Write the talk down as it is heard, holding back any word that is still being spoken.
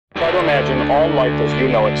imagine all life as you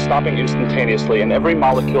know it stopping instantaneously and every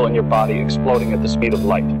molecule in your body exploding at the speed of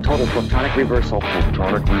light. Total Protonic Reversal.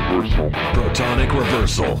 Protonic Reversal. Protonic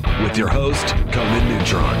Reversal with your host, Conan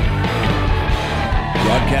Neutron.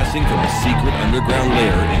 Broadcasting from a secret underground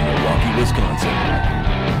lair in Milwaukee, Wisconsin.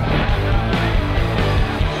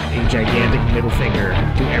 A gigantic middle finger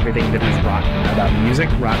to everything that is rotten about music,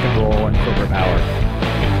 rock and roll, and corporate power.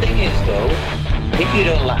 The thing is, though, if you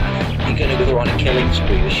don't laugh, you're going to go on a killing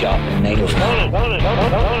spree with sharpened nails.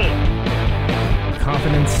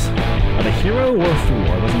 Confidence of a hero or a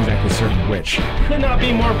fool. I wasn't exactly certain which. Could not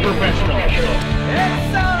be more professional. It's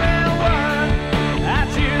only one I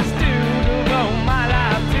choose to devote my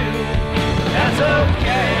life to. That's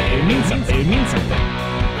okay. It means something. It means something.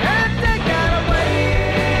 And take that away.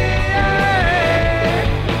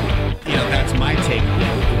 You know, that's my take.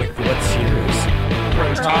 What's yours?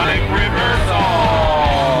 Protonic Reversal!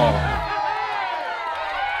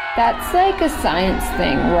 That's like a science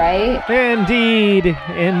thing, right? Indeed.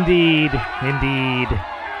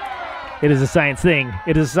 It is a science thing.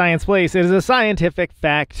 It is a science place. It is a scientific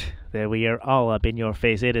fact that we are all up in your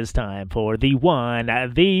face. It is time for the one,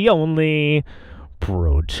 the only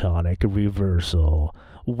Protonic Reversal.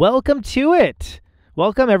 Welcome to it.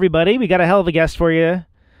 Welcome, everybody. We got a hell of a guest for you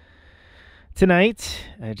tonight.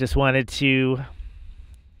 I just wanted to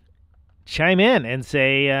chime in and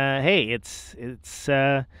say, hey, it's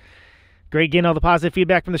great getting all the positive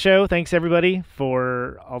feedback from the show. Thanks, everybody,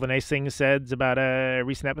 for all the nice things said about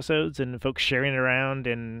recent episodes and folks sharing it around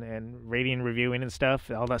and rating and reviewing and stuff.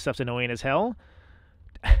 All that stuff's annoying as hell.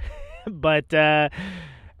 But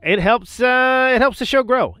it helps the show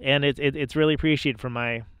grow, and it's really appreciated from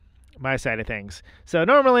my side of things. So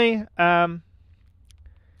normally...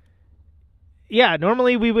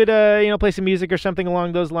 normally we would, play some music or something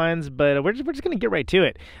along those lines, but we're just going to get right to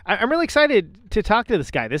it. I'm really excited to talk to this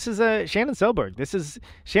guy. This is Shannon Selberg.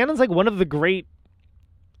 Shannon's like one of the great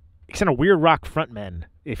kind of weird rock frontmen,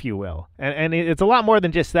 if you will. And it's a lot more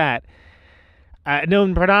than just that.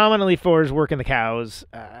 Known predominantly for his work in the Cows.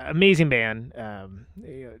 Amazing band.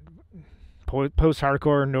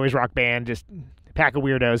 Post-hardcore noise rock band, just a pack of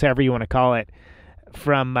weirdos, however you want to call it,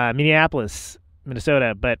 from Minneapolis,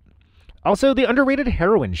 Minnesota. But also, the underrated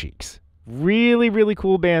Heroine Sheiks. Really, really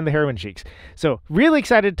cool band, the Heroine Sheiks. So, really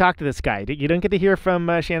excited to talk to this guy. You don't get to hear from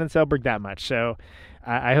Shannon Selberg that much. So,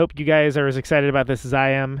 I hope you guys are as excited about this as I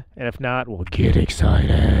am. And if not, well, get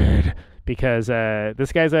excited. Because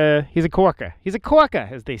this guy's he's a corker. He's a corker,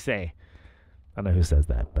 as they say. I don't know who says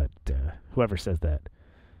that, but whoever says that,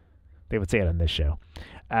 they would say it on this show.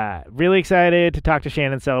 Really excited to talk to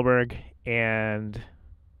Shannon Selberg. And...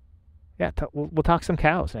 yeah, we'll talk some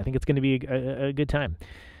cows. I think it's going to be a good time.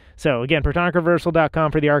 So, again,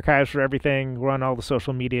 ProtonicReversal.com for the archives for everything. We're on all the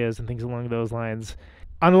social medias and things along those lines.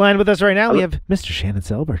 On the line with us right now, we have Mr. Shannon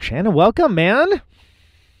Selberg. Shannon, welcome, man.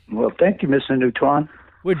 Well, thank you, Mr. Neutron.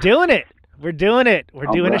 We're doing it. We're doing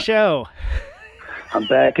a show. I'm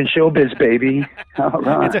back in showbiz, baby. All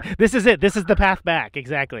right. This is it. This is the path back.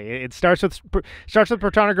 Exactly. It starts with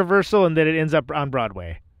Protonic Reversal, and then it ends up on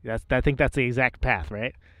Broadway. I think that's the exact path,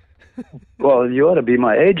 right? Well, you ought to be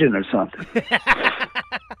my agent or something.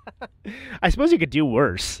 I suppose you could do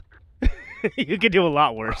worse. You could do a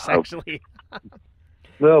lot worse, actually.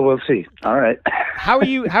 Well, we'll see. All right. How are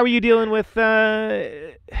you dealing with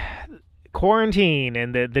quarantine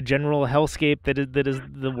and the general hellscape that is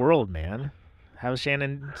the world, man? How's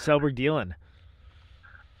Shannon Selberg dealing?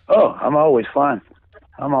 Oh, I'm always fine.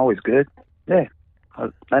 I'm always good. Yeah.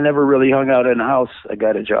 I never really hung out in the house. I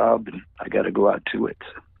got a job, and I got to go out to it.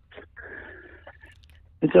 So.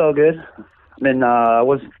 It's all good. I mean, I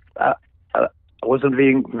wasn't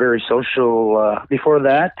being very social before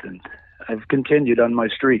that, and I've continued on my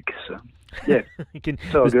streak. So, yeah,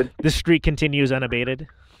 it's all good. The streak continues unabated.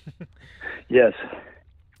 Yes.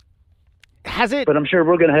 Has it? But I'm sure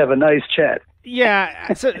we're going to have a nice chat.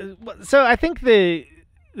 Yeah. So I think the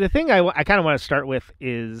thing I kind of want to start with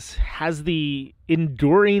is, has the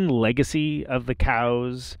enduring legacy of the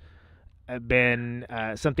Cows been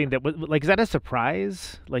something that was like, is that a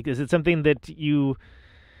surprise? Like, is it something that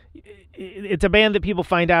it's a band that people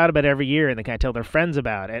find out about every year and they kind of tell their friends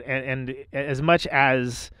about it, and as much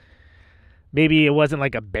as maybe it wasn't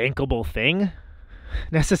like a bankable thing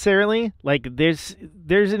necessarily, like there's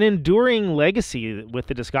an enduring legacy with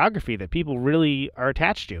the discography that people really are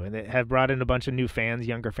attached to, and that have brought in a bunch of new fans,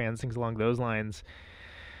 younger fans, things along those lines.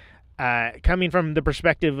 Coming from the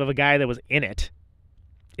perspective of a guy that was in it,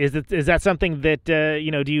 is that something that do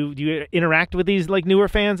you interact with these like newer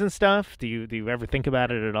fans and stuff? Do you ever think about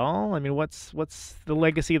it at all? I mean, what's the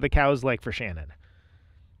legacy of the Cows like for Shannon?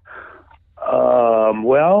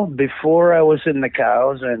 Well, before I was in the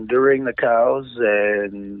Cows and during the Cows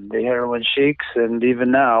and the Heroine Sheiks, and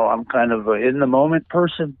even now, I'm kind of an in-the-moment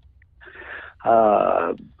person.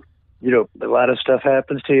 A lot of stuff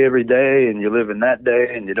happens to you every day, and you live in that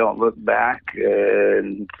day, and you don't look back.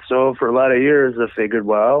 And so for a lot of years, I figured,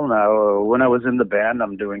 well, now when I was in the band,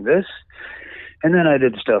 I'm doing this. And then I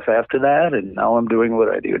did stuff after that, and now I'm doing what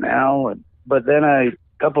I do now. But then a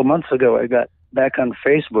couple months ago, I got back on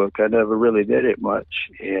Facebook. I never really did it much.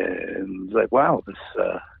 And it's like, wow, this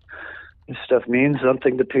stuff means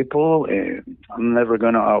something to people, and I'm never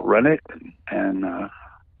going to outrun it. And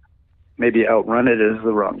maybe outrun it is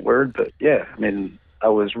the wrong word, but yeah, I mean, I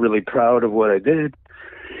was really proud of what I did,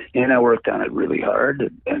 and I worked on it really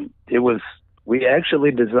hard. And we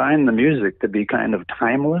actually designed the music to be kind of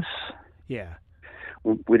timeless. Yeah.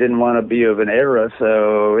 We didn't want to be of an era,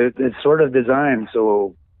 so it's sort of designed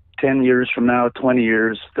so 10 years from now, 20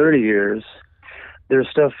 years, 30 years,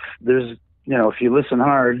 if you listen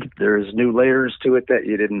hard, there's new layers to it that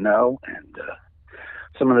you didn't know. And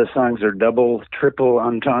some of the songs are double, triple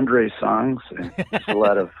entendre songs. And there's a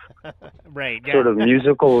lot of right, yeah. sort of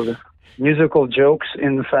musical jokes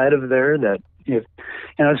inside of there that,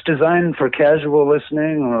 it's designed for casual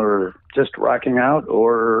listening or just rocking out,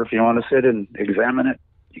 or if you want to sit and examine it,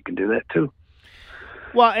 you can do that too.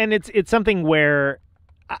 Well, and it's something where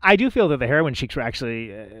I do feel that the Heroine Sheiks were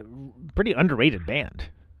actually a pretty underrated band.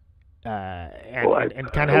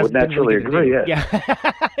 And kind of would naturally agree. Yeah.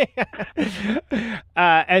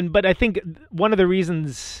 But I think one of the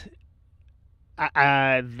reasons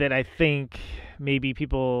that I think maybe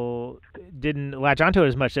people didn't latch onto it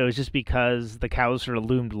as much, though, is just because the Cows sort of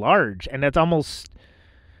loomed large, and that's almost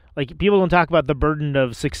like people don't talk about the burden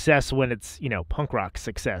of success when it's punk rock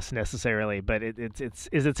success necessarily, but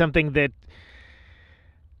is it something that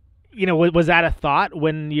was that a thought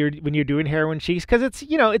when you're doing Heroine Sheiks? Because it's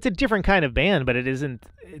it's a different kind of band, but it isn't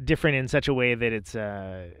different in such a way that it's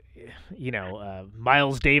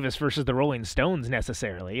Miles Davis versus the Rolling Stones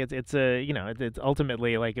necessarily. It's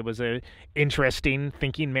ultimately like it was a interesting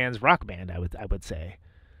thinking man's rock band. I would say,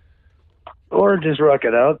 or just rock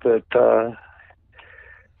it out. But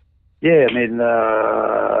yeah, I mean,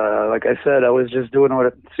 like I said, I was just doing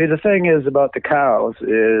see, the thing is about the Cows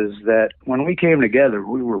is that when we came together,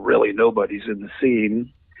 we were really nobodies in the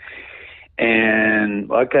scene. And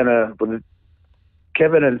when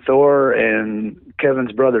Kevin and Thor and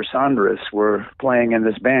Kevin's brother Sandris were playing in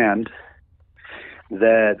this band,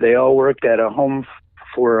 that they all worked at a home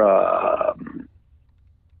for,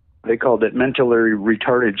 they called it mentally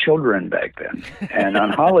retarded children back then. And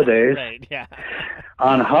on holidays, right, yeah.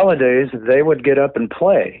 On holidays, they would get up and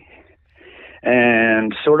play.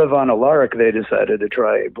 And sort of on a lark, they decided to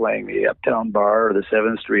try playing the Uptown Bar or the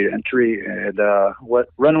 7th Street Entry. And what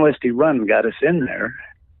Run Westy Run got us in there,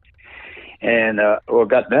 and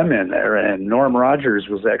got them in there. And Norm Rogers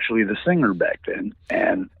was actually the singer back then.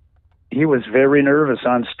 And he was very nervous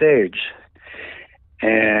on stage.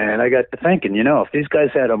 And I got to thinking, if these guys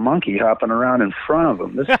had a monkey hopping around in front of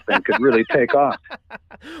them, this thing could really take off.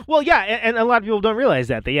 Well, yeah, and a lot of people don't realize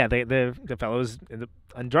that. The fellows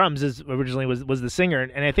on drums originally was the singer,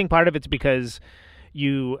 and I think part of it's because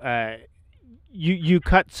you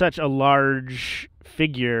cut such a large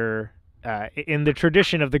figure in the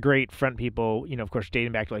tradition of the great front people. Of course,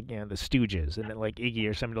 dating back to the Stooges and like Iggy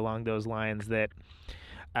or something along those lines. That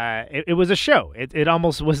it was a show. It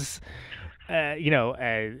almost was. Not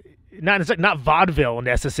vaudeville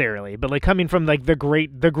necessarily, but like coming from like the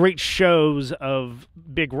great shows of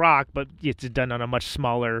big rock, but it's done on a much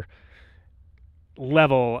smaller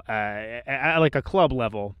level, like a club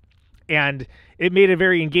level, and it made a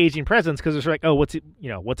very engaging presence because it's like, oh, what's it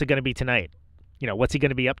going to be tonight? What's he going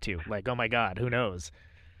to be up to? Like, oh my God, who knows?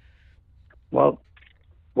 Well,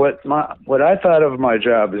 what I thought of my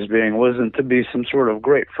job as being wasn't to be some sort of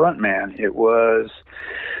great front man. It was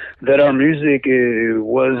that our music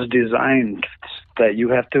was designed that you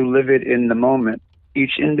have to live it in the moment.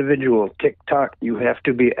 Each individual tick-tock, you have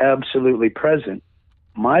to be absolutely present.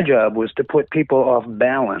 My job was to put people off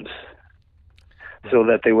balance so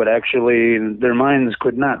that they would actually, their minds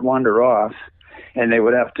could not wander off, and they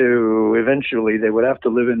would have to live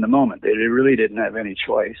in the moment. They really didn't have any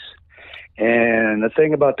choice. And the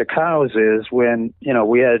thing about the Cows is when,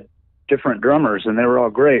 we had different drummers and they were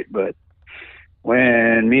all great, but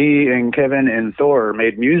when me and Kevin and Thor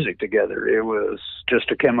made music together, it was just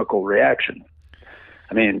a chemical reaction.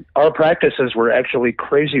 I mean, our practices were actually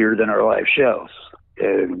crazier than our live shows.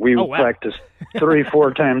 And we practiced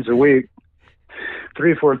 3-4 times a week,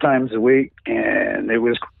 and it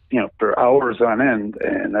was, for hours on end,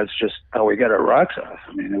 and that's just how we got our rocks off.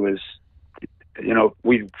 I mean, it was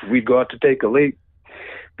we'd go out to take a leak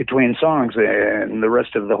between songs, and the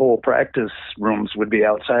rest of the whole practice rooms would be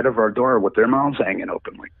outside of our door with their mouths hanging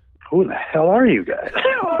open. Like, who the hell are you guys?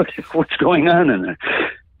 What's going on in there?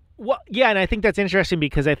 Well, yeah, and I think that's interesting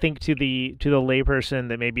because I think to the layperson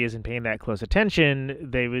that maybe isn't paying that close attention,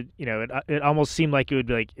 they would, it almost seemed like it would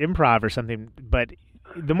be like improv or something. But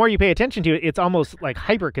the more you pay attention to it, it's almost like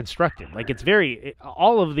hyper constructed. Like it's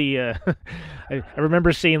all of the. I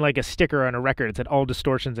remember seeing like a sticker on a record. It said all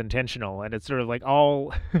distortions intentional, and it's sort of like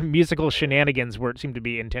all musical shenanigans where it seemed to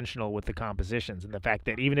be intentional with the compositions and the fact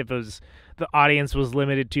that even if the audience was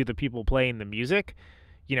limited to the people playing the music,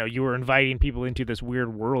 you were inviting people into this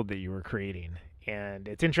weird world that you were creating. And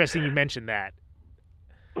it's interesting you mentioned that.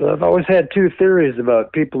 Well, I've always had two theories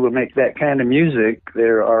about people who make that kind of music.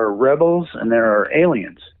 There are rebels and there are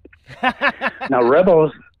aliens. Now,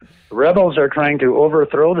 rebels are trying to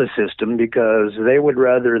overthrow the system because they would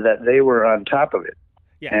rather that they were on top of it.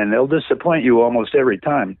 Yeah. And they'll disappoint you almost every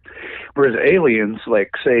time. Whereas aliens,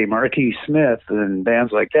 like, say, Marquis Smith and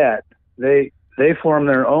bands like that, they form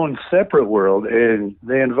their own separate world, and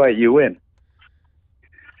they invite you in.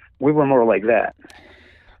 We were more like that.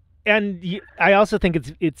 And I also think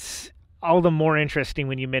it's all the more interesting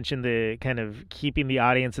when you mention the kind of keeping the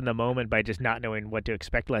audience in the moment by just not knowing what to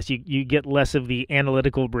expect less. You get less of the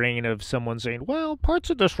analytical brain of someone saying, well,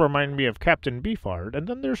 parts of this remind me of Captain Beefheart, and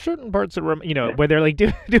then there's certain parts that, where they're like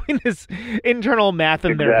doing this internal math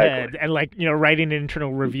in their head and like, writing an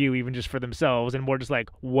internal review even just for themselves and more just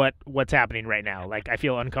like what's happening right now. Like I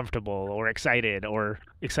feel uncomfortable or excited or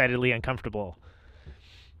excitedly uncomfortable.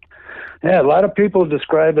 Yeah, a lot of people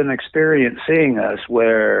describe an experience seeing us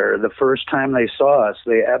where the first time they saw us,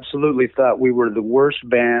 they absolutely thought we were the worst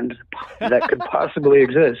band that could possibly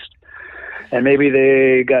exist. And maybe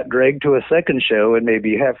they got dragged to a second show, and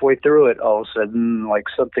maybe halfway through it, all of a sudden, like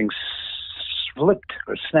something flipped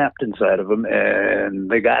or snapped inside of them, and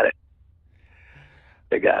they got it.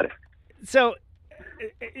 They got it. So,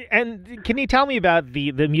 and can you tell me about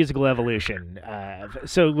the musical evolution?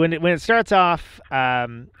 So when it starts off...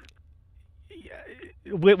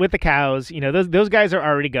 With the Cows, those guys are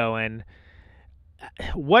already going.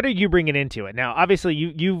 What are you bringing into it? Now, obviously,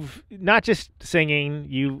 you've not just singing,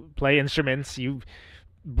 you play instruments, you've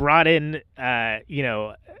brought in,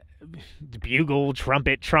 bugle,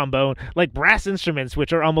 trumpet, trombone, like brass instruments,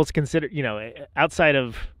 which are almost considered, outside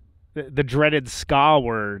of the dreaded ska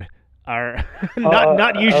word, are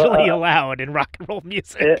not usually allowed in rock and roll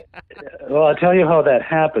music. Well, I'll tell you how that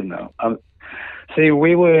happened, though. See,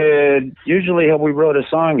 we would usually how we wrote a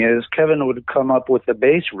song is Kevin would come up with the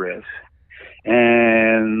bass riff,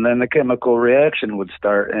 and then the chemical reaction would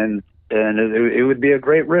start, and it would be a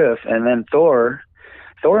great riff. And then Thor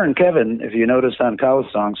and Kevin, if you notice on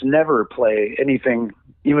Cows songs, never play anything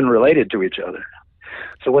even related to each other.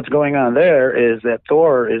 So what's going on there is that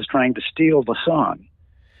Thor is trying to steal the song,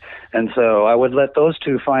 and so I would let those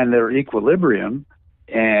two find their equilibrium.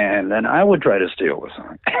 And then I would try to steal the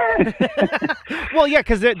song. Well, yeah,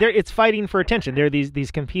 because it's fighting for attention. There are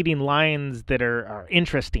these competing lines that are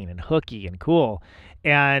interesting and hooky and cool,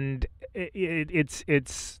 and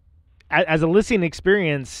it's as a listening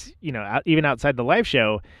experience, even outside the live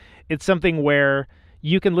show, it's something where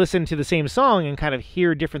you can listen to the same song and kind of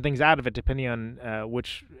hear different things out of it depending on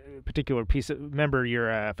which particular member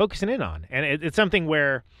you're focusing in on, and it's something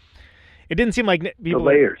where. It didn't seem like people... The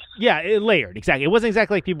layers. Yeah, it layered, exactly. It wasn't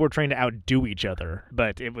exactly like people were trying to outdo each other,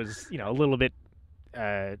 but it was, a little bit,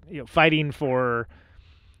 fighting to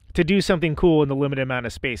do something cool in the limited amount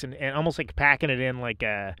of space and almost like packing it in like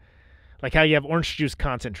how you have orange juice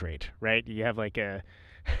concentrate, right? You have like a...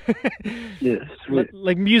 yes.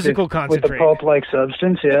 like musical concentrate. With a pulp-like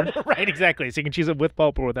substance, yes. Right, exactly. So you can choose it with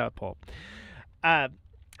pulp or without pulp.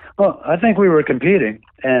 Well, I think we were competing.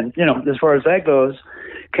 And, as far as that goes...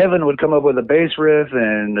 Kevin would come up with a bass riff,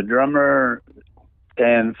 and the drummer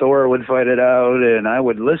and Thor would fight it out, and I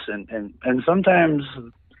would listen. And sometimes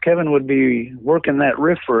Kevin would be working that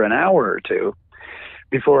riff for an hour or two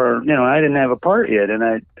before, I didn't have a part yet.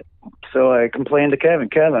 So I complained to Kevin,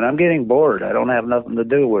 I'm getting bored. I don't have nothing to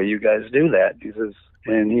do while you guys do that. He says,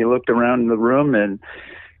 and he looked around the room and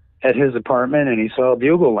at his apartment, and he saw a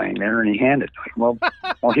bugle laying there, and he handed it. Well,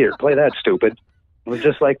 here, play that, stupid. It was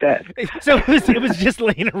just like that. So it was just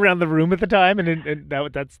laying around the room at the time, and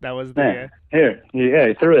that was the... Here,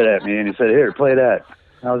 he threw it at me, and he said, here, play that.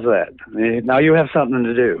 How's that? Now you have something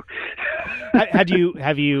to do. Did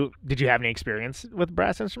you have any experience with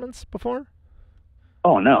brass instruments before?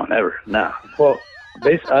 Oh, no, never. No. Well,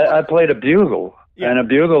 I played a bugle. And a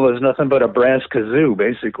bugle is nothing but a brass kazoo,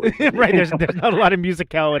 basically. Right. There's not a lot of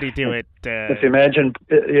musicality to it. If you imagine,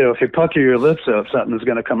 if you pucker your lips up, something's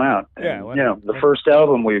going to come out. Yeah. And, the first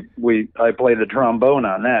album, I played the trombone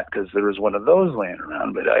on that because there was one of those laying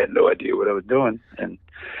around, but I had no idea what I was doing.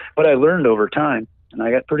 But I learned over time, and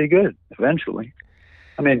I got pretty good eventually.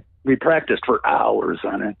 I mean, we practiced for hours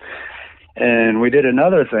on it. And we did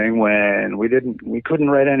another thing when we couldn't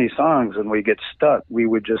write any songs and we get stuck. We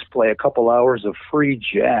would just play a couple hours of free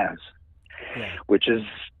jazz, which is,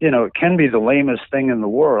 it can be the lamest thing in the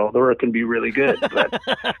world, or it can be really good. But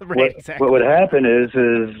right, what would happen is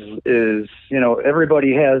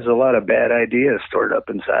everybody has a lot of bad ideas stored up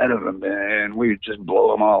inside of them, and we just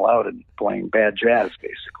blow them all out and playing bad jazz,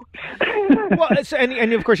 basically. Well,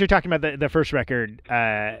 and of course you're talking about the first record,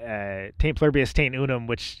 Taint Pluribus Taint Unum,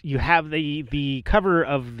 which you have the cover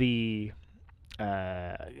of the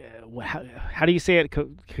how do you say it?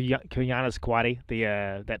 Koyanis Kwati,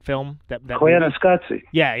 that film, that Koyaanisqatsi.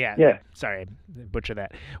 Yeah. Sorry, I butchered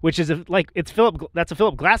that. Which is that's a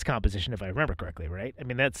Philip Glass composition, if I remember correctly, right? I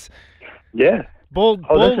mean, that's bold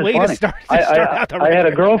way funny. to start. I had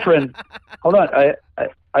a girlfriend. Hold on,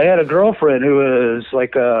 I had a girlfriend who was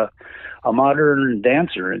like a modern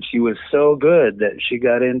dancer, and she was so good that she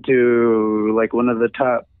got into like one of the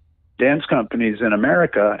top dance companies in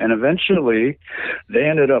America, and eventually they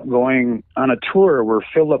ended up going on a tour where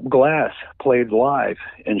Philip Glass played live,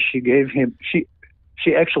 and she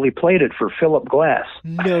actually played it for Philip Glass.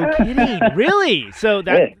 No kidding, really? So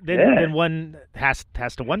then one has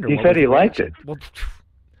to wonder. He said he liked it. Well,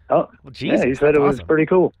 Jesus, he said it was pretty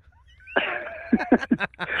cool.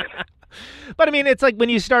 But I mean, it's like when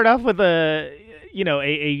you start off with a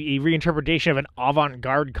reinterpretation of an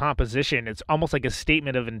avant-garde composition, it's almost like a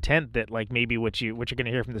statement of intent that like maybe what you're going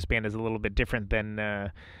to hear from this band is a little bit different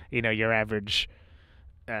than your average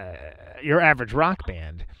rock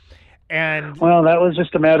band. And well, that was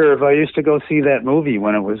just a matter of I used to go see that movie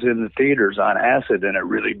when it was in the theaters on acid, and it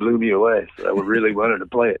really blew me away. So I really wanted to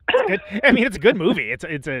play it. I mean, it's a good movie. It's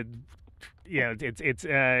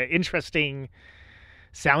interesting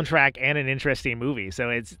soundtrack and an interesting movie. So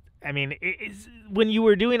it's when you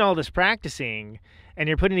were doing all this practicing and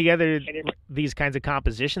you're putting together these kinds of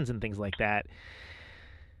compositions and things like that,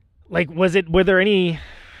 like were there any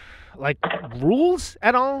like rules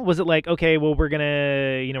at all? Was it like, okay, well, we're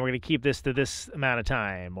gonna keep this to this amount of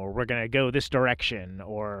time, or we're gonna go this direction,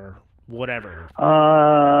 or whatever?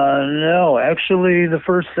 No, actually the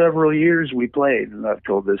first several years we played, and I've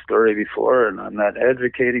told this story before, and I'm not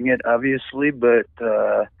advocating it obviously, but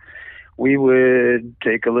we would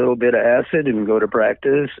take a little bit of acid and go to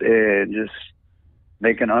practice and just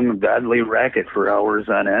make an ungodly racket for hours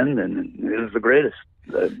on end, and it was the greatest.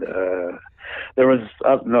 There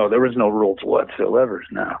was no rules whatsoever.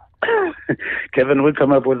 No. Kevin would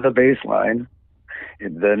come up with the bass line,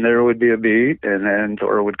 and then there would be a beat, and then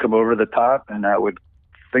Thor would come over the top, and I would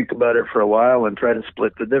think about it for a while and try to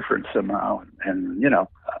split the difference somehow. And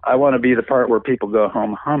I want to be the part where people go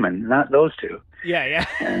home humming, not those two. Yeah.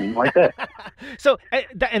 And like that. So,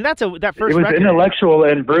 that first it was record, intellectual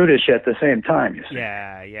and brutish at the same time, you see.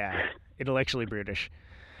 Yeah. Intellectually brutish.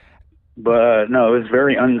 But no, it was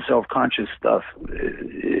very unself-conscious stuff.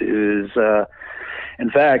 It was, in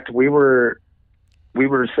fact, we were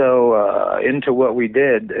so into what we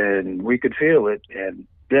did, and we could feel it. And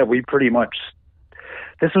yeah, we pretty much.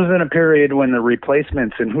 This was in a period when the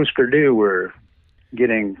replacements in Husker Du were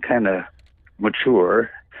getting kind of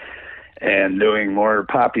mature and doing more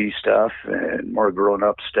poppy stuff and more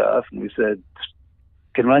grown-up stuff. And we said,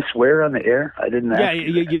 "Can I swear on the air?" I didn't. Yeah,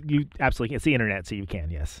 you absolutely. It's the internet, so you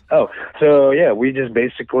can. Yes. Oh, so yeah, we just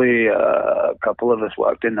basically a couple of us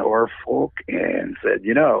walked into Orfolk and said,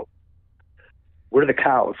 we're the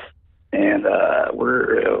Cows, and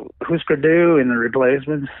we're Husker Du and the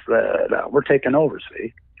replacements. We're taking over,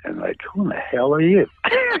 see. And like, who the hell are you?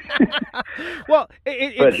 Well,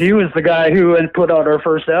 but he was the guy who had put out our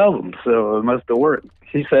first album, so it must have worked.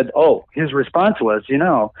 He said, his response was,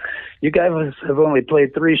 you guys have only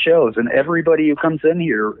played 3 shows, and everybody who comes in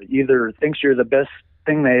here either thinks you're the best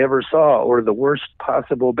thing they ever saw or the worst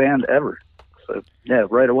possible band ever. So, yeah,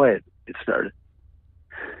 right away it started.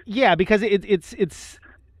 Yeah, because it's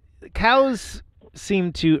Cows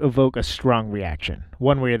seem to evoke a strong reaction,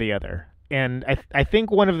 one way or the other. And I think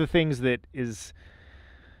one of the things that is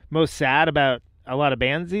most sad about a lot of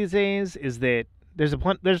bands these days is that there's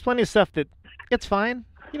plenty of stuff that it's fine,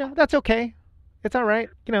 that's okay, it's all right,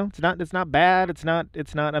 it's not bad, it's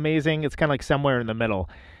not amazing, it's kind of like somewhere in the middle.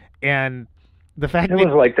 And the fact it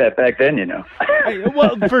was like that back then, you know.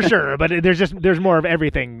 well, for sure, but there's more of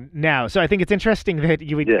everything now. So I think it's interesting that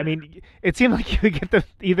you would. Yeah. I mean, it seemed like you would get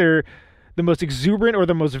either the most exuberant or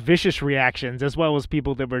the most vicious reactions, as well as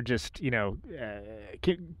people that were just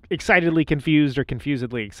excitedly confused or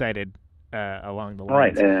confusedly excited along the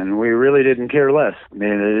lines. Right, and we really didn't care less. I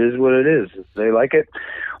mean, it is what it is. If they like it.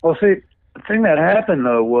 Well, see, the thing that happened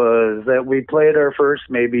though was that we played our first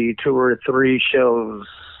maybe 2 or 3 shows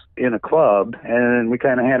in a club, and we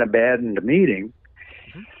kind of had a bad meeting.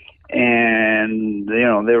 And, you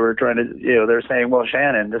know, they were trying to, you know, they're saying, well,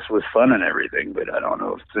 Shannon, this was fun and everything, but I don't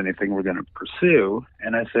know if it's anything we're going to pursue.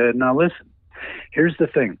 And I said, now listen, here's the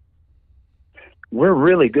thing. We're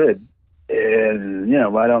really good. And, you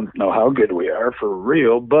know, I don't know how good we are for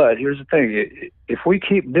real, but here's the thing. If we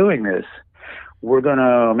keep doing this, we're going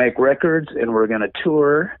to make records and we're going to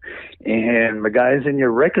tour, and the guys in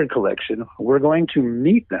your record collection, we're going to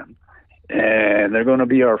meet them and they're going to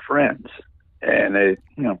be our friends. And they,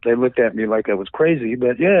 you know, they looked at me like I was crazy,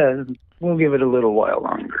 but yeah, we'll give it a little while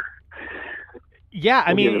longer. Yeah.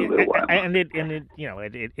 I mean, and it, you know,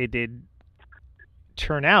 it did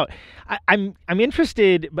turn out. I'm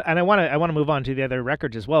interested, and I want to move on to the other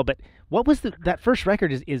records as well. But what was that first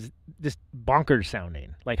record is just bonkers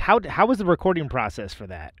sounding? Like how was the recording process for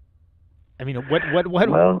that? I mean, what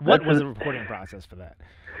was the recording process for that?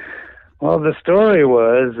 Well, the story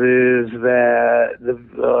is that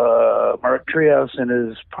Mark Treehouse and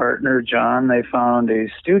his partner John, they found a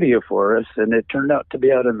studio for us, and it turned out to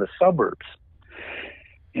be out in the suburbs,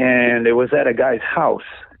 and it was at a guy's house.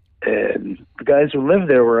 And the guys who lived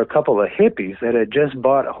there were a couple of hippies that had just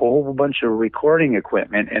bought a whole bunch of recording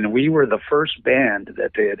equipment, and we were the first band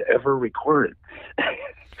that they had ever recorded.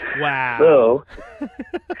 Wow. So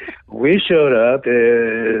we showed up,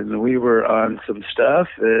 and we were on some stuff,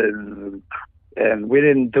 and we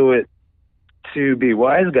didn't do it to be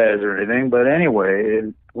wise guys or anything, but anyway,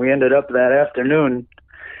 we ended up that afternoon,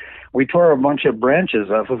 we tore a bunch of branches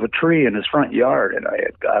off of a tree in his front yard, and I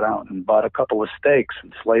had got out and bought a couple of steaks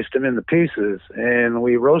and sliced them into pieces, and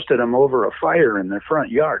we roasted them over a fire in their front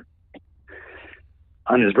yard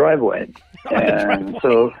on his driveway.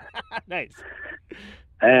 So nice.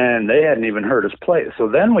 And they hadn't even heard us play. So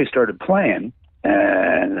then we started playing,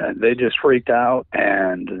 and they just freaked out,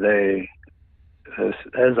 and they,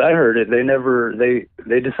 as I heard it,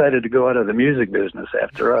 they decided to go out of the music business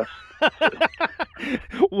after us.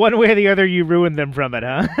 One way or the other, you ruined them from it,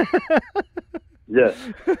 huh? Yes.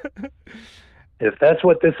 If that's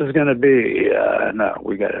what this is going to be, no,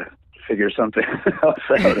 we got to figure something else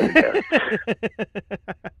out.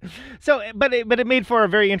 So, but it made for a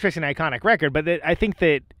very interesting, iconic record. But I think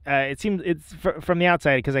that it seemed it's from the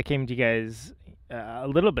outside, because I came to you guys a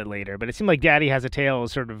little bit later. But it seemed like "Daddy Has a Tail"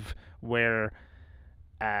 is sort of where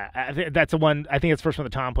that's the one. I think it's the first one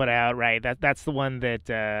that Tom put out, right? That's the one that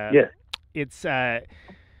yeah. It's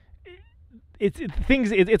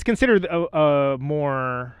It's considered a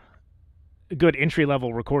more good entry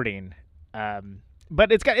level recording.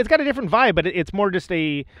 But it's got a different vibe, but it's more just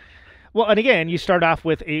and again, you start off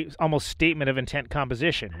with a almost statement of intent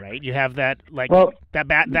composition, right? You have that that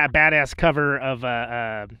badass cover of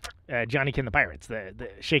Johnny Kin the Pirates, the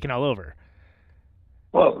Shaking All Over.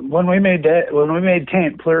 Well, when we made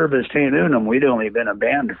Taint Pluribus Taint Unum, we'd only been a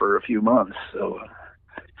band for a few months, so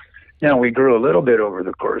we grew a little bit over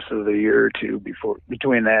the course of the year or two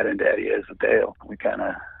between that and Daddy Has a Tail. We kind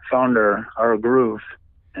of found our groove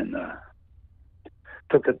and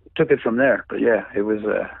took it from there. But yeah, it was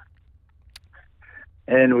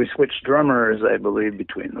and we switched drummers, I believe,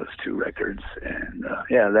 between those two records, and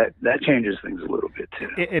that changes things a little bit too.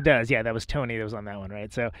 It does, yeah. That was Tony that was on that one,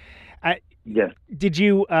 right? So, yeah. Did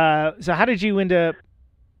you? So how did you end up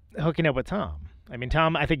hooking up with Tom? I mean,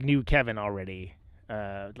 Tom, I think knew Kevin already,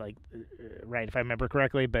 right? If I remember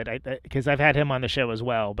correctly, but because I've had him on the show as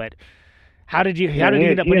well. But how did you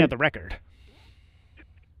end up putting out the record?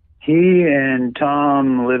 He and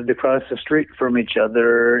Tom lived across the street from each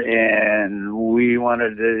other, and we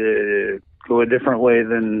wanted to go a different way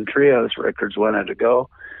than Treehouse Records wanted to go.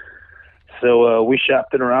 So we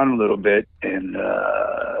shopped it around a little bit, and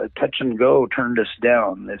Touch and Go turned us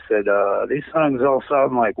down. They said, these songs all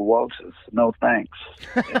sound like waltzes. No thanks.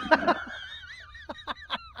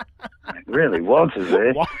 And, really, waltzes,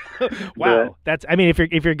 eh? Wow. That's. I mean, if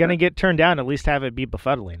you're gonna get turned down, at least have it be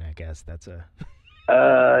befuddling. I guess that's a.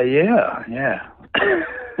 Yeah.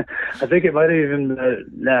 I think it might have even.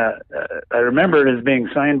 I remember it as being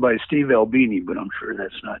signed by Steve Albini, but I'm sure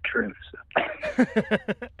that's not true.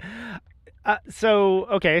 So.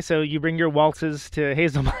 So you bring your waltzes to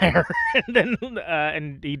Hazelmeyer, and then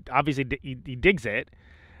and he obviously he digs it.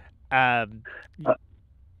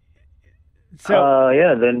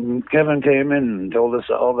 Then Kevin came in and told us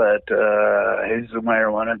all that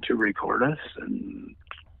Hazelmeyer wanted to record us, and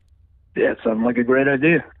it sounded like a great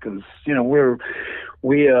idea because I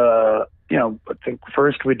think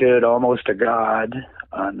first we did Almost a God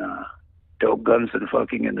on Dope Guns and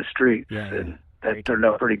Fucking in the Streets, and that turned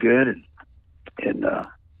out pretty good, and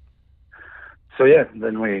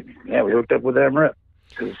then we hooked up with Amrit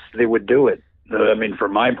because they would do it. I mean,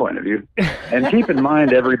 from my point of view. And keep in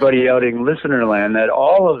mind, everybody out in listener land, that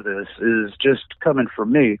all of this is just coming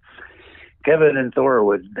from me. Kevin and Thor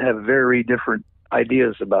would have very different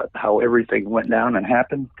ideas about how everything went down and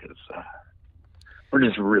happened, because we're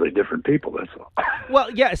just really different people, that's all. Well,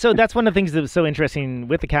 yeah, so that's one of the things that was so interesting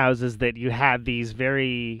with the Cows is that you had these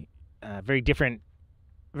very different,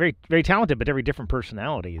 very, very talented, but very different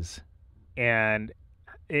personalities. And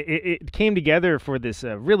it came together for this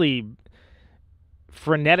really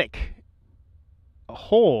frenetic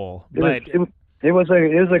whole, but it was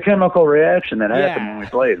a chemical reaction that happened when we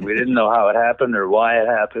played. We didn't know how it happened or why it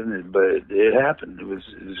happened, but it happened. It was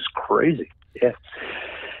crazy. Yeah,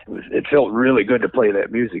 it felt really good to play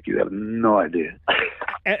that music. You have no idea.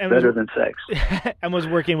 Better than sex. And was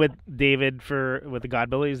working with David with the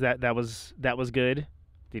Godbillies. That was good.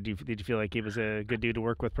 Did you feel like he was a good dude to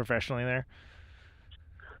work with professionally there?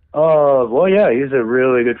 Well, yeah, he's a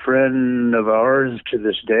really good friend of ours to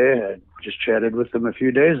this day. I just chatted with him a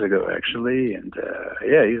few days ago, actually, and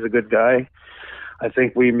he's a good guy. I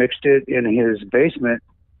think we mixed it in his basement,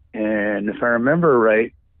 and if I remember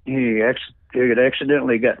right, he had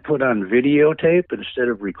accidentally got put on videotape instead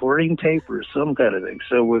of recording tape or some kind of thing.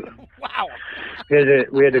 So we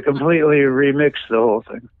had to completely remix the whole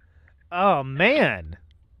thing. Oh man,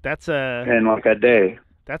 that's in like a day.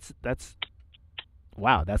 That's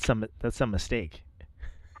wow, that's some mistake.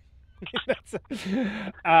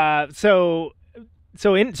 So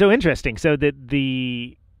interesting. So do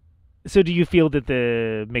you feel that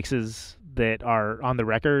the mixes that are on the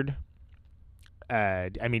record? I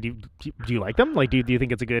mean, do you like them? Like, do you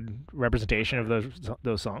think it's a good representation of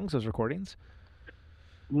those songs, those recordings?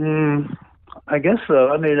 I guess so.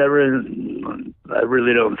 I mean, I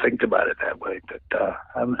really don't think about it that way. But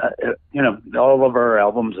all of our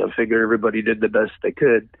albums, I figure everybody did the best they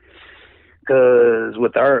could. Because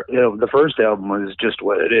with our, the first album was just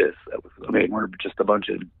what it is. We're just a bunch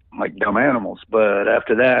of like dumb animals. But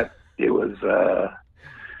after that, it was,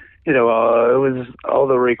 it was all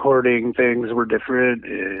the recording things were different,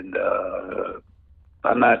 and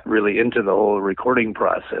I'm not really into the whole recording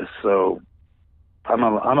process, so. I'm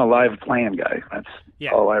a live playing guy. That's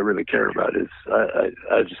all I really care about. Is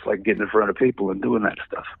I just like getting in front of people and doing that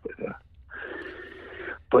stuff.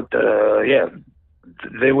 But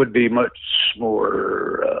they would be much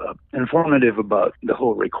more informative about the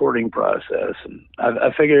whole recording process. And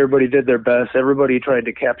I figure everybody did their best. Everybody tried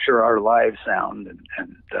to capture our live sound,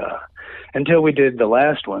 and until we did the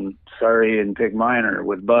last one, Sorry in Pig Minor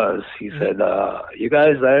with Buzz, he said, "You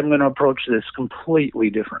guys, I'm going to approach this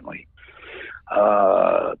completely differently."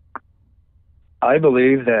 I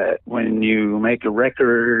believe that when you make a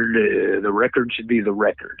record, the record should be the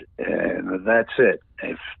record, and that's it.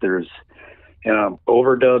 If there's,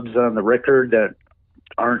 overdubs on the record that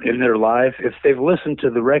aren't in there live, if they've listened to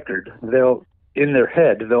the record, in their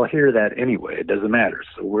head, they'll hear that anyway. It doesn't matter.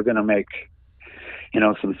 So we're going to make,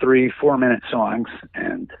 some 3-4 minute songs,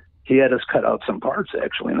 and he had us cut out some parts,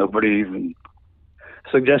 actually. Nobody even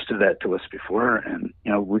suggested that to us before, and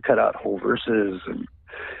we cut out whole verses and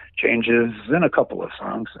changes in a couple of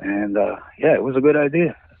songs, and it was a good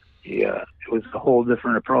idea. It was a whole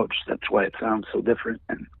different approach. That's why it sounds so different,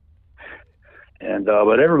 and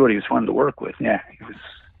but everybody was fun to work with. Yeah, it was.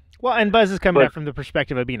 Well, and Buzz is coming out from the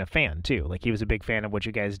perspective of being a fan too. Like, he was a big fan of what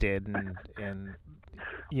you guys did, and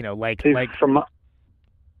from.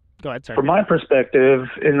 Go ahead, sorry. From my perspective,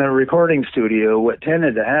 in the recording studio, what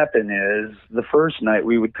tended to happen is the first night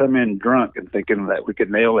we would come in drunk and thinking that we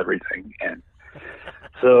could nail everything. And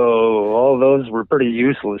so all those were pretty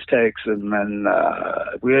useless takes. And then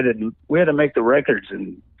we had to make the records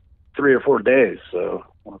in 3 or 4 days. So,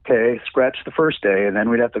 scratch the first day, and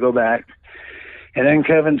then we'd have to go back. And then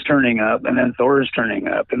Kevin's turning up, and then Thor's turning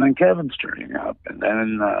up, and then Kevin's turning up, and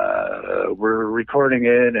then we're recording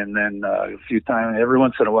it, and then a few times, every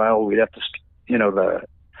once in a while, we'd have to,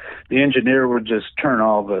 the engineer would just turn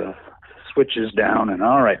all the switches down, and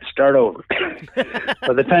all right, start over.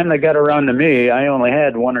 By the time they got around to me, I only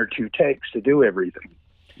had 1 or 2 takes to do everything,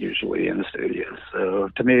 usually in the studio. So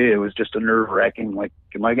to me, it was just a nerve-wracking, like,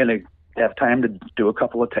 am I going to have time to do a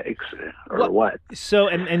couple of takes or what. So,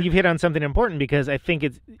 and you've hit on something important, because I think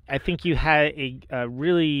you had a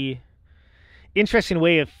really interesting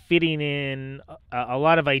way of fitting in a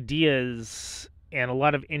lot of ideas and a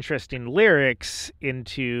lot of interesting lyrics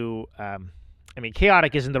into, I mean,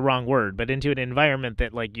 chaotic isn't the wrong word, but into an environment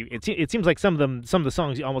that, like, it seems like some of the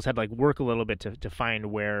songs you almost had to, like, work a little bit to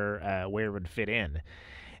find where it would fit in.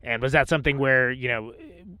 And was that something where, you know,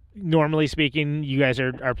 normally speaking, you guys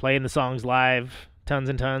are playing the songs live tons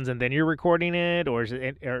and tons, and then you're recording it, or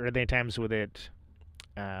are there times with it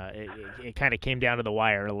kind of came down to the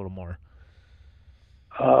wire a little more?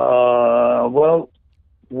 Well,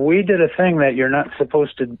 we did a thing that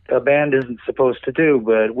a band isn't supposed to do,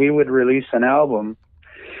 but we would release an album,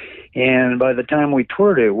 and by the time we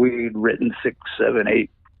toured it, we'd written 6, 7, 8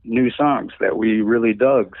 new songs that we really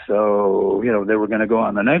dug. So, you know, they were going to go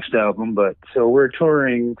on the next album, but so we're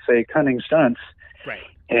touring, say, Cunning Stunts, right?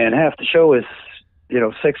 And half the show is, you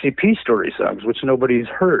know, sexy peace story songs, which nobody's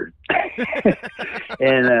heard.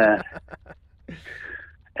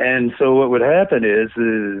 And so what would happen is,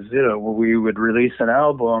 you know, we would release an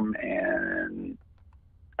album, and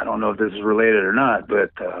I don't know if this is related or not, but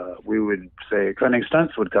we would say Cunning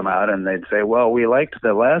Stunts would come out, and they'd say, well, we liked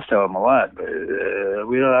the last album a lot, but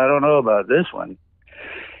I don't know about this one.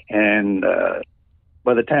 And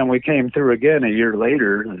by the time we came through again a year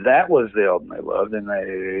later, that was the album they loved, and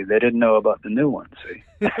they didn't know about the new one. See,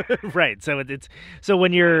 right? So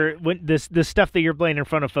when the stuff that you're playing in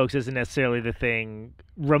front of folks isn't necessarily the thing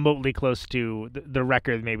remotely close to the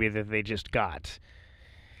record maybe that they just got.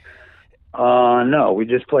 No, we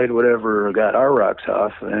just played whatever got our rocks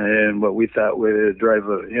off, and what we thought would drive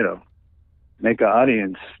make an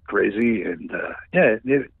audience crazy, and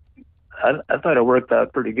I thought it worked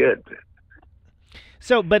out pretty good.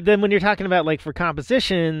 So, but then when you're talking about, like, for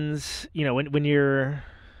compositions, you know, when you're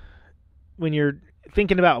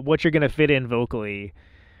thinking about what you're going to fit in vocally,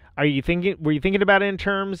 were you thinking about it in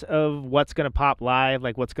terms of what's going to pop live,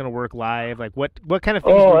 like what's going to work live, like what kind of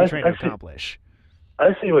things were you trying to accomplish?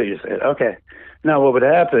 I see what you said. Okay. Now, what would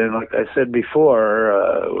happen, like I said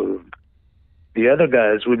before, the other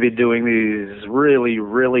guys would be doing these really,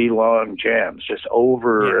 really long jams, just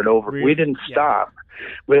over and over. We didn't stop.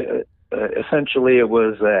 Essentially, it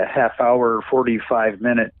was a half hour, 45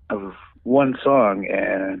 minute of one song,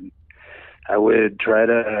 and I would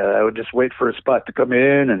just wait for a spot to come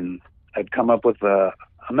in, and I'd come up with a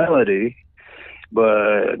melody.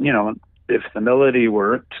 But, you know, if the melody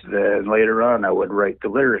worked, then later on I would write the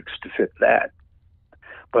lyrics to fit that.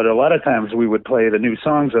 But a lot of times we would play the new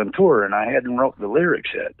songs on tour, and I hadn't wrote the lyrics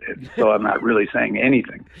yet, and so I'm not really saying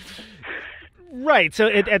anything. Right. So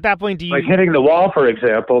at that point, do you... Like Hitting the Wall, for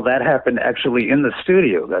example, that happened actually in the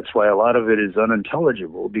studio. That's why a lot of it is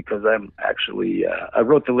unintelligible, because I'm actually... I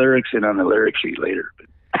wrote the lyrics in on the lyric sheet later.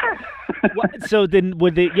 So then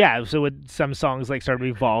would some songs, like, sort of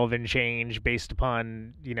evolve and change based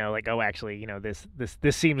upon, you know, like, oh, actually, you know, this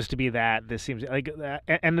seems to be that, this seems like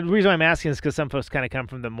and the reason I'm asking is because some folks kind of come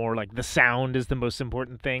from the more, like, the sound is the most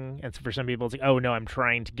important thing, and for some people it's like, oh no, I'm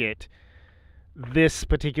trying to get this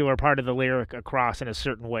particular part of the lyric across in a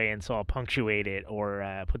certain way, and so I'll punctuate it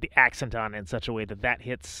or put the accent on it in such a way that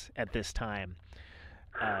hits at this time.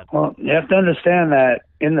 Well, you have to understand that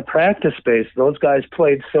in the practice space, those guys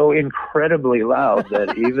played so incredibly loud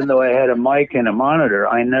that even though I had a mic and a monitor,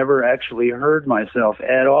 I never actually heard myself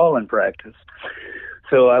at all in practice.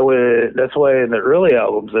 So that's why in the early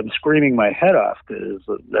albums, I'm screaming my head off, because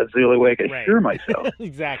that's the only way I could hear myself.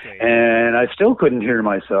 Exactly. And I still couldn't hear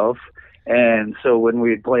myself. And so when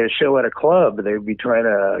we'd play a show at a club, they'd be trying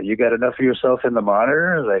to, you got enough of yourself in the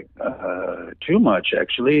monitor? Like, too much,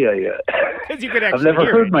 actually. I've never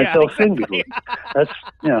heard myself sing before. That's,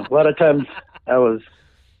 you know, a lot of times I was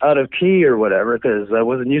out of key or whatever, because I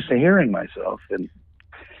wasn't used to hearing myself. And,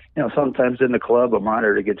 you know, sometimes in the club, a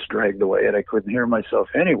monitor gets dragged away and I couldn't hear myself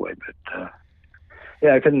anyway.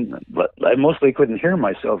 But, I mostly couldn't hear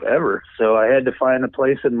myself ever. So I had to find a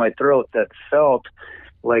place in my throat that felt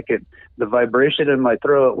like the vibration in my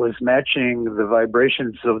throat was matching the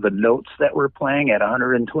vibrations of the notes that we're playing at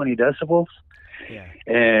 120 decibels. Yeah.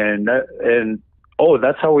 And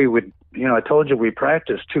that's how we would, you know, I told you we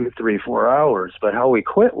practiced 2, 3, 4 hours, but how we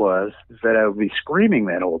quit was that I would be screaming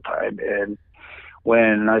that whole time. And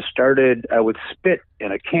when I started, I would spit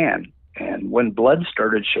in a can. And when blood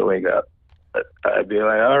started showing up, I'd be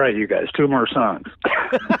like, all right, you guys, 2 more songs.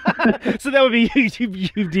 So that would be,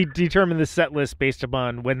 you determine the set list based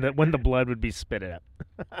upon when the blood would be spitted up.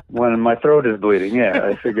 When my throat is bleeding, yeah,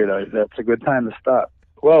 I figured that's a good time to stop.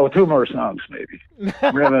 Well, 2 more songs, maybe.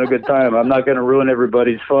 We're having a good time. I'm not going to ruin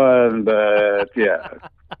everybody's fun, but yeah.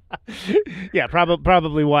 Yeah,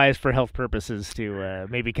 probably wise for health purposes to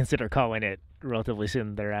maybe consider calling it relatively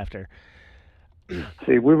soon thereafter.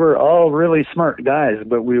 See, we were all really smart guys,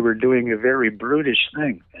 but we were doing a very brutish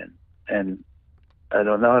thing, and I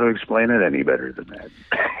don't know how to explain it any better than that.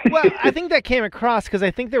 Well, I think that came across because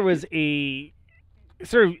I think there was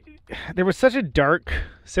there was such a dark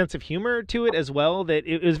sense of humor to it as well that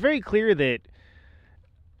it was very clear that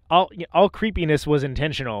all creepiness was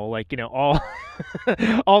intentional. Like, all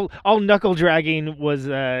all knuckle dragging was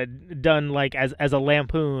done like as a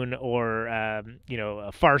lampoon or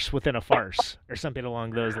a farce within a farce or something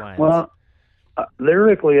along those lines. Well,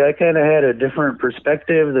 lyrically, I kind of had a different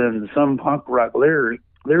perspective than some punk rock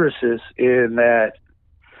lyricists in that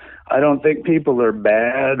I don't think people are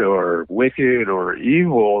bad or wicked or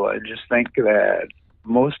evil. I just think that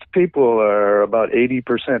most people are about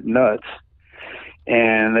 80% nuts,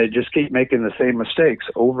 and they just keep making the same mistakes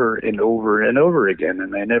over and over and over again,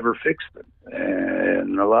 and they never fix them.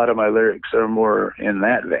 And a lot of my lyrics are more in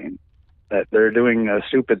that vein, that they're doing a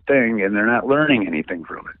stupid thing and they're not learning anything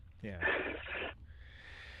from it. Yeah.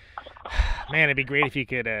 Man, it'd be great if you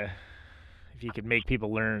could make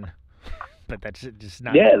people learn, but that's just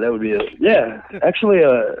not. Yeah, that would be actually,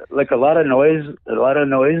 like a lot of noise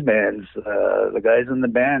bands. The guys in the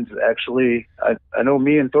bands actually, I know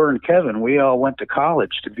me and Thor and Kevin, we all went to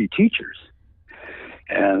college to be teachers,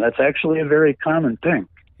 and that's actually a very common thing.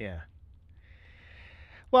 Yeah.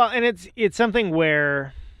 Well, and it's something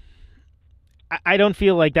where I don't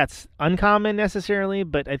feel like that's uncommon necessarily,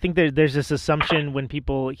 but I think there's this assumption when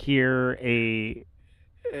people hear a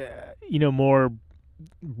more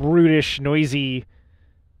brutish, noisy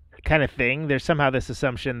kind of thing, there's somehow this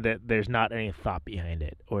assumption that there's not any thought behind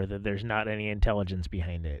it, or that there's not any intelligence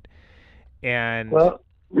behind it. And well,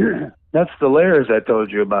 that's the layers I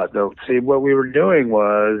told you about, though. See, what we were doing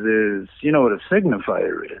is you know what a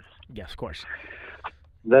signifier is. Yes, of course.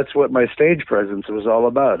 That's what my stage presence was all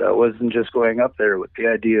about. I wasn't just going up there with the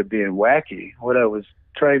idea of being wacky. What I was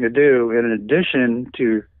trying to do, in addition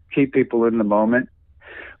to keep people in the moment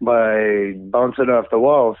by bouncing off the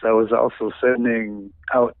walls, I was also sending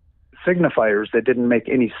out signifiers that didn't make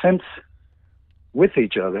any sense with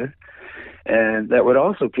each other, and that would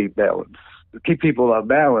also keep people off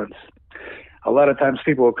balance. A lot of times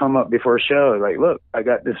people will come up before a show like, look, I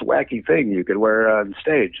got this wacky thing you could wear on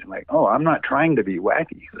stage. I'm like, oh, I'm not trying to be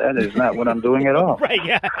wacky. That is not what I'm doing at all. Right,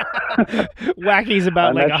 yeah. Wacky's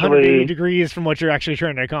about like 180 degrees from what you're actually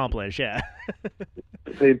trying to accomplish, yeah.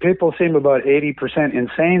 See, people seem about 80%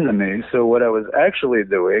 insane to me. So what I was actually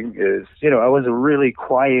doing is, I was a really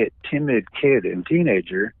quiet, timid kid and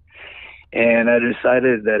teenager. And I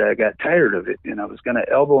decided that I got tired of it, and I was going to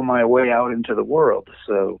elbow my way out into the world.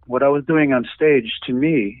 So what I was doing on stage, to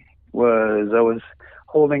me, was I was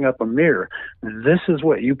holding up a mirror. This is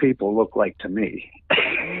what you people look like to me.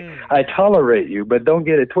 I tolerate you, but don't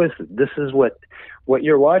get it twisted. This is what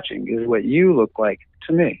you're watching is what you look like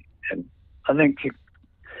to me. And I think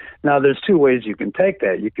now there's two ways you can take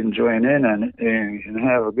that. You can join in and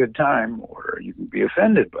have a good time, or you can be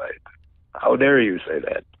offended by it. How dare you say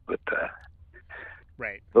that? But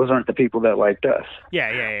right, those aren't the people that liked us.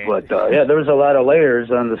 Yeah. But there was a lot of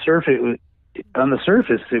layers on the surface. On the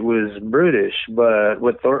surface, it was brutish. But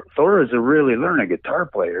what Thor is a really learned guitar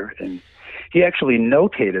player, and he actually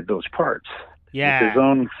notated those parts. Yeah, with his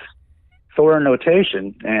own Thor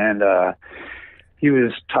notation, and he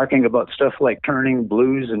was talking about stuff like turning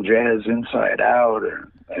blues and jazz inside out,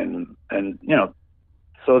 and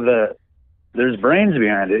so there's brains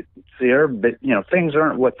behind it. See, things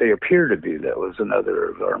aren't what they appear to be. That was another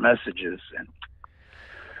of our messages. And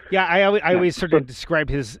yeah, I always sort of describe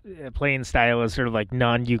his playing style as sort of like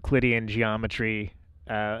non-euclidian geometry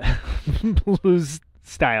blues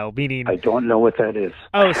style, meaning I don't know what that is.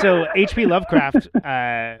 Oh, so H.P. Lovecraft,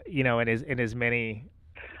 in his many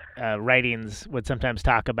writings, would sometimes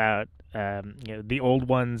talk about the old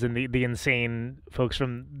ones and the insane folks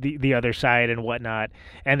from the other side and whatnot,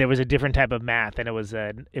 and there was a different type of math, and it was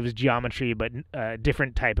geometry, but a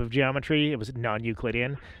different type of geometry. It was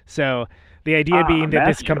non-Euclidean. So the idea being that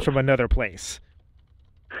this comes from another place.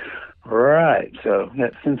 Right. So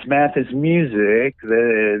since math is music,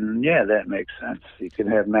 then that makes sense. You can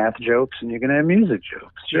have math jokes and you can have music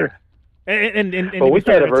jokes. Sure. Yeah. And we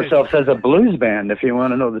thought of ourselves as a blues band, if you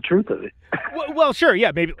want to know the truth of it. Well, sure,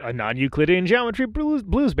 yeah, maybe a non-Euclidean geometry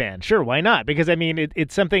blues band. Sure, why not? Because I mean,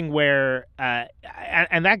 it's something where,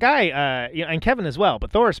 and that guy, and Kevin as well,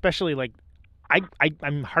 but Thor especially. Like,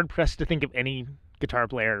 I'm hard pressed to think of any guitar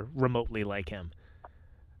player remotely like him.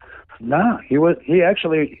 No, he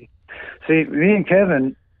actually. See, me and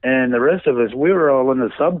Kevin, and the rest of us, we were all in the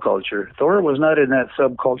subculture. Thor was not in that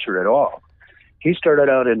subculture at all. He started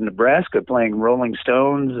out in Nebraska playing Rolling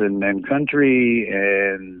Stones and country,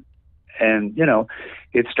 and you know,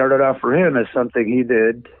 it started off for him as something he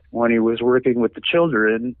did when he was working with the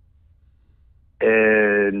children,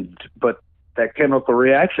 but that chemical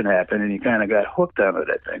reaction happened, and he kind of got hooked on it,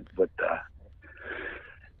 I think. But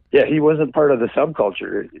yeah, he wasn't part of the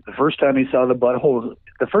subculture. The first time he saw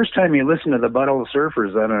the first time he listened to the Butthole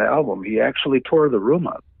Surfers on an album, he actually tore the room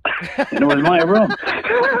up. And it was my room.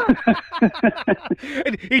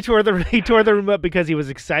 He tore the room up because he was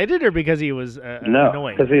excited, or because he was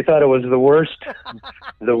annoying? Because he thought it was the worst,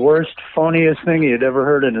 phoniest thing he had ever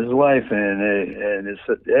heard in his life, and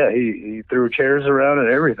he threw chairs around and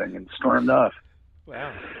everything and stormed off.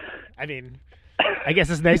 Wow, I mean, I guess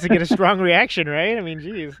it's nice to get a strong reaction, right? I mean,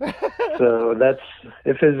 geez. So that's,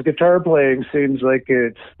 if his guitar playing seems like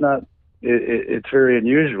it's not, it's very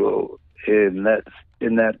unusual in that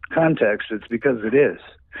context, it's because it is.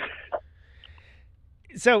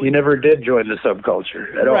 So he never did join the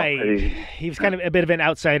subculture at all. Right. He was kind of a bit of an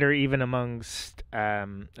outsider, even amongst a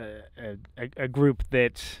group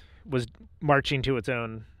that was marching to its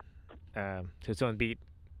own beat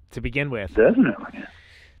to begin with. Definitely.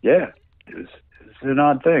 Yeah. It's an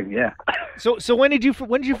odd thing. Yeah. So when did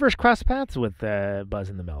you first cross paths with Buzz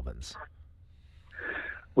and the Melvins?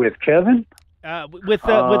 With Kevin?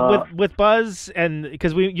 With Buzz, and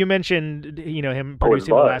because you mentioned him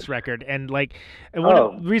producing the last record, and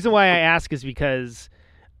the reason why I ask is because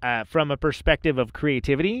from a perspective of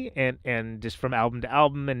creativity and just from album to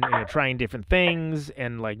album and trying different things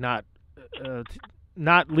and not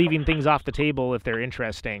leaving things off the table if they're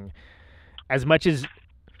interesting, as much as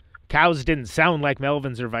Cows didn't sound like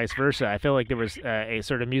Melvins or vice versa, I feel like there was a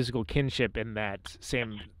sort of musical kinship in that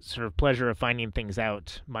same sort of pleasure of finding things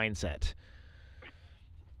out mindset.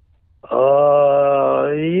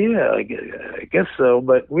 Yeah, I guess so.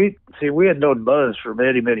 But we had known Buzz for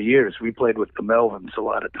many, many years. We played with the Melvins a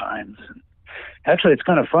lot of times. And actually, it's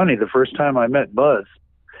kind of funny. The first time I met Buzz,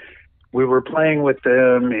 we were playing with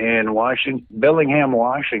them in Bellingham,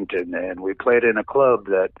 Washington, and we played in a club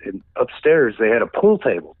upstairs they had a pool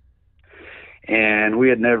table. And we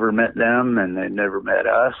had never met them, and they never met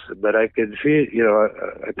us. But I could feel,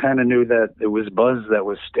 I kind of knew that it was Buzz that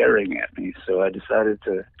was staring at me. So I decided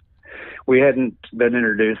to. We hadn't been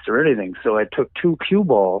introduced or anything, so I took 2 cue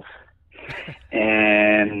balls,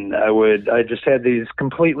 and I just had these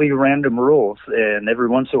completely random rules. And every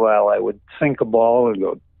once in a while, I would think a ball and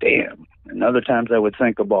go, "Damn!" And other times, I would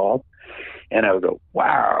think a ball, and I would go,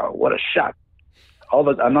 "Wow, what a shot!"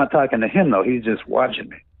 I'm not talking to him though; he's just watching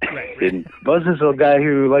me. Right. And Buzz is a guy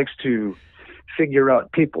who likes to figure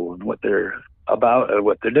out people and what they're about and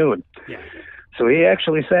what they're doing. Yeah. So he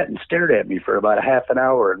actually sat and stared at me for about a half an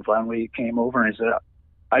hour, and finally he came over and he said,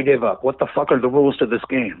 "I give up. What the fuck are the rules to this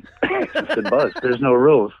game?" I said, "Buzz, there's no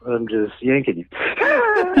rules. I'm just yanking you."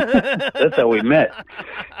 That's how we met.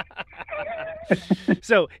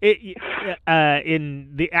 So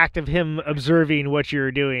in the act of him observing what you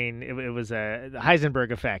were doing, it was the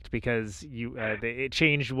Heisenberg effect, because it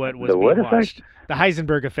changed what was being watched. The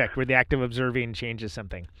Heisenberg effect, where the act of observing changes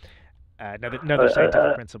something. Another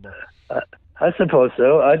scientific principle. I suppose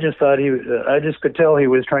so. I just thought I just could tell he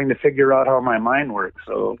was trying to figure out how my mind works.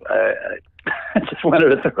 So I just wanted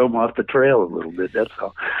to throw him off the trail a little bit. That's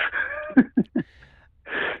all.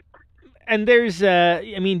 And there's,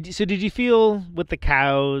 so did you feel with the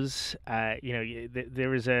Cows, there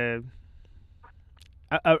was a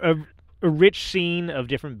rich scene of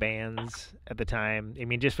different bands at the time? I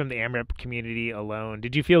mean, just from the AMRAP community alone,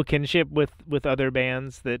 did you feel kinship with other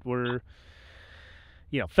bands that were,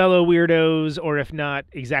 fellow weirdos, or if not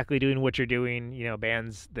exactly doing what you're doing,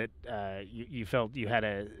 bands that you felt you had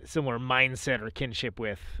a similar mindset or kinship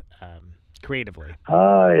with creatively?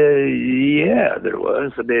 Yeah, there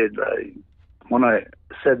was. I mean, when I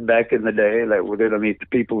said back in the day that we're going to meet the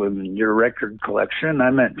people in your record collection, I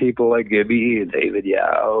meant people like Gibby and David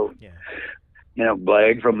Yao,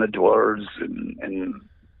 Blag from the Dwarves, and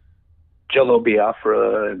Jello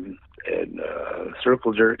Biafra, and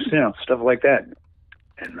Circle Jerks, stuff like that.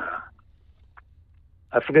 And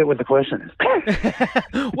I forget what the question is.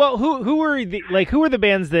 Well, who were the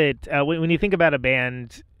bands that when you think about a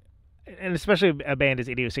band, and especially a band as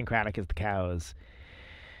idiosyncratic as the Cows,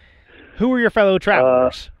 who were your fellow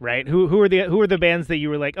travelers, right? Who are the bands that you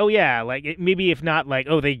were like, oh yeah, maybe if not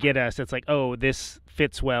oh they get us, it's like, oh, this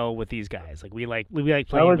fits well with these guys. We like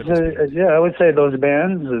playing with this band. Yeah, I would say those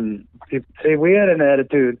bands. And see, we had an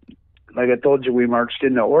attitude. Like I told you, we marched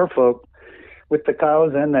into Orfolk. with the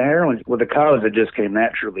cows and the heroin. With the cows, it just came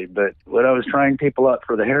naturally. But when I was trying people out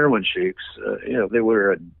for the Heroine Sheiks, they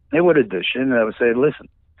would audition, and I would say, listen,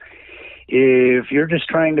 if you're just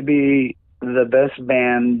trying to be the best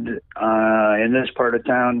band in this part of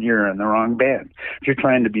town, you're in the wrong band. If you're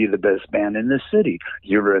trying to be the best band in this city,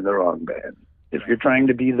 you're in the wrong band. If you're trying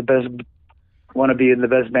to be want to be in the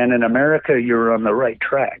best band in America, you're on the right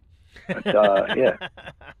track. But,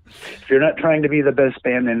 if you're not trying to be the best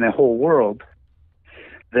band in the whole world,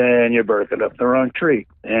 then you're barking up the wrong tree.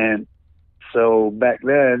 And so back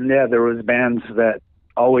then, there was bands that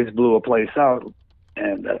always blew a place out,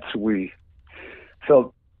 and that's who we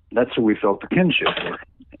felt the kinship for.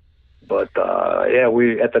 But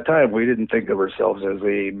we at the time we didn't think of ourselves as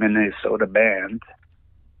a Minnesota band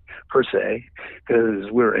per se, because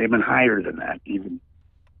we were aiming higher than that even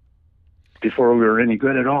before we were any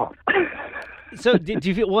good at all. So do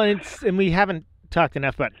you feel, well, and we haven't talked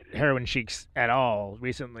enough about Heroine Sheiks at all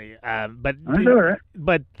recently, but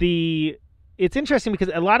it's interesting because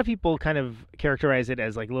a lot of people kind of characterize it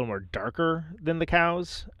as like a little more darker than the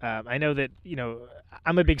Cows. I know that,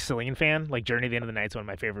 I'm a big Celine fan. Like Journey to the End of the Night is one of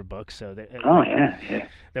my favorite books. So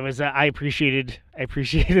that was I appreciated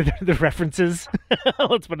the references.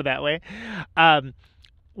 Let's put it that way.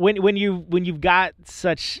 When you've got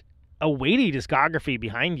such a weighty discography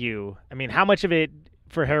behind you, I mean, how much of it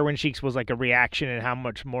for Heroine Sheiks was like a reaction, and how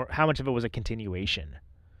much of it was a continuation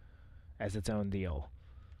as its own deal?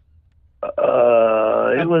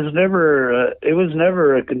 It was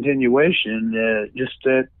never a continuation. Just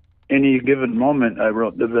at any given moment, I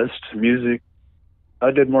wrote the best music. I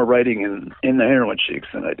did more writing in the Heroine Sheiks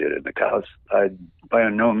than I did in the Cows. I by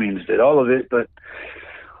no means did all of it, but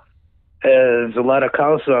as a lot of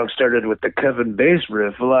Cow songs started with the Kevin bass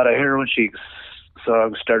riff, a lot of Heroine Sheiks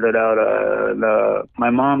songs started out. My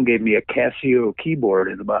mom gave me a Casio keyboard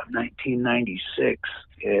in about 1996,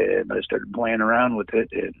 and I started playing around with it,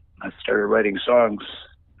 and I started writing songs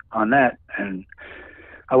on that, and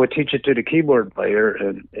I would teach it to the keyboard player,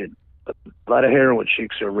 and a lot of Heroine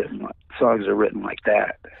Sheiks songs are written like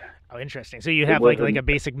that. Oh, interesting. So you have like a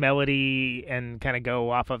basic melody and kind of go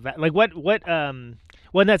off of that. Like what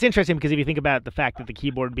well, and that's interesting because if you think about the fact that the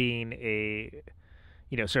keyboard being a,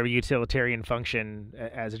 sort of utilitarian function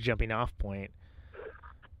as a jumping off point,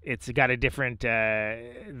 it's got a different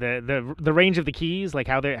the range of the keys, like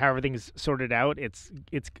how everything's sorted out. It's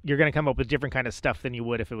you're going to come up with different kind of stuff than you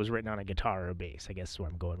would if it was written on a guitar or a bass. I guess is where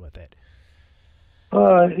I'm going with it.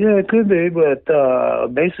 It could be, but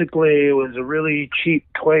basically it was a really cheap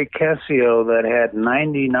toy Casio that had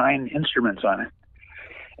 99 instruments on it.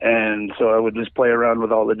 And so I would just play around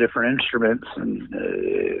with all the different instruments, and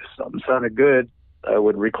if something sounded good, I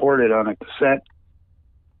would record it on a cassette,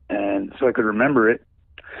 and so I could remember it.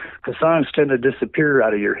 Because songs tend to disappear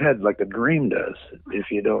out of your head like a dream does if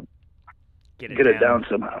you don't get it down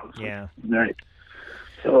somehow. Yeah. Right.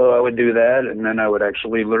 So I would do that, and then I would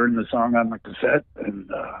actually learn the song on the cassette and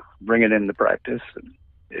bring it into practice. And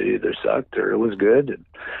it either sucked or it was good.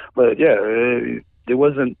 But it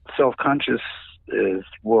wasn't self-conscious as,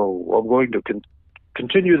 well, I'm going to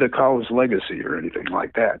continue the Cows legacy or anything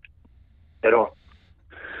like that at all.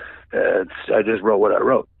 I just wrote what I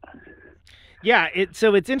wrote. Yeah,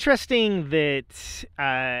 so it's interesting that,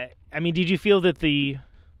 did you feel that the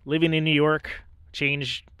living in New York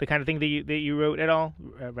changed the kind of thing that you wrote at all,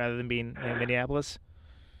 rather than being in Minneapolis?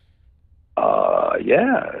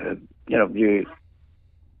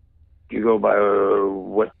 You go by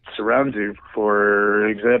what surrounds you. For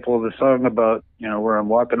example, the song about, where I'm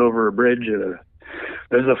walking over a bridge and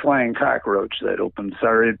there's a flying cockroach that opened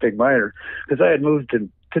Sorry and Pig Minor, because I had moved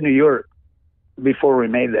to New York before we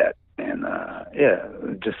made that. And,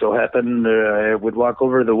 it just so happened I would walk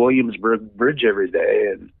over the Williamsburg Bridge every day,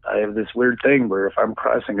 and I have this weird thing where if I'm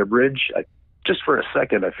crossing a bridge, just for a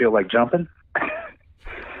second, I feel like jumping.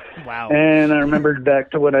 Wow. And I remembered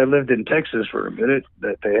back to when I lived in Texas for a minute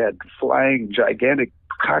that they had flying gigantic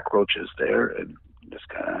cockroaches there, and just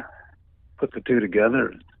kind of put the two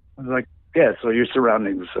together. I was like, so your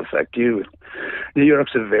surroundings affect you. New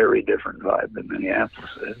York's a very different vibe than Minneapolis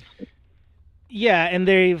is. Yeah, and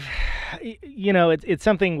they've, it's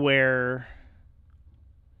something where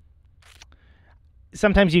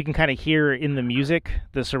sometimes you can kind of hear in the music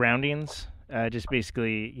the surroundings, just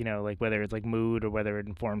basically, like whether it's like mood or whether it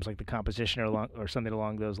informs like the composition or something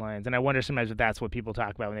along those lines. And I wonder sometimes if that's what people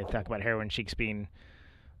talk about when they talk about Heroine Sheiks being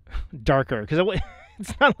darker, because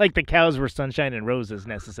it's not like the Cows were sunshine and roses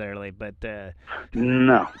necessarily, but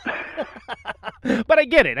no. But I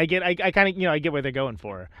get it. I kind of I get what they're going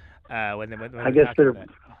for. When I guess they're.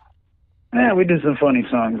 We do some funny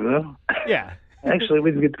songs though. Yeah. Actually,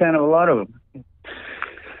 we get kind of a lot of them.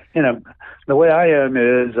 you know, the way I am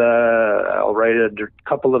is I'll write a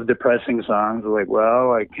couple of depressing songs. Like,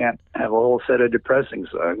 well, I can't have a whole set of depressing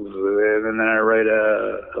songs, and then I write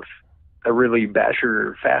a really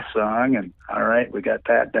basher fast song, and all right, we got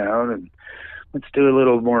that down, and let's do a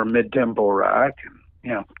little more mid-tempo rock. And,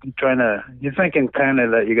 you know, you're thinking kind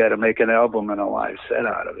of that you got to make an album and a live set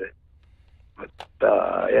out of it. But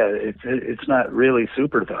yeah, it's not really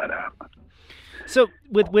super thought out. So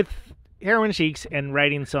with Heroine Sheiks and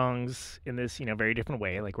writing songs in this, you know, very different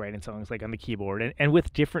way, like writing songs like on the keyboard and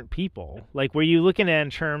with different people, like were you looking at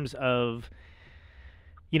in terms of,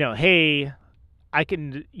 you know, hey, I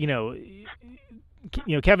can, you know,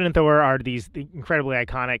 Kevin and Thor are these incredibly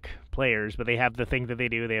iconic players, but they have the thing that they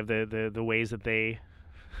do. They have the ways that they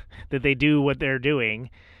do what they're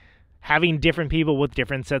doing. Having different people with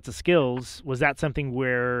different sets of skills, was that something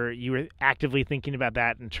where you were actively thinking about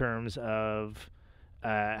that in terms of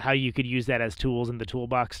how you could use that as tools in the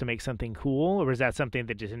toolbox to make something cool, or was that something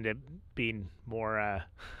that just ended up being more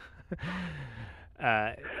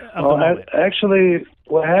actually,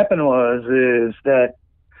 what happened is that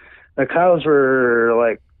the Cows were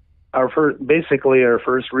like basically our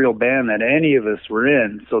first real band that any of us were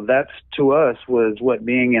in. So that's, to us, was what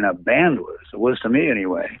being in a band was. It was to me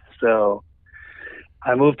anyway. So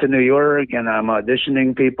I moved to New York and I'm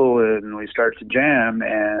auditioning people and we start to jam,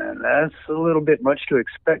 and that's a little bit much to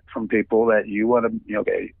expect from people that you want to,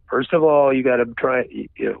 okay, first of all, you got to try,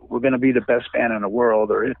 we're going to be the best band in the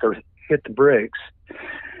world or hit the bricks.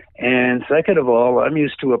 And second of all, I'm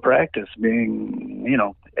used to a practice being, you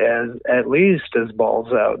know, at least as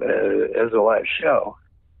balls out as a live show.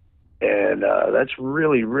 And that's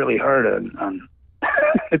really, really hard on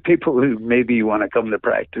people who maybe want to come to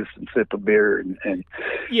practice and sip a beer and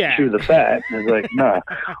chew the fat. And it's like, no,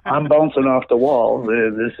 I'm bouncing off the walls.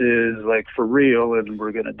 This is like for real, and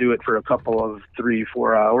we're going to do it for a couple of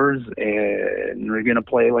 3-4 hours, and we're going to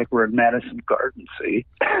play like we're in Madison Garden, see?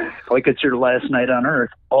 Like it's your last night on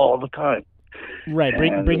Earth all the time. Right,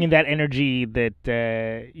 bringing that energy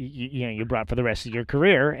that you brought for the rest of your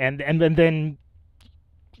career, and then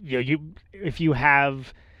if you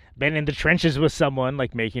have been in the trenches with someone,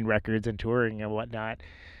 like making records and touring and whatnot,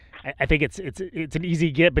 I think it's an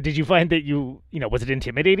easy get. But did you find that was it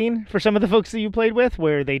intimidating for some of the folks that you played with,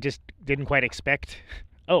 where they just didn't quite expect?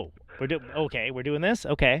 Oh, we're doing this,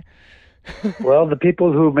 okay. Well, the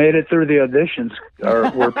people who made it through the auditions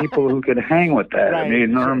were people who could hang with that. Right, I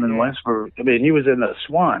mean, Norman Westbrook. I mean, he was in the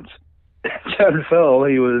Swans. John Fell.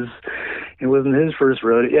 It wasn't his first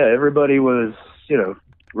rodeo. Yeah, everybody was,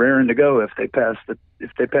 raring to go if they passed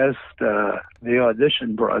the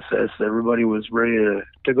audition process. Everybody was ready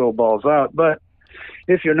to go balls out. But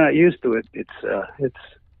if you're not used to it, it's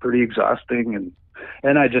pretty exhausting,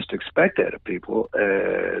 and I just expect that of people.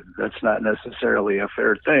 That's not necessarily a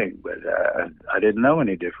fair thing, but I didn't know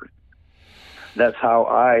any different. That's how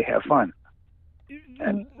I have fun.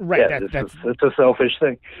 And right, yeah, it's a selfish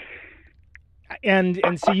thing. And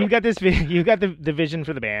so you got the vision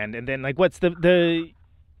for the band, and then like what's the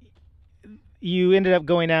you ended up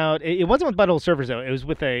going out. It wasn't with Butthole Surfers though. It was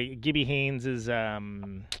with Gibby Haynes's. Oh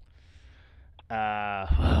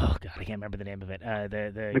God, I can't remember the name of it.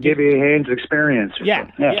 The Gibby Haynes Experience.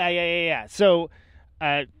 Yeah. So,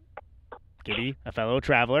 Gibby, a fellow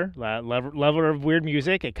traveler, lover of weird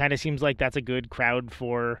music. It kind of seems like that's a good crowd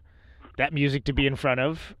for that music to be in front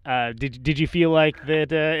of. Did you feel like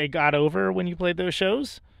that it got over when you played those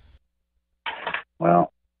shows?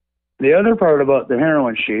 Well, the other part about the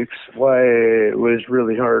Heroine Sheiks, why it was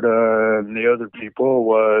really hard on the other people,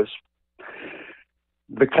 was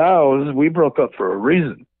the Cows, we broke up for a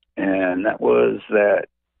reason, and that was that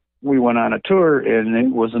we went on a tour, and it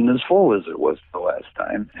wasn't as full as it was the last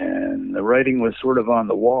time, and the writing was sort of on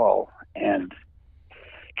the wall, and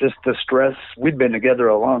just the stress. We'd been together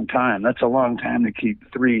a long time. That's a long time to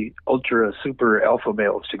keep 3 ultra super alpha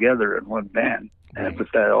males together in one band, and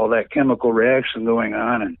with all that chemical reaction going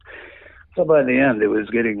on, and so by the end, it was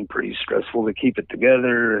getting pretty stressful to keep it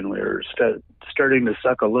together, and we were starting to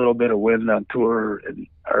suck a little bit of wind on tour, and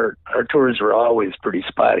our tours were always pretty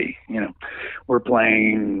spotty. We're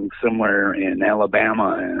playing somewhere in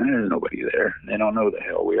Alabama, and there's nobody there. They don't know the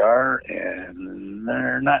hell we are, and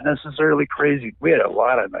they're not necessarily crazy. We had a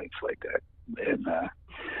lot of nights like that, and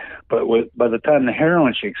but by the time the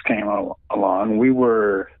Heroine Sheiks came along, we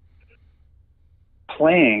were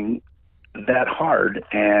playing that hard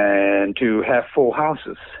and to have full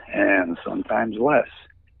houses and sometimes less,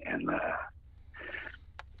 and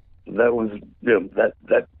that was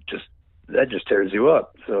that just tears you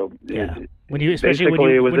up. So yeah, it was a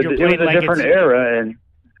different era, and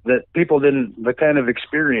that people didn't the kind of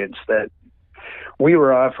experience that we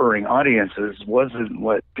were offering audiences wasn't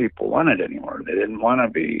what people wanted anymore. They didn't want to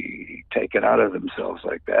be taken out of themselves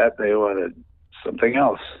like that. They wanted something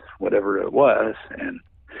else, whatever it was. And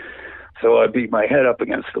so I beat my head up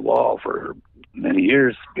against the wall for many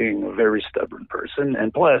years, being a very stubborn person.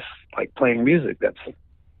 And plus, like playing music, that's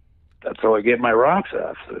how I get my rocks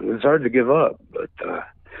off. So it was hard to give up. But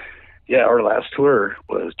yeah, our last tour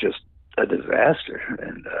was just a disaster.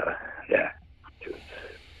 And yeah.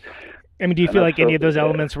 I mean, do you feel like any of those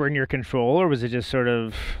elements were in your control, or was it just sort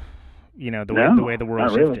of, the way the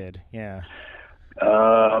world shifted? Really.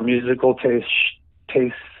 Yeah. Musical taste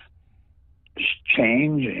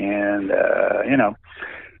change, and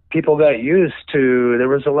people got used to. There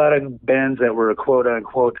was a lot of bands that were quote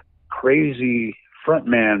unquote crazy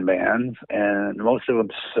frontman bands, and most of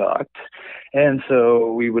them sucked. And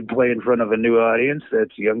so we would play in front of a new audience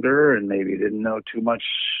that's younger and maybe didn't know too much.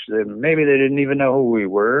 Maybe they didn't even know who we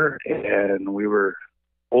were, and we were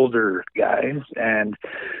older guys. And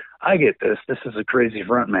I get this. This is a crazy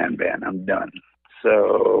frontman band. I'm done.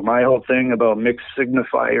 So my whole thing about mixed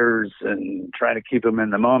signifiers and trying to keep them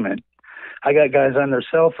in the moment, I got guys on their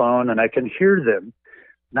cell phone and I can hear them.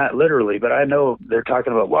 Not literally, but I know they're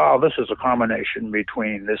talking about, wow, this is a combination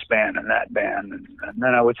between this band and that band. And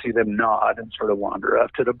then I would see them nod and sort of wander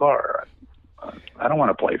up to the bar. I don't want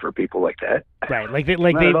to play for people like that. Right,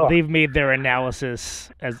 they've made their analysis,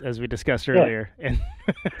 as we discussed earlier, and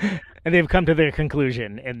and they've come to their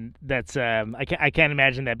conclusion. And that's I can't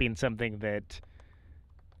imagine that being something that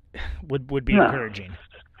would be encouraging.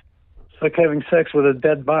 It's like having sex with a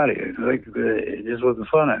dead body. It just wasn't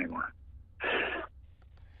fun anymore.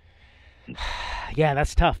 Yeah,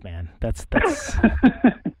 that's tough, man. That's.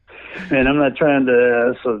 And I'm not trying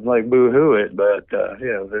to boo-hoo it, but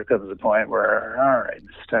there comes a point where, all right,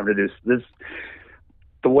 it's time to do this.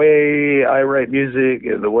 The way I write music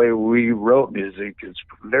and the way we wrote music is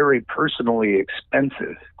very personally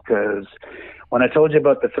expensive, because when I told you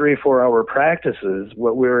about the 3-4 hour practices,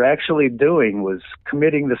 what we were actually doing was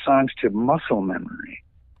committing the songs to muscle memory.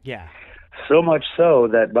 Yeah. So much so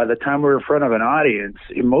that by the time we were in front of an audience,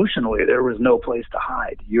 emotionally, there was no place to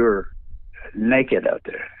hide. You're naked out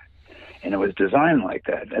there. And it was designed like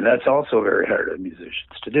that. And that's also very hard on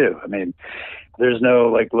musicians to do. I mean, there's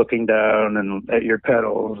no looking down and at your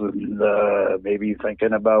pedals and maybe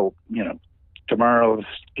thinking about, tomorrow's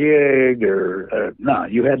gig or no,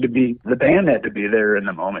 the band had to be there in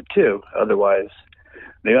the moment too. Otherwise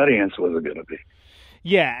the audience wasn't going to be.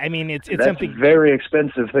 Yeah, I mean, it's that's something a very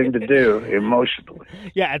expensive thing to do emotionally.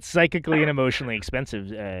 Yeah, it's psychically and emotionally expensive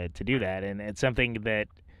to do that, and it's something that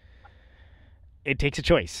it takes a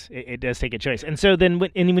choice. It does take a choice. And so then,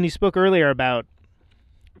 when you spoke earlier about,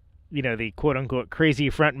 the quote unquote crazy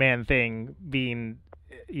frontman thing being,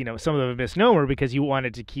 some of a misnomer because you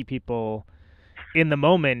wanted to keep people in the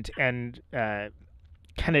moment and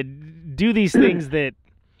kind of do these things that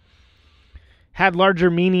had larger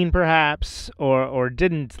meaning, perhaps, or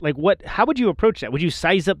didn't. How would you approach that? Would you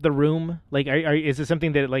size up the room? Is it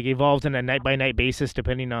something that evolves on a night by night basis,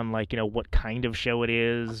 depending on what kind of show it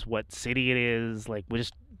is, what city it is?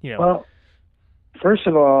 Well, first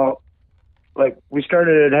of all, we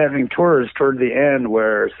started having tours toward the end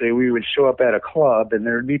where, say, we would show up at a club and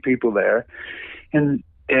there'd be people there, and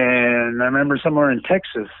I remember somewhere in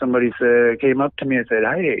Texas, somebody came up to me and said,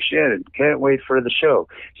 "Hi, Shannon, can't wait for the show.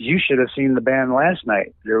 You should have seen the band last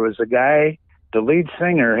night. There was a guy, the lead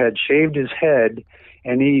singer, had shaved his head,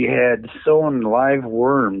 and he had sewn live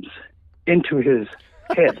worms into his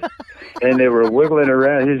head, and they were wiggling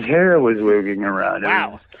around. His hair was wiggling around."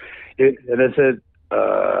 Wow. And I said,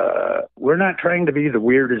 we're not trying to be the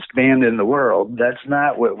weirdest band in the world. That's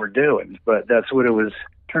not what we're doing, but that's what it was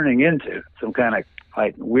turning into, some kind of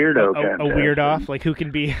weirdo contest. A weird off, who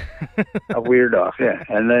can be a weird off, yeah.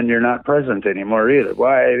 And then you're not present anymore either.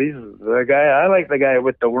 Why? I like the guy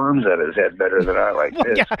with the worms on his head better than I like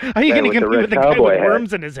this. Yeah. How are you going to compete with the guy with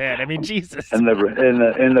worms in his head? I mean, Jesus. And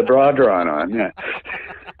the bra drawn on, yeah.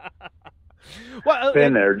 Well,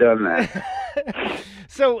 been there, done that.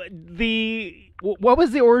 So what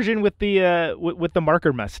was the origin with the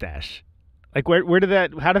marker mustache? Where did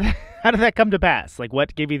that? How did that come to pass?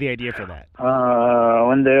 What gave you the idea for that?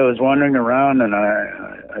 One day I was wandering around and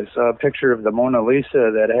I saw a picture of the Mona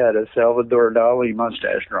Lisa that had a Salvador Dali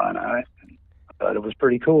mustache drawn on it. I thought it was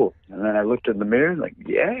pretty cool. And then I looked in the mirror and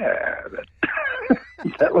yeah,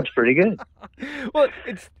 that looks pretty good. Well,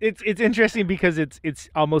 it's interesting because it's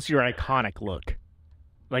almost your iconic look.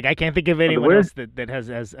 I can't think of anyone else that has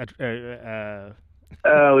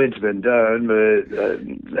oh, it's been done, but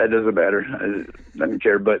that doesn't matter. I don't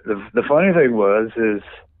care. But the funny thing is,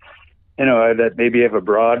 that maybe have a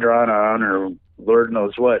bra drawn on or Lord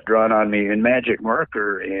knows what drawn on me in magic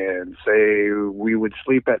marker, and say we would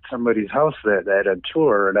sleep at somebody's house that at a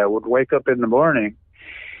tour, and I would wake up in the morning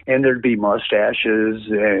and there'd be mustaches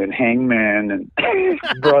and hangmen and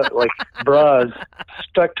bras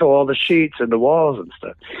stuck to all the sheets and the walls and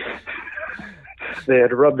stuff. They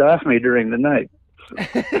had rubbed off me during the night.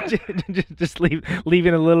 Just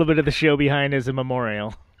leaving a little bit of the show behind as a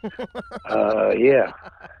memorial. Yeah.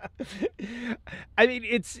 I mean,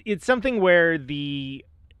 it's something where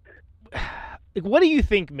what do you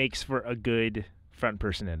think makes for a good front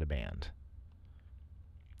person in a band?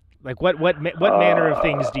 Like what manner of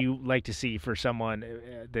things do you like to see for someone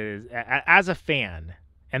that is, as a fan,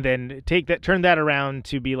 and then turn that around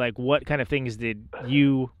to be like, what kind of things did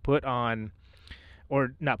you put on,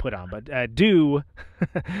 or not put on, but do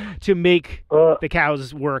to make the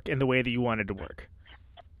cows work in the way that you wanted to work?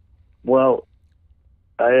 Well,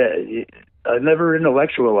 I never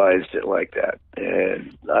intellectualized it like that,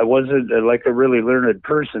 and I wasn't like a really learned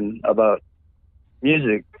person about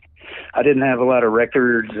music. I didn't have a lot of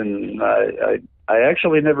records, and I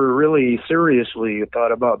actually never really seriously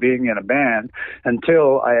thought about being in a band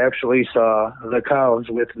until I actually saw the Cows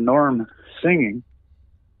with Norm singing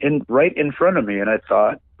right in front of me, and I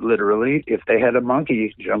thought, literally, if they had a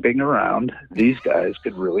monkey jumping around, these guys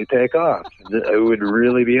could really take off. It would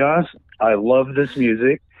really be awesome. I love this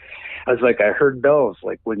music. I was like, I heard bells,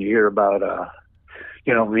 like when you hear about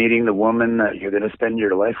meeting the woman that you're going to spend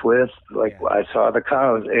your life with. Like, yeah. I saw the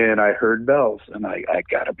Cows and I heard bells, and I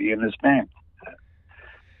got to be in this band.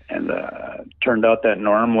 And turned out that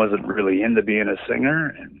Norm wasn't really into being a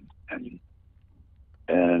singer,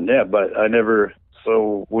 and yeah, but I never.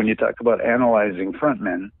 So when you talk about analyzing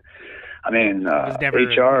frontmen, I mean,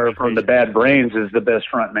 HR from the Bad Brains is the best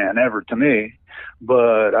frontman ever to me.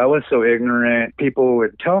 But I was so ignorant. People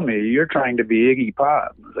would tell me, "You're trying to be Iggy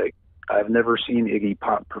Pop." I was like, I've never seen Iggy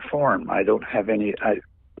Pop perform. I don't have any.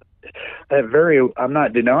 I'm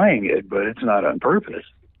not denying it, but it's not on purpose.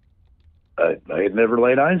 I had never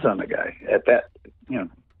laid eyes on the guy at that,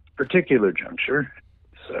 particular juncture.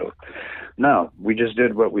 So, no, we just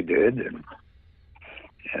did what we did,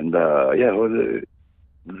 and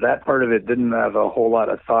that part of it didn't have a whole lot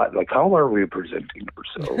of thought. Like, how are we presenting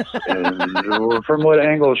ourselves, and from what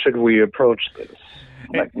angle should we approach this?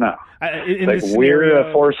 Like, no. Like, we're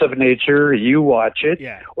a force of nature. You watch it,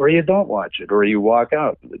 or you don't watch it, or you walk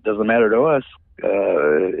out. It doesn't matter to us.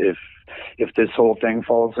 If this whole thing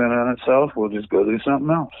falls in on itself, we'll just go do something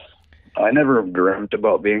else. I never dreamt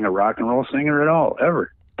about being a rock and roll singer at all,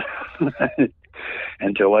 ever,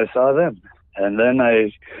 until I saw them. And then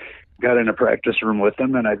I got in a practice room with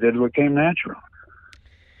them, and I did what came natural.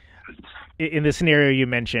 In the scenario you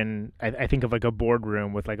mentioned, I think of like a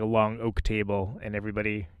boardroom with like a long oak table and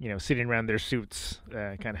everybody, sitting around their suits,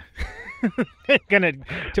 kind of, with a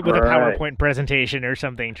PowerPoint presentation or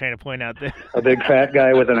something, trying to point out a big fat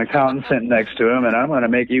guy with an accountant sitting next to him, and I'm going to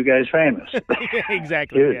make you guys famous.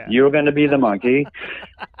 Exactly. You're going to be the monkey.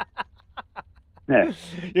 Yeah.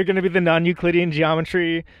 You're going to be the non-euclidian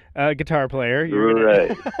geometry guitar player.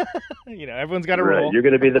 Right. Everyone's got a role. You're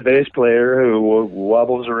going to be the bass player who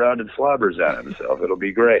wobbles around and slobbers on himself. It'll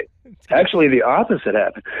be great. Actually, the opposite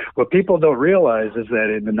happened. What people don't realize is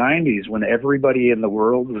that in the 90s, when everybody in the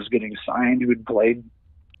world was getting signed who'd played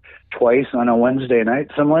twice on a Wednesday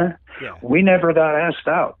night somewhere, we never got asked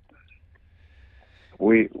out.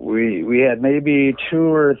 We had maybe 2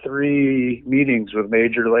 or 3 meetings with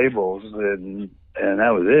major labels, and that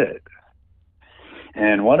was it.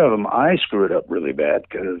 And one of them I screwed up really bad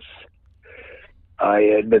because I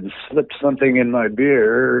had been slipped something in my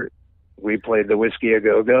beer. We played the Whiskey A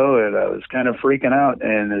Go-Go, and I was kind of freaking out,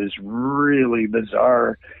 and this really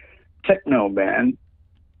bizarre techno band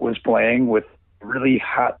was playing with a really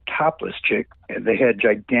hot topless chick, and they had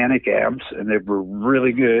gigantic amps, and they were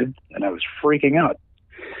really good, and I was freaking out.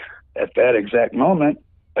 At that exact moment,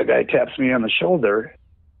 a guy taps me on the shoulder.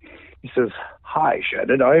 He says, "Hi,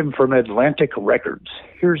 Shannon. I am from Atlantic Records.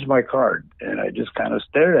 Here's my card." And I just kind of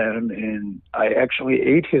stared at him, and I actually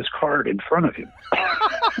ate his card in front of him.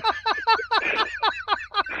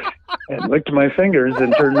 And licked my fingers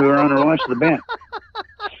and turned around and watched the band.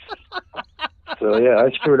 So, yeah, I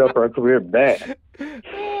screwed up our career bad.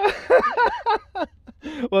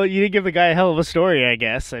 Well, you did give the guy a hell of a story, I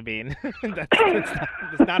guess. I mean,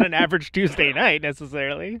 it's not an average Tuesday night,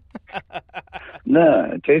 necessarily.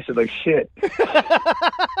 No, it tasted like shit.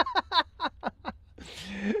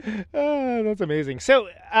 Oh, that's amazing. So,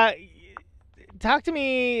 talk to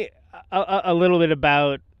me a little bit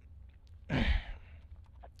about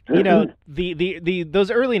You know, the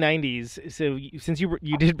those early '90s. So since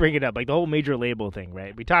you did bring it up, like the whole major label thing,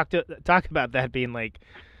 right? We talk about that being like,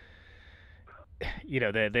 you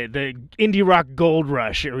know, the indie rock gold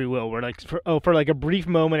rush, if we will, where like for like a brief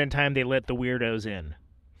moment in time they let the weirdos in.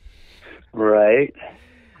 Right.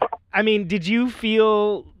 I mean, did you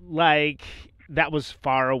feel like that was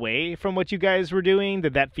far away from what you guys were doing?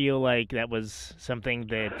 Did that feel like that was something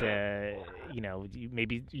that, you know,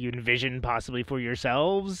 maybe you envisioned possibly for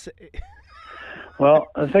yourselves? Well,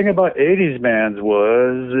 the thing about 80s bands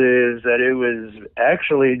is that it was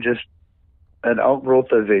actually just an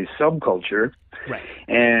outgrowth of a subculture. Right.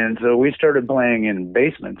 And so we started playing in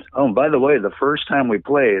basements. Oh, and by the way, the first time we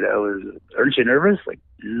played, aren't you nervous? Like,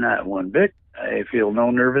 not one bit. I feel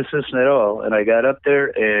no nervousness at all. And I got up there,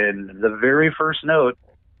 and the very first note,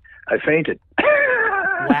 I fainted.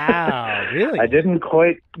 Wow, really? I didn't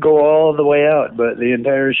quite go all the way out, but the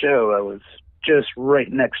entire show, I was just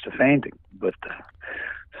right next to fainting. But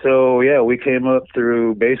so, yeah, we came up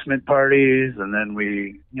through basement parties, and then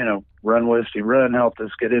we, you know, Run Westy Run helped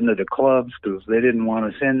us get into the clubs because they didn't want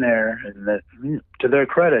us in there. And that, to their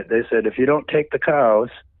credit, they said, if you don't take the cows,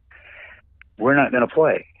 we're not going to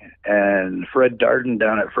play. And Fred Darden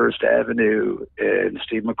down at First Avenue and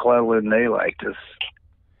Steve McClellan, they liked us.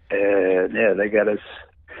 And yeah, they got us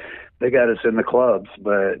in the clubs,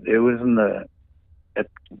 but it was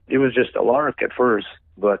just a lark at first,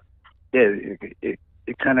 but yeah, it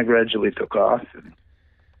kind of gradually took off.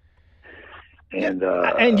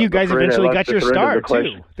 And you guys eventually got your star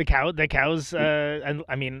too. The cows.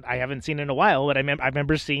 I mean, I haven't seen in a while, but I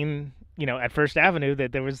remember seeing, you know, at First Avenue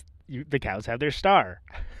that there was the cows have their star.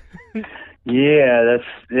 Yeah.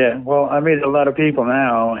 Well, I meet a lot so people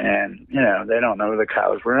now, and you know, they don't know who the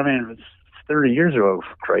cows were. I mean, it's 30 years ago,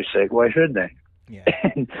 for Christ's sake. Why should they? Yeah.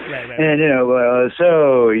 Right. And you know,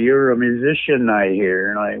 so you're a musician, I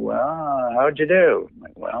hear. And like, well, how'd you do? I'm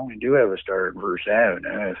like, well, we do have a star at First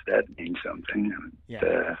Avenue, if that means something.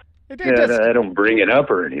 Yeah. I don't bring it up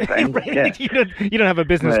or anything. Right. Yeah. You don't have a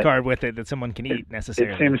business card with it that someone can eat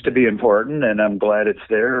necessarily. It seems to be important, and I'm glad it's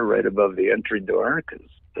there right above the entry door, because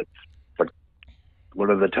that's like one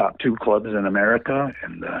of the top 2 clubs in America,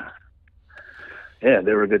 and yeah,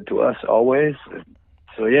 they were good to us always.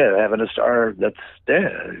 So yeah, having a star,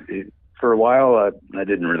 for a while I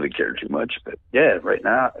didn't really care too much, but yeah, right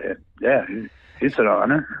now, yeah, it's an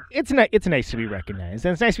honor. It's nice to be recognized,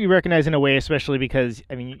 and it's nice to be recognized in a way, especially because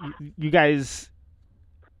I mean, you guys,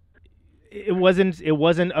 it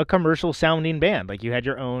wasn't a commercial sounding band. Like, you had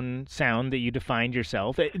your own sound that you defined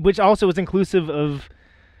yourself, which also was inclusive of,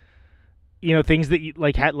 you know, things that you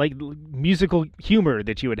like had, like musical humor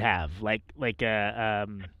that you would have, like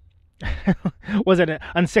was it an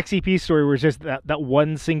Unsexy Peace Story where it's just that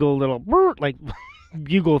one single little like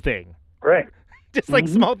bugle thing, right? Just like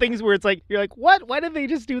small things where it's like, you're like, what? Why did they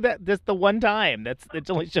just do that just the one time? It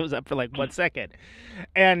only shows up for like 1 second.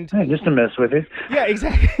 And just to mess with you. Yeah,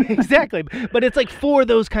 exactly. But it's like for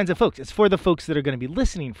those kinds of folks. It's for the folks that are going to be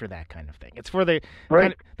listening for that kind of thing. It's for the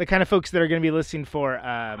kind of folks that are going to be listening for,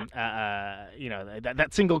 you know,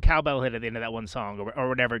 that single cowbell hit at the end of that one song or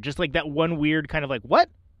whatever. Just like that one weird kind of like, what?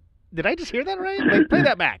 Did I just hear that right? Like, play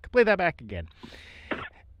that back again.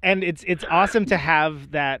 And it's awesome to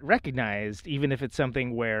have that recognized, even if it's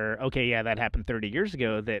something where, okay, yeah, that happened 30 years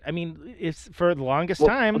ago. That, I mean, it's for the longest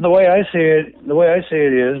time. The way I see it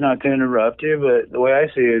is, not to interrupt you, but the way I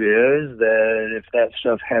see it is that if that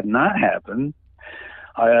stuff had not happened,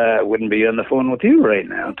 I wouldn't be on the phone with you right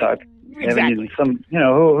now. Exactly. I mean, you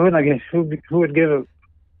know, who would give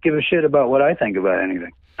a shit about what I think about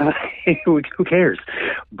anything? Who cares?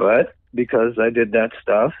 But because I did that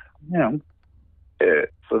stuff, you know.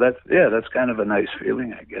 So that's kind of a nice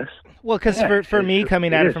feeling, I guess. Well, because for me,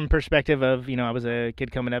 coming at it from perspective of, you know, I was a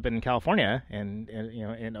kid coming up in California and you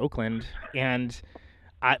know, in Oakland, and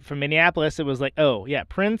from Minneapolis, it was like, oh yeah,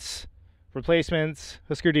 Prince, Replacements,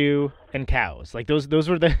 Husker Du, and Cows. Like those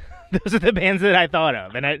are the bands that I thought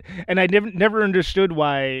of, and I never understood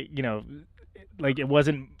why, you know, like it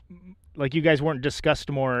wasn't like you guys weren't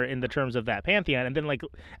discussed more in the terms of that pantheon. And then like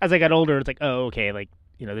as I got older, it's like, oh, okay, like,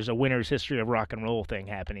 you know, there's a winner's history of rock and roll thing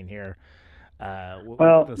happening here.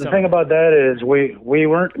 Well, the thing about that is we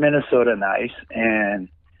weren't Minnesota nice, and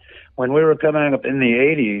when we were coming up in the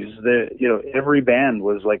 80s, you know, every band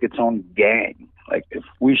was like its own gang. Like if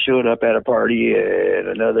we showed up at a party and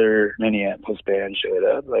another Minneapolis band showed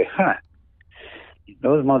up, like,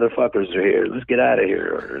 those motherfuckers are here. Let's get out of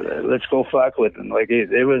here, or let's go fuck with them. Like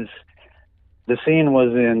it was. The scene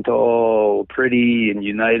wasn't all pretty and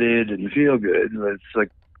united and feel good. It's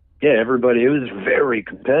like everybody, it was very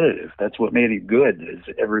competitive. That's what made it good,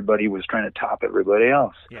 is everybody was trying to top everybody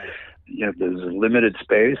else. Yeah. You know, there's a limited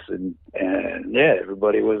space, and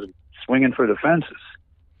everybody was swinging for the fences.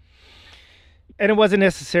 And it wasn't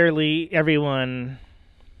necessarily everyone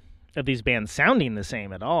of these bands sounding the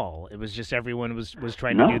same at all. It was just everyone was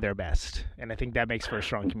trying to do their best. And I think that makes for a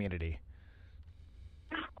strong community.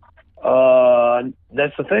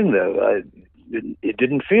 That's the thing, though. It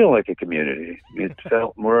didn't feel like a community. It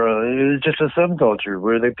felt more, it was just a subculture.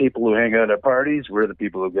 We're the people who hang out at parties. We're the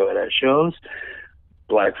people who go at shows.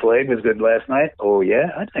 Black Flag was good last night. Oh,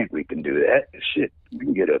 yeah, I think we can do that. Shit, we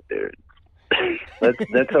can get up there.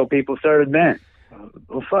 That's how people started bands.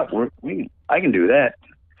 Oh, fuck, I can do that.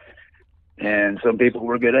 And some people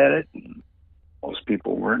were good at it. Most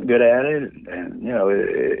people weren't good at it, and you know,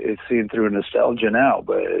 it's seen through nostalgia now,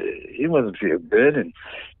 but it wasn't feel good, and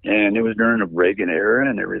it was during the Reagan era,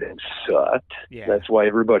 and everything sucked. Yeah. That's why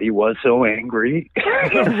everybody was so angry.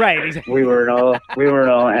 Right, exactly. we weren't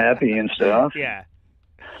all happy and stuff. Yeah.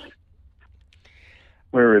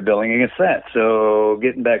 We were rebelling against that. So,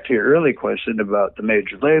 getting back to your early question about the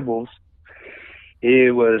major labels,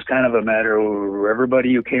 it was kind of a matter of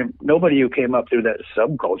nobody who came up through that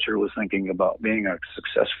subculture was thinking about being a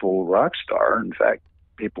successful rock star. In fact,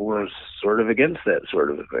 people were sort of against that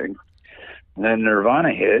sort of a thing. And then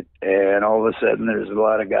Nirvana hit, and all of a sudden there's a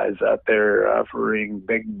lot of guys out there offering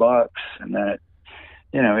big bucks, and then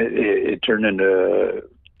it turned into,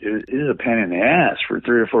 it was a pain in the ass for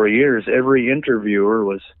 3 or 4 years. Every interviewer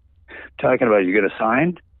was talking about, you going to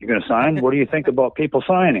sign? You're going to sign? What do you think about people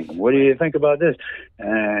signing? What do you think about this?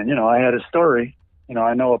 And, you know, I had a story. You know,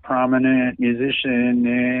 I know a prominent musician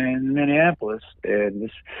in Minneapolis, and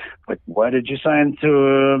this, like, why did you sign to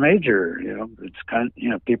a major? You know, it's kind of, you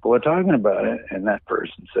know, people are talking about it. And that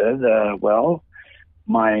person said, well,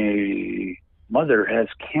 my mother has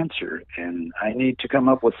cancer, and I need to come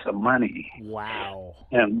up with some money. Wow.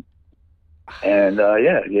 And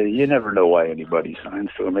you never know why anybody signs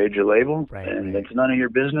to a major label, and it's none of your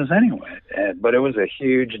business anyway. But it was a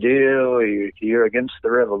huge deal. You're against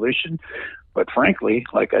the revolution. But frankly,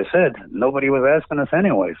 like I said, nobody was asking us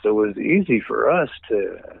anyway, so it was easy for us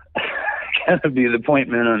to kind of be the point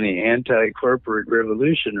man on the anti-corporate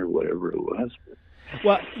revolution or whatever it was.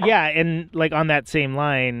 Well, yeah, and like on that same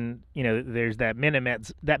line, you know, there's that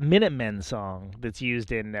Minutemen song that's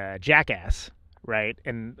used in Jackass. Right.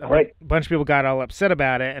 And a bunch of people got all upset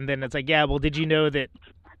about it. And then it's like, yeah, well, did you know that,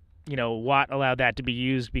 you know, Watt allowed that to be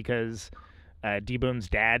used because D-Boom's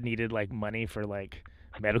dad needed like money for like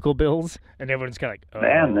medical bills? And everyone's kind of like, oh,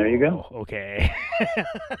 man, there you go. Okay.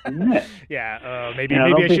 Yeah. Maybe I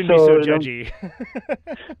shouldn't be so judgy.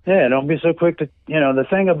 Yeah. Don't be so quick to, you know, the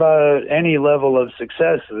thing about any level of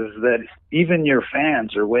success is that even your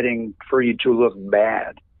fans are waiting for you to look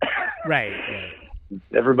bad. Right.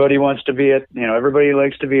 Everybody wants to be everybody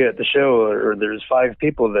likes to be at the show, or there's 5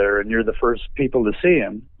 people there and you're the first people to see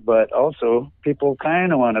them. But also people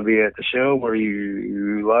kind of want to be at the show where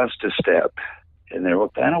you lost a step, and they're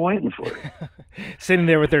kind of waiting for it. Sitting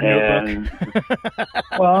there with their notebook.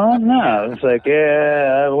 Well, no, it's like,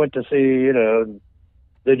 yeah, I went to see, you know,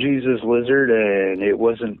 the Jesus Lizard, and it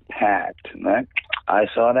wasn't packed. And I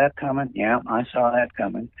saw that coming. Yeah, I saw that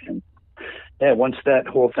coming. And yeah, once that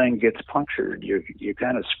whole thing gets punctured, you're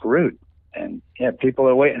kind of screwed. And yeah, people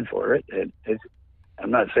are waiting for it.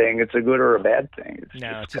 I'm not saying it's a good or a bad thing. It's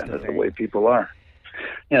just kind of the way people are.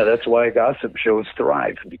 Yeah, that's why gossip shows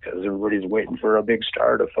thrive, because everybody's waiting for a big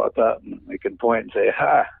star to fuck up, and they can point and say,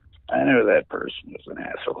 "Ha, I knew that person was an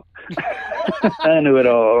asshole. I knew it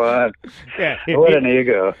all. What an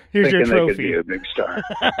ego! Here's thinking your trophy. They could be a big star.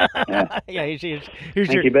 Yeah, here's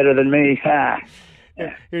Think you better than me? Ha!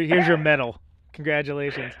 Yeah. Here's your medal.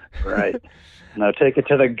 Congratulations. Right. Now take it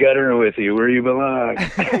to the gutter with you, where you belong.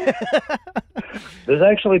 There's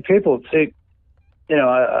actually people, see, you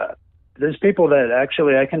know, there's people that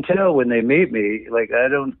actually I can tell when they meet me, like I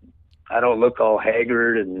don't look all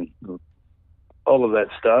haggard and all of that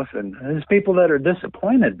stuff, and there's people that are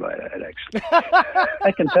disappointed by that, actually.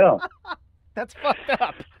 I can tell. That's fucked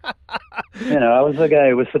up. You know, I was the guy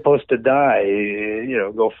who was supposed to die, you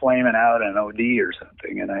know, go flaming out in OD or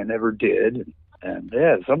something, and I never did. And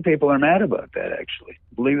yeah, some people are mad about that, actually,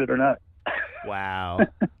 believe it or not. Wow,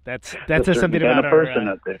 that says something about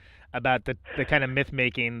about the kind of myth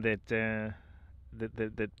making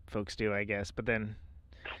that folks do, I guess. But then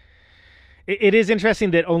it is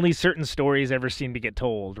interesting that only certain stories ever seem to get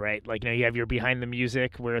told, right? Like, you know, you have your behind the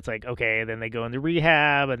music where it's like, okay, then they go into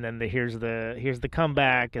rehab, and then here's the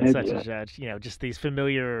comeback and such and such. You know, just these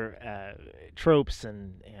familiar tropes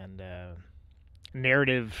and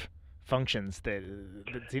narrative functions that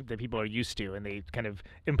people are used to, and they kind of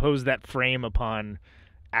impose that frame upon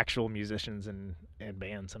actual musicians and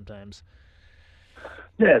bands sometimes.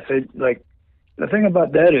 Yeah, so like the thing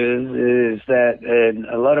about that is that, and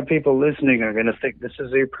a lot of people listening are going to think this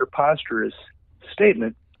is a preposterous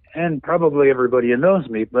statement, and probably everybody who knows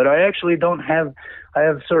me, but I actually I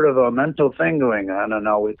have sort of a mental thing going on, and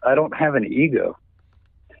I don't have an ego.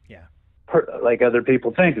 Yeah. Like other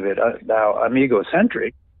people think of it. Now, I'm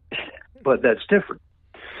egocentric, but that's different.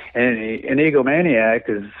 And an egomaniac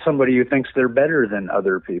is somebody who thinks they're better than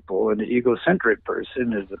other people. And an egocentric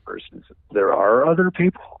person is the person there are other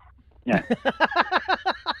people. Yeah.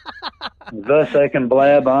 Thus, I can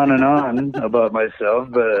blab on and on about myself,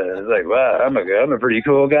 but it's like, wow, I'm a pretty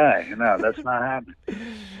cool guy. No, that's not happening.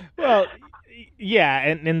 Well, yeah,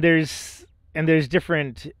 and there's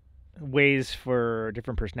different ways for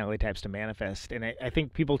different personality types to manifest, and I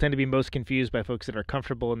think people tend to be most confused by folks that are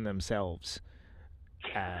comfortable in themselves.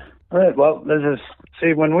 Right. Well,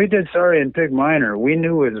 when we did Sorry in Pig Minor, we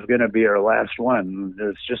knew it was going to be our last one.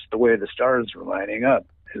 It's just the way the stars were lining up.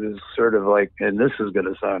 It was sort of like, and this is going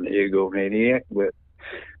to sound egomaniac, but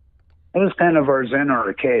it was kind of our Zen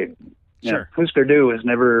arcade. Sure. Husker Du was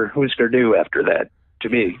never Husker Du after that to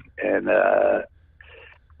me, and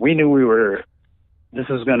we knew this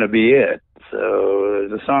is going to be it. So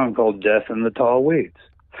there's a song called Death in the Tall Weeds.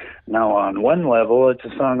 Now, on one level, it's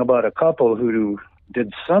a song about a couple who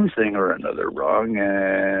did something or another wrong,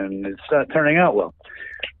 and it's not turning out well.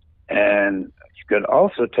 And you could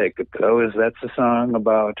also take it, though, as that's a song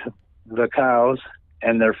about the cows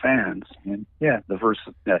and their fans. And yeah, the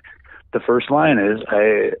first line is,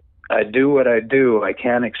 I do what I do, I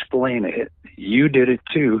can't explain it. You did it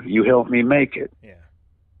too, you helped me make it. Yeah.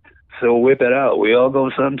 So whip it out, we all go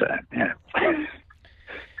sometime. Yeah.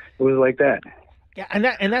 It was like that. Yeah,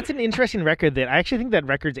 and that's an interesting record that I actually think that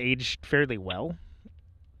record's aged fairly well.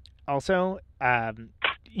 Also, I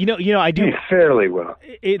do fairly well.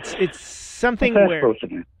 It's something What's that where supposed to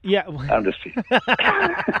mean? Yeah, I'm just kidding.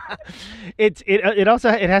 it also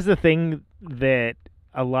has the thing that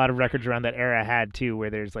a lot of records around that era had too, where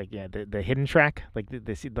there's like the hidden track, like the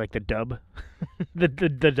dub, the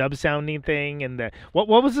dub sounding thing, and what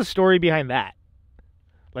was the story behind that?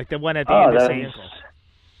 Like the one at the end of Say Uncle.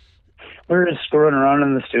 We were just screwing around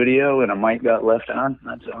in the studio, and a mic got left on.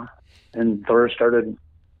 That's all. And Thor started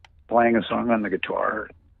playing a song on the guitar.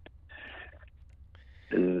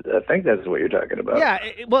 I think that's what you're talking about. Yeah,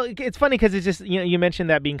 well, it's funny because it's just, you mentioned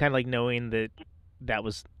that being kind of like knowing that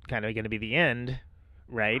was kind of going to be the end,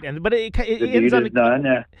 right? But it ends on done,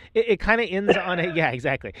 yeah. It kind of ends on a, yeah,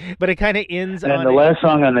 exactly. But it kind of ends on. And the last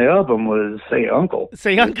song on the album was "Say Uncle."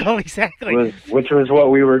 Say Uncle, exactly. Which was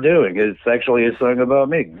what we were doing. It's actually a song about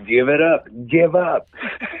me. Give it up, give up.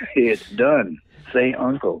 It's done. Say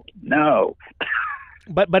Uncle. No.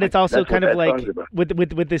 But it's also kind of like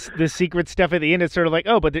with this secret stuff at the end. It's sort of like,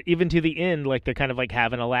 but even to the end, like they're kind of like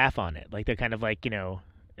having a laugh on it. Like they're kind of like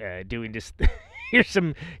doing just here's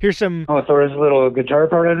some. Oh, Thor's little guitar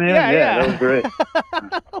part in the end. Yeah, that was great.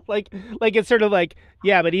 like it's sort of like,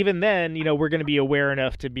 yeah, but even then, we're going to be aware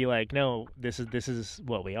enough to be like, no, this is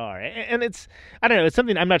what we are. And it's, I don't know, it's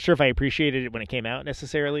something I'm not sure if I appreciated it when it came out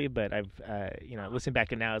necessarily, but I've listened back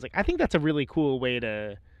to it now. I was like, I think that's a really cool way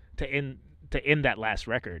to end that last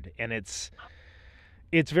record, and it's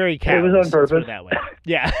very cows. It was on purpose. That way.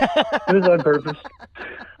 Yeah. It was on purpose.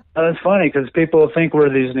 It's funny because people think we're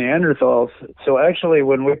these Neanderthals. So actually,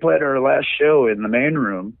 when we played our last show in the main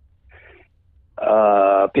room,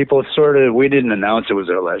 people we didn't announce it was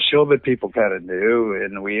our last show, but people kind of knew,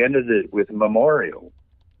 and we ended it with Memorial.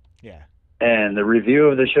 Yeah. And the review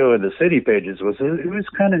of the show in the city pages it was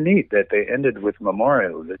kind of neat that they ended with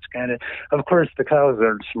Memorial. It's kind of course, the cows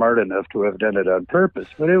aren't smart enough to have done it on purpose,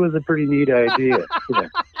 but it was a pretty neat idea.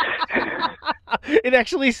 It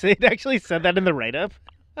actually said that in the write-up.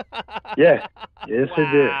 Yeah, yes,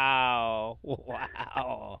 it did. Wow.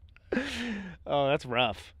 Oh, that's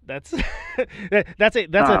rough. That's a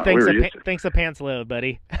thanks a pants load,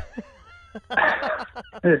 buddy.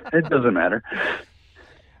 It doesn't matter.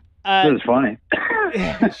 It was funny.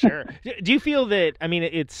 Sure. Do you feel that? I mean,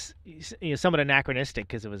 it's somewhat anachronistic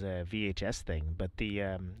because it was a VHS thing, but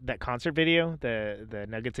the that concert video, the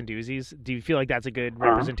Nuggets and Doozies. Do you feel like that's a good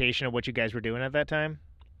representation of what you guys were doing at that time?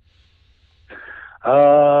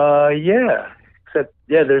 Yeah. Except,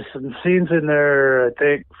 there's some scenes in there. I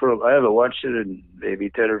think I haven't watched it in maybe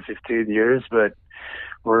 10 or 15 years, but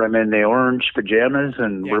where I'm in the orange pajamas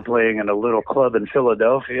and we're playing in a little club in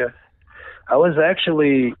Philadelphia. I was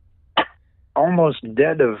actually almost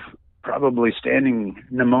dead of probably standing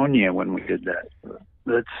pneumonia when we did that.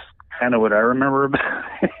 That's kind of what I remember about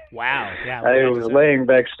it. Wow. Yeah. I was laying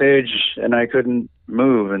backstage and I couldn't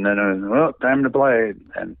move, and then I was, well, time to play,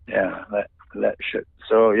 and yeah, that shit.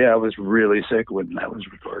 So yeah, I was really sick when that was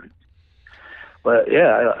recorded. But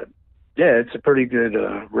yeah, it's a pretty good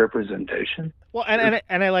representation. Well, and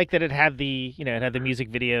I like that it had the music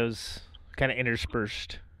videos kind of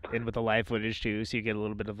interspersed in with the live footage too, so you get a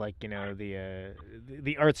little bit of like the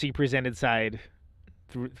artsy presented side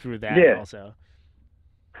through that also.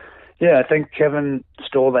 Yeah, I think Kevin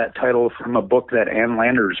stole that title from a book that Ann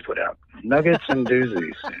Landers put out, Nuggets and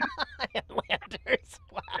Doozies. Ann Landers,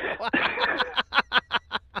 wow.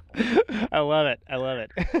 I love it.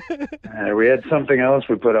 We had something else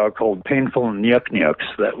we put out called Painful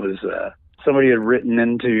Nyuk-Nyuks. That was somebody had written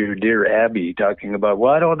into Dear Abby talking about,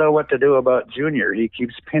 well, I don't know what to do about Junior. He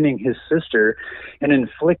keeps pinning his sister and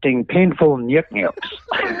inflicting painful Nyuk-Nyuks.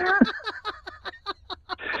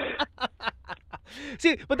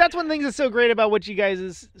 See, but that's one thing that's so great about what you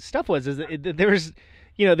guys' stuff was, is that there's,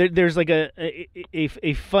 there's like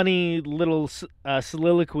a funny little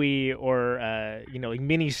soliloquy or like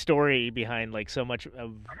mini story behind like so much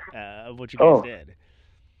of what you guys did.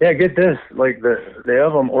 Yeah, get this, like the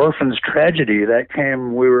album Orphan's Tragedy, that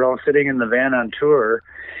came, we were all sitting in the van on tour,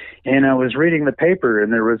 and I was reading the paper,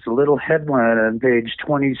 and there was a little headline on page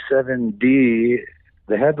 27D.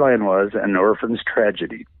 The headline was An Orphan's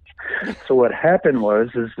Tragedy. So what happened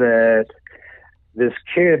is that this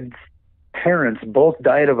kid's parents both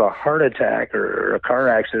died of a heart attack or a car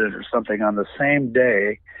accident or something on the same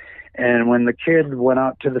day. And when the kid went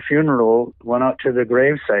out to the funeral, went out to the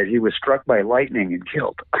gravesite, he was struck by lightning and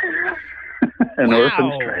killed. An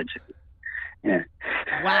orphan's tragedy. Yeah.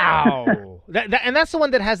 Wow. And that's the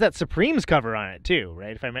one that has that Supremes cover on it too,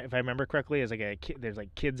 right? If I remember correctly, there's like there's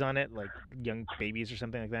like kids on it, like young babies or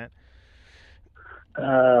something like that.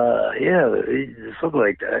 Yeah, something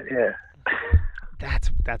like that. Yeah. That's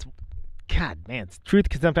God, man. Truth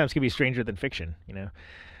sometimes can be stranger than fiction,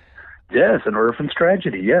 Yes, An Orphan's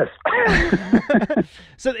Tragedy. Yes.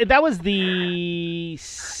 So that was the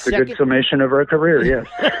second... a good summation of our career. Yes.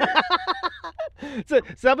 So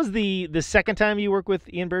that was the second time you worked with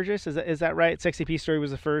Ian Burgess. Is that right? Sexy Peace Story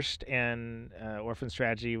was the first, and Orphan's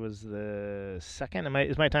Tragedy was the second.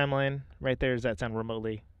 Is my timeline right there? Does that sound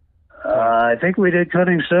remotely? I think we did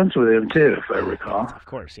Cutting Sense with him too, if I recall. Of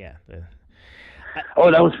course, yeah. Oh,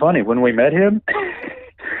 that was funny when we met him.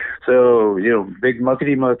 So, big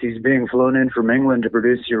muckety muck, he's being flown in from England to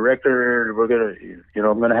produce your record. We're gonna,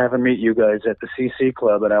 I'm gonna have him meet you guys at the CC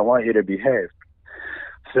Club, and I want you to behave.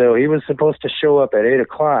 So he was supposed to show up at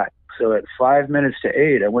 8:00. So at 5 minutes to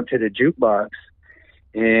 8, I went to the jukebox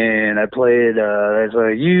and I played, there's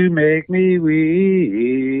a You Make Me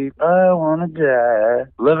Weep, I Wanna Die,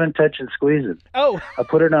 Lovin', Touchin', Squeezin'. Oh. I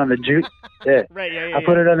put it on the yeah. Right, yeah. I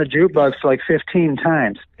put it on the jukebox like 15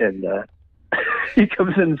 times, and he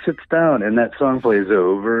comes in and sits down, and that song plays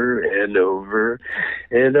over and over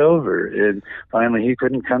and over, and finally he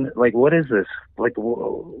couldn't come, like, what is this? Like,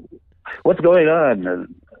 whoa, what's going on?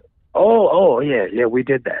 And, yeah, we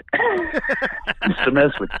did that. Just to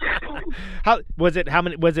mess with you. How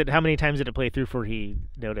many times did it play through before he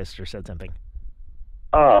noticed or said something?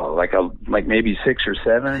 Oh, like maybe 6 or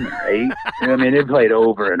 7 or 8. I mean, it played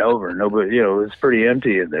over and over. Nobody, it was pretty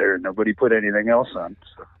empty in there. Nobody put anything else on.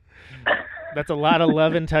 So. That's a lot of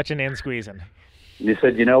loving, touching, and squeezing. You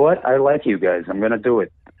said, you know what? I like you guys. I'm going to do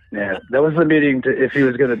it. Yeah, that was the meeting if he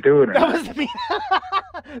was going to do it or not. Was the meeting.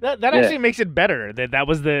 that actually makes it better. That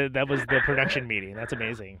was the production meeting. That's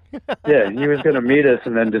amazing. Yeah, he was going to meet us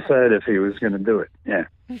and then decide if he was going to do it. Yeah.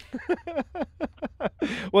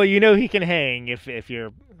 Well, he can hang if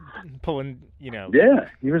you're pulling. Yeah,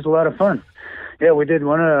 he was a lot of fun. Yeah, we did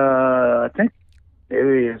one. I think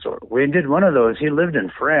we did one of those. He lived in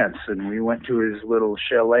France, and we went to his little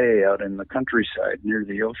chalet out in the countryside near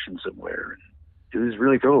the ocean somewhere. It was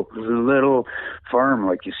really cool. It was a little farm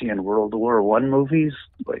like you see in World War I movies.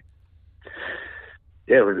 Like,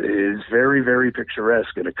 yeah, it was very, very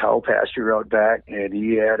picturesque, and a cow pasture out back, and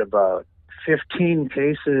he had about 15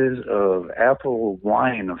 cases of apple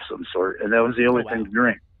wine of some sort, and that was the only thing to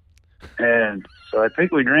drink. And so I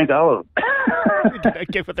think we drank all of them. I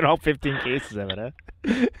can't put all 15 cases of it, huh?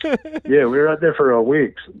 Yeah, we were out there for a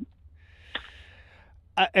week.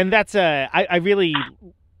 And that's I really,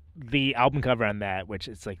 the album cover on that, which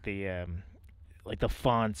it's like the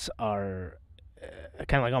fonts are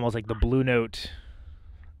kind of like almost like the Blue Note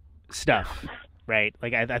stuff, right?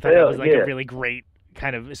 Like I thought that was like a really great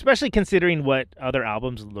kind of, especially considering what other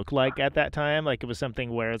albums look like at that time. Like it was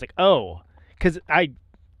something where I was like, oh, because I'm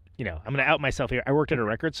going to out myself here. I worked at a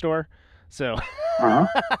record store, So, Uh-huh.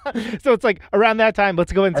 so it's like around that time.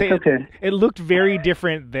 Let's go and say That's okay. it looked very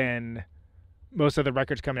different than most of the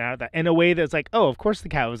records coming out of that, in a way that's like, oh, of course the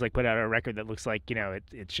Cows like put out a record that looks like, you know,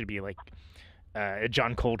 it should be like a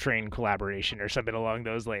John Coltrane collaboration or something along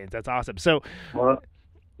those lanes. That's awesome. So, Well,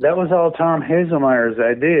 that was all Tom Hazelmeyer's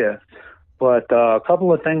idea. But a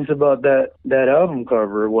couple of things about that album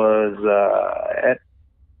cover was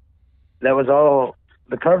that was all.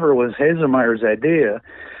 The cover was Hazelmeyer's idea,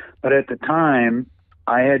 but at the time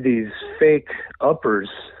I had these fake uppers,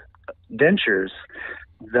 dentures,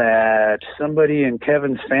 that somebody in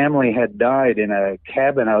Kevin's family had died in a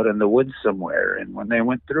cabin out in the woods somewhere, and when they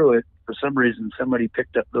went through it, for some reason somebody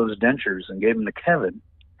picked up those dentures and gave them to Kevin,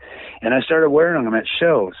 and I started wearing them at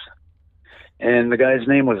shows. And the guy's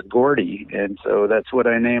name was Gordy, and so that's what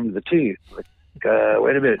I named the teeth. Like,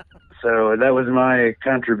 wait a minute. So that was my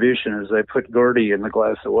contribution, is I put Gordy in the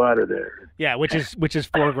glass of water there. yeah, which is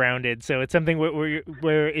foregrounded. So it's something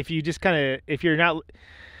where if you just kind of, if you're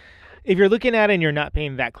looking at it and you're not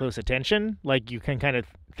paying that close attention, like you can kind of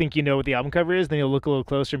think you know what the album cover is, then you'll look a little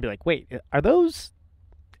closer and be like, wait, are those?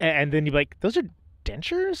 And then you're like, those are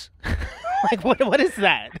dentures? Like, what is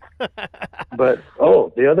that? But,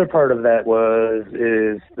 the other part of that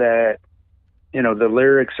is that, you know, the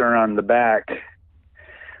lyrics are on the back,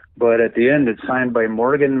 but at the end it's signed by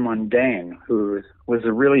Morgan Mundane, who was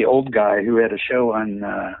a really old guy who had a show on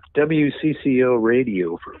WCCO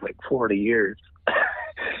radio for like 40 years.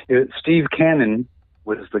 Steve Cannon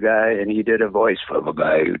was the guy, and he did a voice of a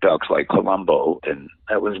guy who talks like Columbo, and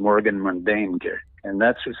that was Morgan Mundane, and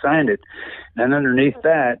that's who signed it. And underneath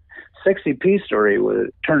that, Sexy Peace Story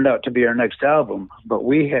turned out to be our next album, but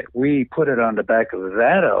we put it on the back of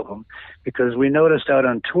that album because we noticed out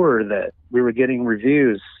on tour that we were getting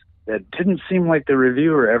reviews that didn't seem like the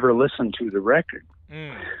reviewer ever listened to the record.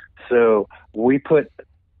 So we put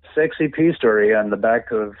Sexy Peace Story on the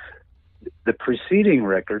back of the preceding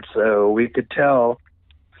record, so we could tell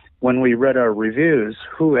when we read our reviews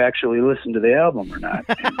who actually listened to the album or not.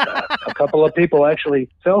 And, a couple of people actually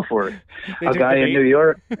fell for it. A guy in New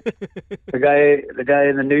York, the guy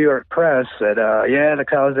in the New York press said, "Yeah, the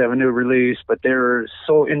Cows have a new release, but they're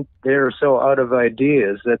so out of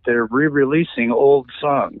ideas that they're re-releasing old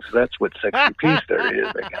songs. That's what Sexy Peace Story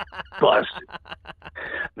is." They got busted.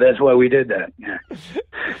 That's why we did that. Yeah.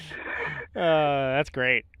 That's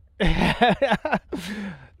great. And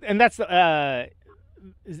that's the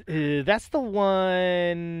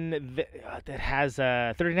one that has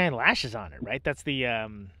 39 lashes on it, right? That's the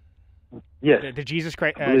yes, the Jesus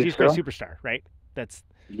Christ Superstar, right? That's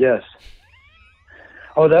yes.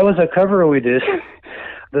 Oh, that was a cover we did.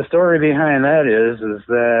 The story behind that is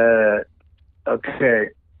that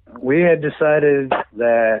we had decided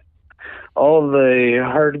that all the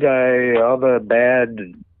all the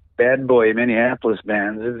bad boy Minneapolis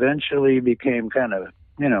bands eventually became kind of,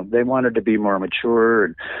 you know, they wanted to be more mature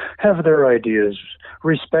and have their ideas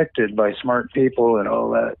respected by smart people and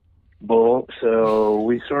all that bull. So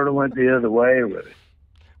we sort of went the other way with it.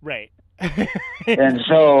 Right. And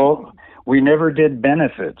so we never did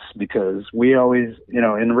benefits because we always, you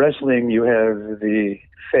know, in wrestling you have the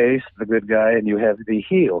face, the good guy, and you have the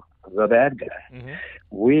heel, the bad guy. Mm-hmm.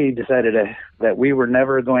 We decided that we were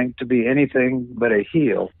never going to be anything but a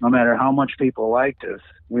heel, no matter how much people liked us.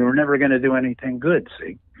 We were never going to do anything good,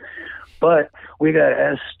 see? But we got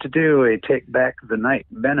asked to do a Take Back the Night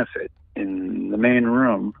benefit in the main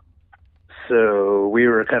room. So we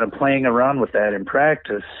were kind of playing around with that in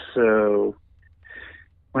practice. So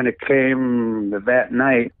when it came that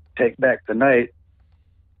night, Take Back the Night,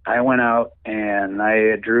 I went out and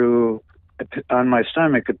I drew on my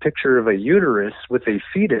stomach a picture of a uterus with a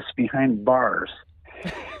fetus behind bars.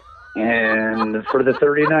 And for the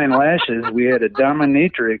 39 lashes, we had a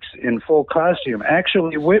dominatrix in full costume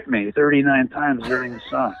actually whip me 39 times during the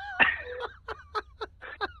song.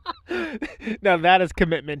 Now that is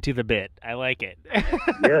commitment to the bit. I like it.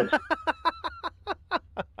 Yes.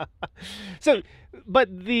 So, but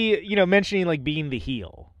mentioning like being the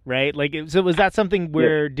heel, right? Like, so was that something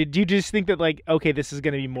where did you just think that like, okay, this is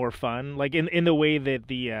going to be more fun? Like in the way that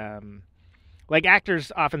the, like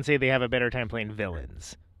actors often say they have a better time playing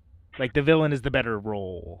villains. Like the villain is the better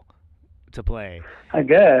role to play. I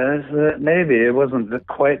guess maybe it wasn't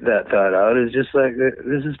quite that thought out. It's just like,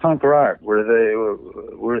 this is punk rock. We're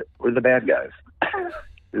the bad guys.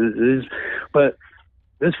 But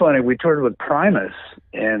it's funny. We toured with Primus,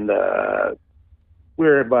 and we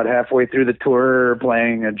were about halfway through the tour,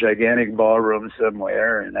 playing a gigantic ballroom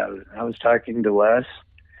somewhere, and I was talking to Les,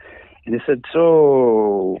 And he said,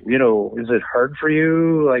 so, is it hard for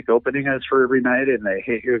you, like, opening us for every night and they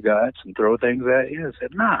hit your guts and throw things at you? I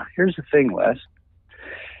said, nah, here's the thing, Les.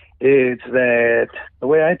 It's that the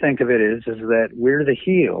way I think of it is that we're the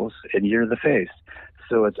heels and you're the face.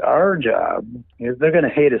 So it's our job. They're going to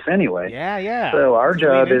hate us anyway. Yeah. So our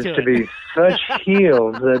job is to be such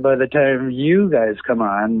heels that by the time you guys come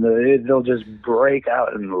on, they'll just break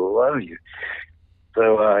out and love you.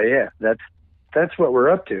 So that's what we're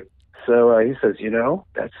up to. So he says,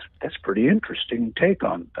 that's pretty interesting take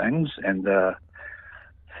on things. And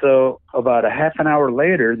so about a half an hour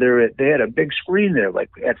later, they had a big screen there, like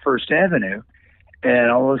at First Avenue,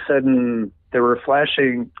 and all of a sudden they were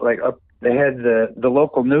flashing like up. They had the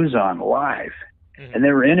local news on live, and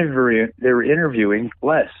they were interviewing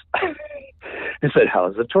Les. They said,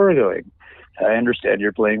 "How's the tour going? I understand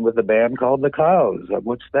you're playing with a band called the Cows.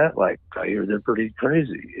 What's that like? I hear they're pretty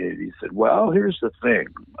crazy." And he said, "Well, here's the thing.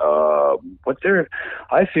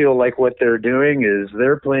 I feel like what they're doing is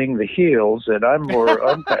they're playing the heels, and I'm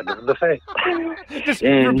kind of the face." Just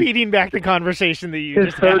repeating back the conversation that you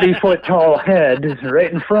his just had. 30-foot tall head is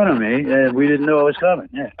right in front of me, and we didn't know it was coming.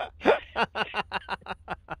 Yeah.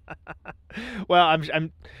 Well,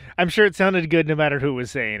 I'm sure it sounded good no matter who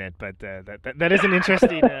was saying it, but that is an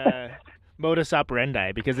interesting modus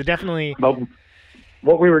operandi, because it definitely. But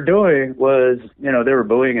what we were doing was, they were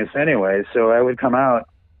booing us anyway, so I would come out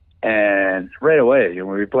and right away,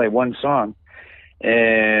 we play one song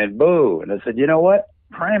and boo, and I said, you know what?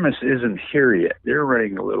 Primus isn't here yet. They're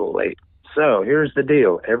running a little late. So here's the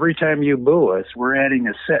deal. Every time you boo us, we're adding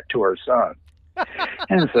a set to our song.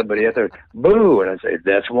 And somebody out there, boo, and I say,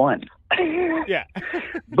 that's one. Yeah.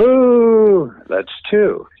 Boo, that's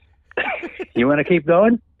two. You want to keep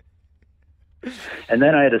going? And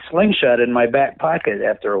then I had a slingshot in my back pocket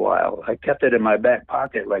after a while. I kept it in my back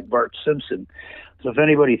pocket like Bart Simpson. So if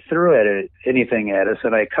anybody threw anything at us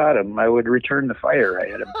and I caught them, I would return the fire. I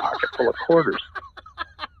had a pocket full of quarters.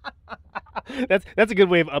 That's a good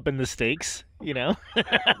way of upping the stakes,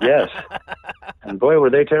 Yes. And boy,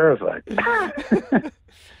 were they terrified.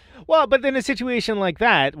 Well, but in a situation like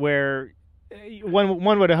that, where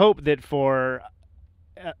one would hope that for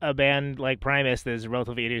a band like Primus that is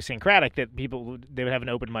relatively idiosyncratic, that they would have an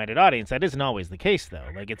open-minded audience. That isn't always the case, though.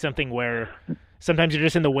 Like, it's something where sometimes you're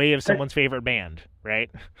just in the way of someone's favorite band,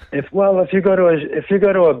 right? If you go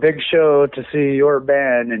to a big show to see your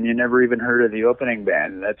band and you never even heard of the opening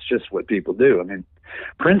band, that's just what people do. I mean,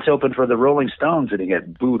 Prince opened for the Rolling Stones and he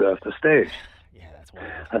got booed off the stage. Yeah, that's wild.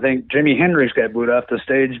 I think Jimi Hendrix got booed off the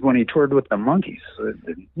stage when he toured with the Monkees.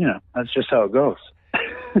 That's just how it goes.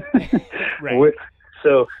 Right.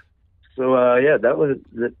 So, that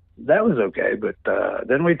was okay. But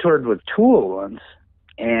then we toured with Tool once,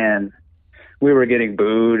 and we were getting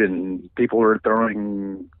booed, and people were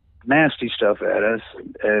throwing nasty stuff at us.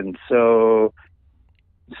 And so,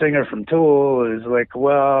 the singer from Tool is like,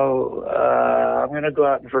 "Well, I'm going to go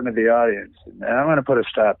out in front of the audience, and I'm going to put a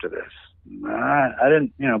stop to this." I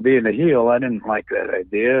didn't, being a heel, I didn't like that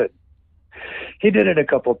idea. He did it a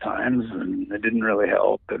couple times, and it didn't really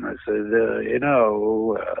help. And I said,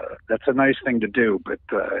 that's a nice thing to do, but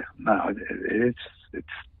no, it's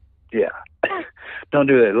yeah. Don't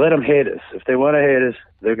do that. Let them hate us. If they want to hate us,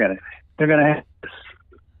 they're gonna hate us.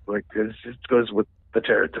 Like, it just goes with the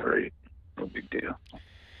territory. No big deal.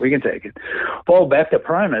 We can take it. Well, back to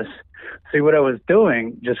Primus. See, what I was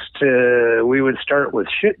doing, we would start with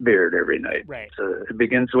Shitbeard every night. Right. So it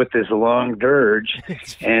begins with this long dirge,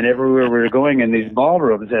 and everywhere we were going in these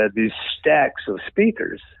ballrooms had these stacks of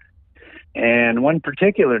speakers. And one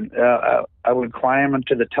particular, I would climb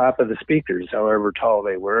onto the top of the speakers, however tall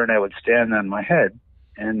they were, and I would stand on my head,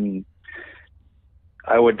 and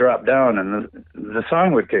I would drop down, and the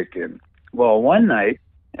song would kick in. Well, one night,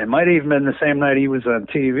 it might have even been the same night he was on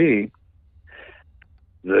TV,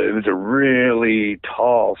 it was a really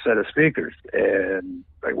tall set of speakers, and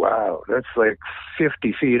like, wow, that's like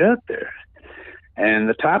 50 feet up there. And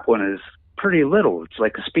the top one is pretty little. It's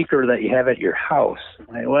like a speaker that you have at your house.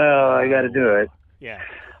 I got to do it. Yeah.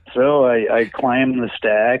 So I climbed the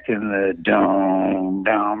stack and the dome,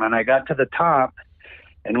 and I got to the top.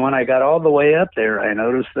 And when I got all the way up there, I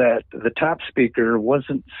noticed that the top speaker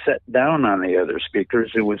wasn't set down on the other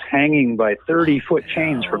speakers. It was hanging by 30-foot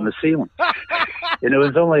chains from the ceiling. And it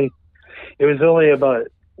was only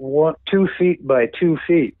about 2 feet by 2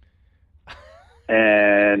 feet.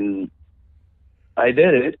 And I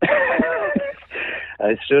did it.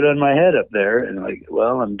 I stood on my head up there and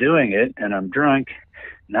I'm doing it and I'm drunk.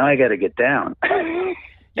 Now I got to get down.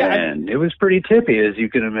 And it was pretty tippy, as you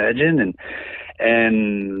can imagine.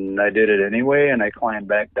 And I did it anyway, and I climbed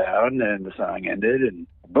back down, and the song ended, and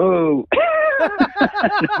boo.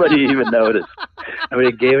 Nobody even noticed.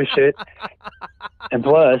 Nobody gave a shit. And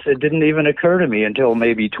plus, it didn't even occur to me until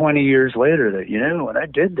maybe 20 years later that, when I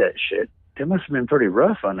did that shit, it must have been pretty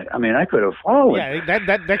rough on it. I mean, I could have fallen. Yeah,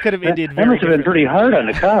 that could have ended that must have been pretty hard on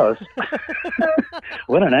the cows.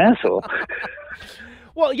 What an asshole.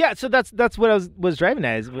 Well, yeah, so that's what I was driving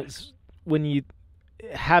at, was when you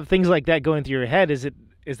have things like that going through your head, is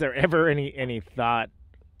there ever any thought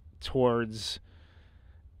towards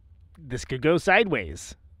this could go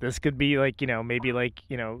sideways? This could be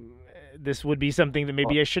this would be something that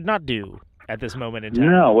maybe I should not do at this moment in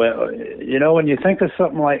time. No, well, when you think of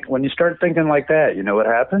something when you start thinking like that, you know what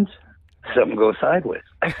happens? Something goes sideways.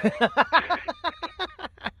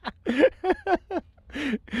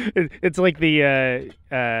 It's like the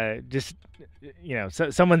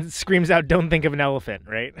someone screams out, "Don't think of an elephant,"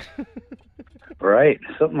 right? Right,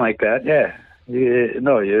 something like that. Yeah,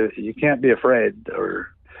 you can't be afraid. Or,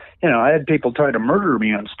 I had people try to murder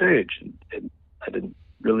me on stage, and I didn't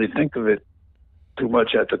really think of it too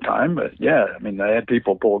much at the time. But yeah, I mean, I had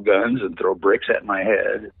people pull guns and throw bricks at my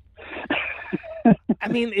head. I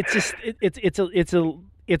mean, it's just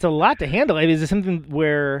it's a lot to handle. I mean, is it something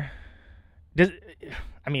where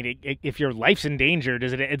if your life's in danger,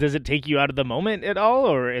 does it take you out of the moment at all,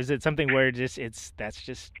 or is it something where that's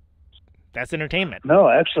entertainment? No,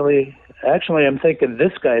 actually, I'm thinking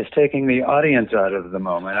this guy's taking the audience out of the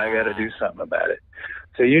moment. I got to do something about it.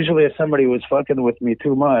 So usually, if somebody was fucking with me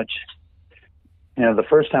too much, the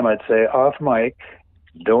first time I'd say, off mic,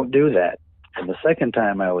 don't do that. And the second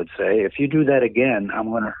time I would say, if you do that again, I'm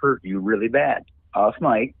going to hurt you really bad. Off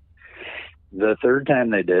mic. The third time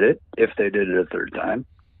they did it, if they did it a third time,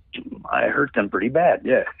 I hurt them pretty bad.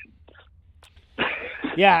 Yeah.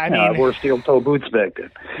 Yeah, I mean, I wore steel-toe boots back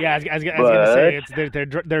then. Yeah, I was going to say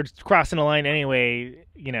they're crossing the line anyway.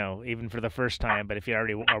 Even for the first time. But if you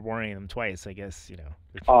already are warning them twice, I guess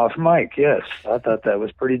Off mic, yes. I thought that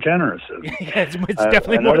was pretty generous. Yeah, it's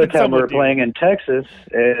definitely more than another time we were playing in Texas.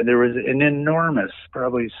 There was an enormous,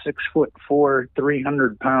 probably 6'4",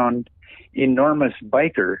 300-pound, enormous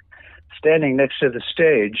biker standing next to the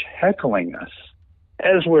stage heckling us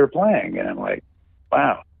as we're playing. And I'm like,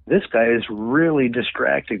 wow, this guy is really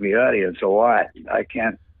distracting the audience a lot. I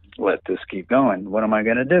can't let this keep going. What am I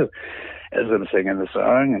going to do? As I'm singing the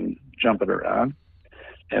song and jumping around.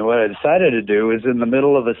 And what I decided to do is in the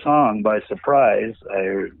middle of the song, by surprise,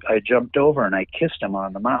 I jumped over and I kissed him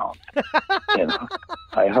on the mouth.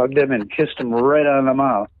 I hugged him and kissed him right on the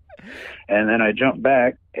mouth. And then I jumped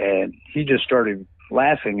back and he just started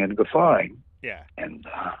laughing and guffawing. Yeah. And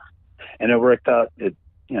it worked out.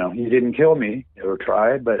 He didn't kill me or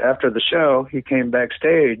try, but after the show, he came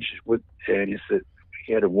backstage and he said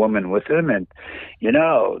he had a woman with him, and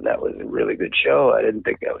that was a really good show. I didn't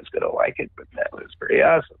think I was going to like it, but that was pretty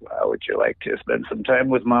awesome. How would you like to spend some time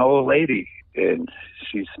with my old lady? And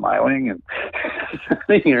she's smiling and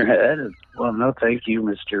nodding her head. And, well, no, thank you,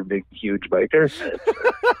 Mr. Big, Huge Biker.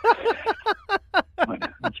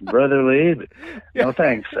 It's brotherly, but no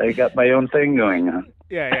thanks. I got my own thing going on.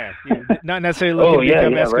 Yeah. Not necessarily looking to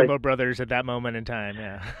become Eskimo brothers at that moment in time,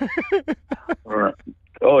 yeah.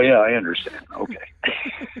 Oh, yeah, I understand. Okay.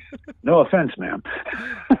 No offense, ma'am.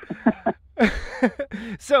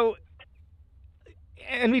 So,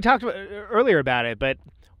 and we talked earlier about it, but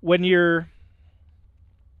when you're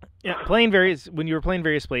playing various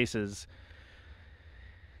places,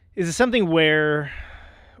 is it something where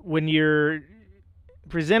when you're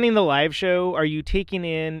presenting the live show, are you taking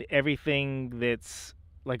in everything that's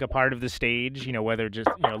like a part of the stage, whether just,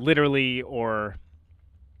 literally or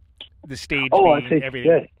the stage being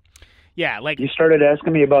everything? Yeah, like you started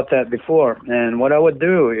asking me about that before, and what I would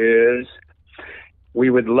do is we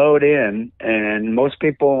would load in, and most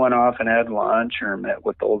people went off and had lunch or met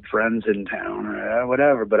with old friends in town or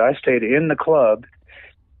whatever, but I stayed in the club,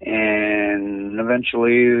 and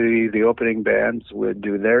eventually the opening bands would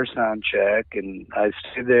do their sound check, and I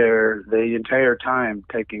stayed there the entire time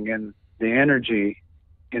taking in the energy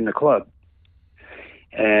in the club.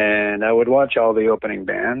 And I would watch all the opening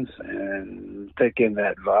bands and take in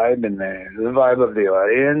that vibe and the vibe of the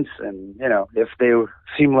audience. And, if they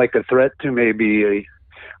seem like a threat to maybe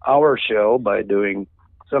our show by doing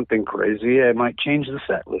something crazy, I might change the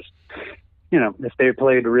set list. If they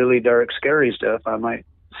played really dark, scary stuff, I might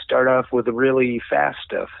start off with the really fast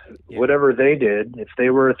stuff. Yeah. Whatever they did, if they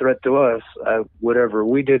were a threat to us, whatever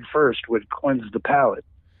we did first would cleanse the palate.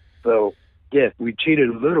 So, yeah, we cheated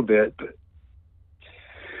a little bit,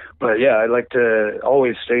 But yeah, I like to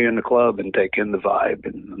always stay in the club and take in the vibe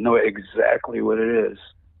and know exactly what it is.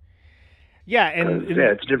 Yeah, and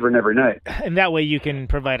it's different every night. And that way you can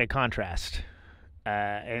provide a contrast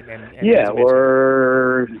And yeah,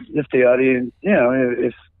 or if the audience,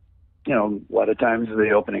 if a lot of times the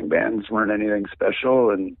opening bands weren't anything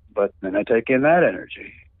special, but then I take in that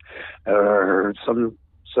energy. Or some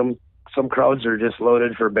crowds are just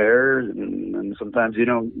loaded for bear, and sometimes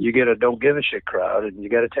you get a don't give a shit crowd, and you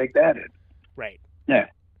got to take that in. Right. Yeah.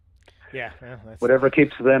 Yeah. Well, whatever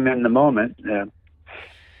keeps them in the moment. Yeah.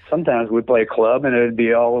 Sometimes we play club, and it'd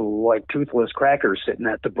be all like toothless crackers sitting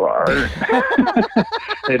at the bar.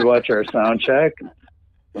 They'd watch our sound check.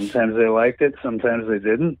 Sometimes they liked it, sometimes they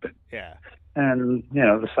didn't. But, yeah. And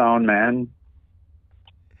the sound man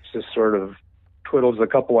just sort of twiddles a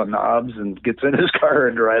couple of knobs and gets in his car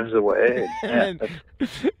and drives away.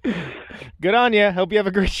 Good on you. Hope you have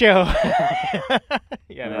a great show.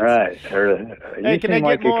 Right. You seem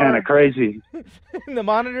like you're kind of crazy. The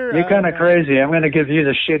monitor? You're kind of crazy. I'm going to give you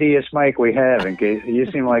the shittiest mic we have in case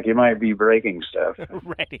you seem like you might be breaking stuff.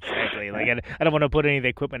 Right, exactly. Like I don't want to put any of the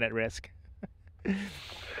equipment at risk.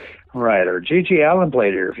 Right, or G.G. Allen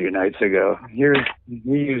played here a few nights ago. He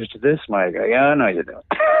used this mic. Yeah, no, you don't.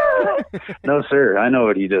 No, sir. I know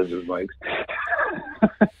what he does with mics.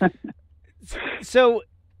 So,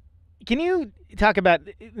 can you talk about?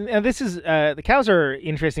 Now, this is the Cows are an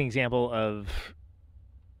interesting example of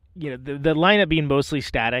the lineup being mostly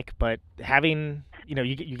static, but having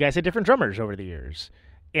you guys had different drummers over the years,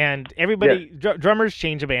 and everybody drummers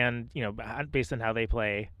change a band based on how they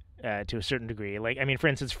play. To a certain degree. Like, I mean, for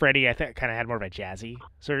instance, Freddie, I think, kind of had more of a jazzy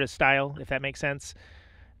sort of style, if that makes sense.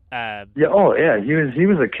 Yeah. Oh, yeah. He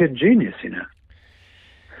was a kid genius,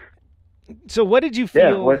 So what did you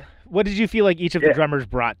feel? Yeah, what did you feel like each of the drummers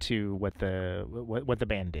brought to what the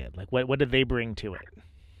band did? Like, what did they bring to it?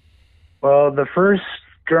 Well, the first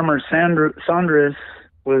drummer, Sandris,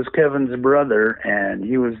 was Kevin's brother, and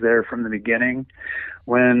he was there from the beginning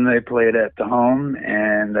when they played at the home,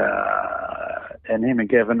 and him and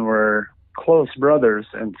Kevin were close brothers,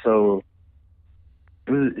 and so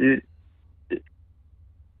it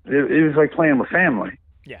was like playing with family.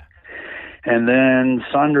 Yeah. And then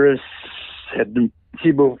Sandris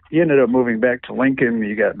he ended up moving back to Lincoln.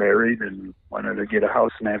 He got married and wanted to get a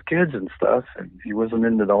house and have kids and stuff, and he wasn't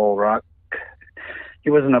into the whole rock. He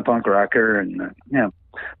wasn't a punk rocker, and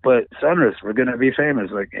but Sandris, we're going to be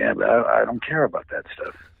famous. Like, yeah, but I don't care about that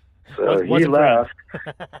stuff. So he left,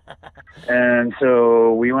 and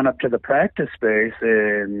so we went up to the practice space,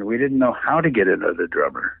 and we didn't know how to get another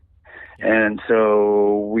drummer. And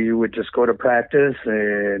so we would just go to practice,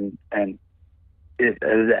 and it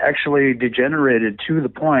actually degenerated to the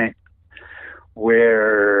point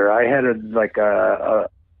where I had a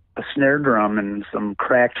snare drum and some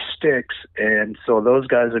cracked sticks, and so those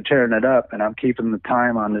guys are tearing it up, and I'm keeping the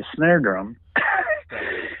time on the snare drum.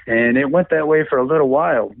 And it went that way for a little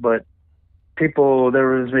while, but there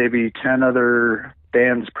was maybe 10 other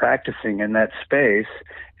bands practicing in that space,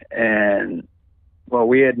 and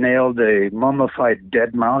we had nailed a mummified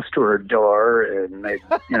dead mouse to our door, and they,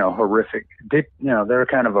 horrific. They were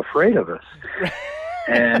kind of afraid of us.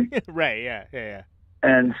 And right, yeah.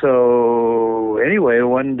 And so, anyway,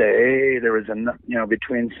 one day there was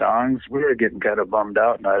between songs, we were getting kind of bummed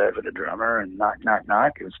out not having a drummer, and knock, knock,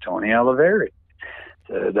 knock. It was Tony Oliveri.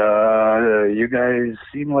 Said, you guys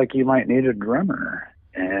seem like you might need a drummer.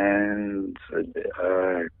 And said,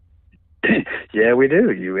 yeah, we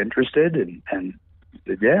do. You interested? And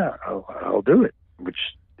said, yeah, I'll do it. Which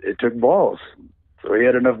it took balls. So he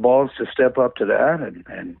had enough balls to step up to that,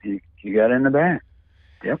 and he got in the band.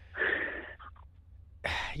 Yep.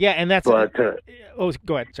 Yeah, and that's. But,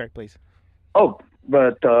 go ahead. Sorry, please. Oh,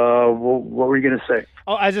 but what were you going to say?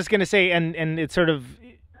 Oh, I was just going to say, and it's sort of,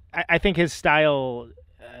 I think his style,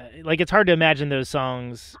 it's hard to imagine those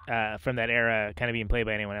songs from that era kind of being played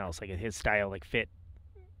by anyone else. Like his style, fit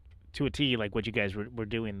to a T, like what you guys were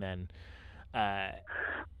doing then. But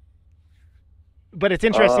it's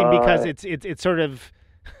interesting because it's sort of.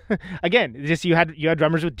 Again, just you had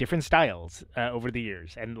drummers with different styles over the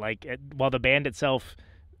years, and while the band itself,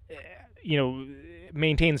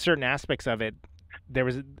 maintained certain aspects of it,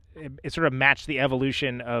 it sort of matched the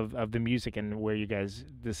evolution of the music and where you guys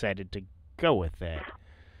decided to go with it.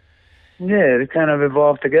 Yeah, it kind of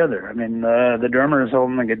evolved together. I mean, the drummer is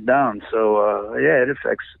holding it down, so it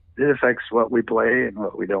affects what we play and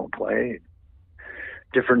what we don't play.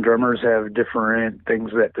 Different drummers have different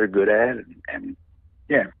things that they're good at, and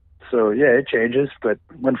yeah. So, it changes. But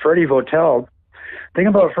when Freddie Votel, the thing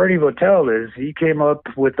about Freddie Votel is he came up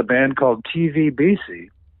with a band called TVBC.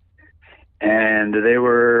 And they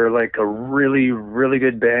were like a really, really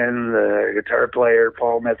good band. The guitar player,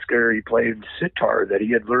 Paul Metzger, he played sitar that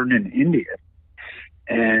he had learned in India.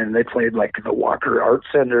 And they played the Walker Art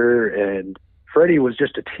Center. And Freddie was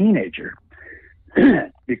just a teenager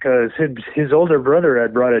because his older brother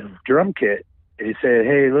had brought a drum kit. And he said,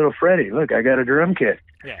 "Hey, little Freddie, look, I got a drum kit.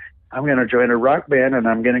 Yeah. I'm going to join a rock band and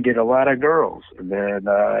I'm going to get a lot of girls. And then,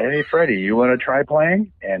 hey, Freddie, you want to try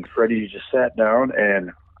playing?" And Freddie just sat down,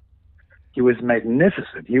 and he was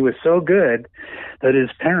magnificent. He was so good that his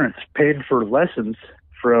parents paid for lessons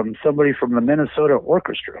from somebody from the Minnesota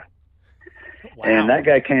Orchestra. Wow. And that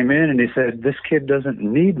guy came in and he said, "This kid doesn't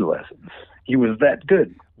need lessons." He was that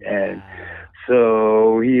good. Wow. And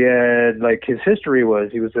so he had, like, his history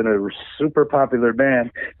was he was in a super popular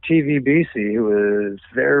band, TVBC, who was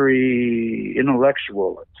very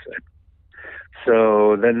intellectual, let's say.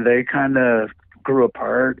 So then they kind of grew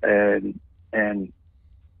apart, and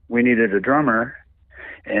we needed a drummer,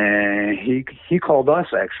 and he called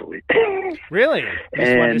us, actually. Really?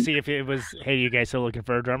 Just wanted to see if it was, hey, you guys still looking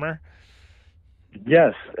for a drummer?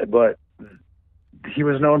 Yes, but he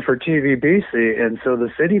was known for TVBC, and so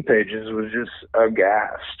the city pages was just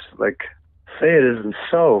aghast. Like, say it isn't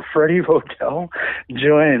so. Freddie Votel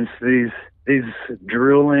joins these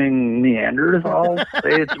drooling Neanderthals.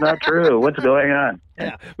 Say it's not true. What's going on?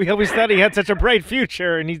 Yeah, we always thought he had such a bright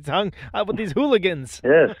future, and he's hung out with these hooligans.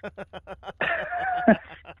 Yes.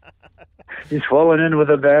 He's fallen in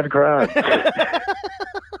with a bad crowd.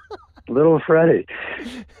 Little Freddie.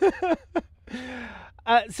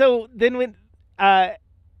 So then when...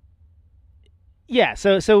 yeah,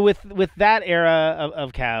 so with that era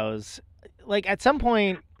of cows, like, at some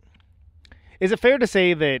point, is it fair to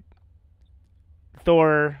say that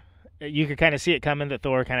Thor, you could kind of see it coming, that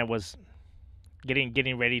Thor kind of was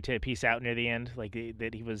getting ready to peace out near the end, like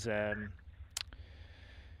that he was kind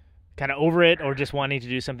of over it, or just wanting to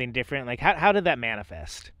do something different? Like, how did that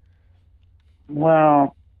manifest?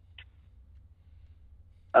 Well,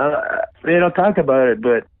 they don't talk about it,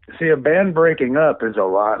 but see, a band breaking up is a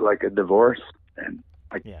lot like a divorce, and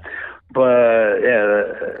like, Yeah. But yeah,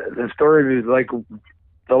 the story is like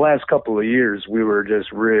the last couple of years we were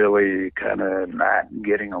just really kind of not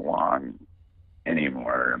getting along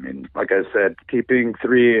anymore. I mean, like I said, keeping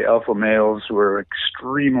three alpha males who were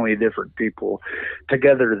extremely different people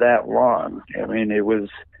together that long. I mean, it was,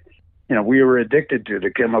 you know, we were addicted to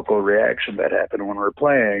the chemical reaction that happened when we were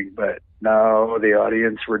playing, but now the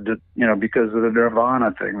audience were, you know, because of the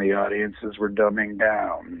Nirvana thing, the audiences were dumbing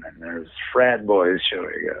down, and there's frat boys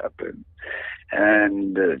showing up,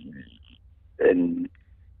 and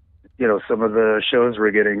you know, some of the shows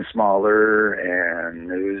were getting smaller,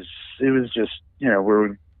 and it was just, you know,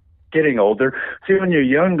 we're getting older. See, when you're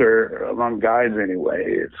younger, among guys anyway,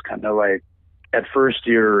 it's kind of like, at first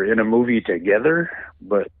you're in a movie together,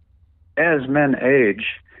 but as men age,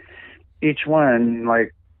 each one,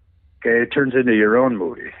 like, okay, it turns into your own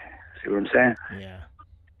movie. See what I'm saying? Yeah.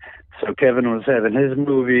 So Kevin was having his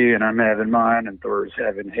movie, and I'm having mine, and Thor's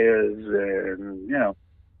having his, and, you know,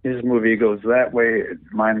 his movie goes that way,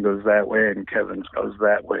 mine goes that way, and Kevin's goes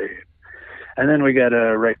that way. And then we got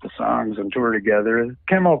to write the songs and tour together.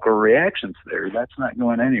 Chemical reactions there, that's not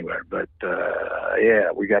going anywhere. But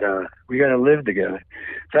yeah, we gotta live together.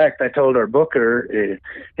 In fact, I told our booker,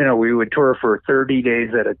 you know, we would tour for 30 days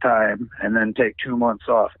at a time and then take 2 months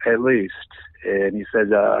off at least. And he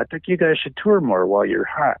said, "I think you guys should tour more while you're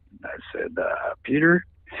hot." And I said, "Peter,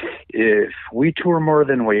 if we tour more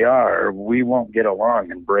than we are, we won't get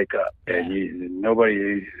along and break up, and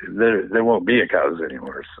there won't be a cows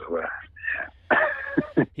anymore." So.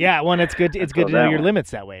 Yeah, one, it's good. It's good to know your one.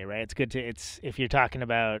 limits that way, right? It's if you're talking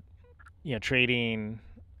about, you know, trading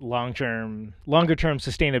longer term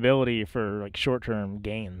sustainability for like short term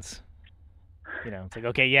gains. You know, it's like,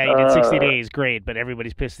 okay, yeah, you did 60 days, great, but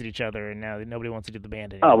everybody's pissed at each other, and now nobody wants to do the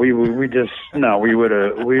band anymore. Oh, we just no, we would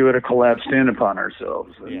have collapsed in upon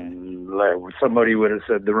ourselves, and like, somebody would have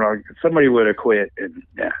said somebody would have quit, and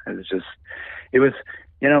yeah, it was,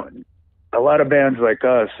 you know. A lot of bands like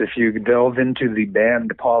us, if you delve into the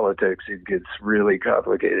band politics, it gets really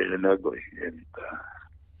complicated and ugly. And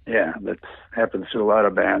yeah, that happens to a lot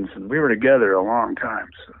of bands. And we were together a long time.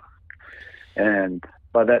 So. And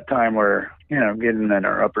by that time, we're, you know, getting in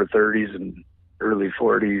our upper 30s and early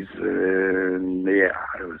 40s. And yeah,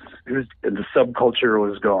 it was the subculture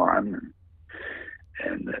was gone.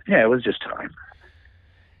 And yeah, it was just time.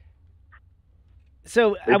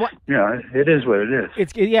 So yeah, it is what it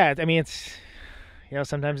is. Yeah. I mean, it's, you know,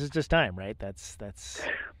 sometimes it's just time, right? That's.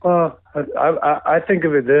 Well, I think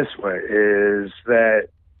of it this way: is that,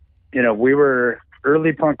 you know,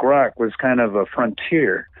 early punk rock was kind of a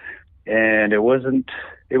frontier, and it was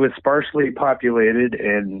sparsely populated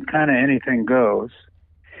and kind of anything goes.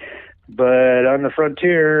 But on the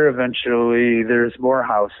frontier, eventually there's more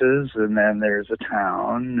houses, and then there's a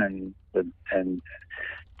town, and and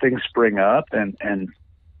things spring up, and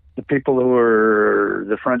the people who are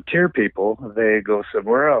the frontier people, they go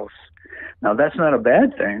somewhere else. Now, that's not a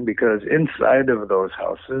bad thing, because inside of those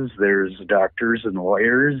houses, there's doctors and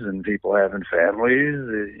lawyers and people having families.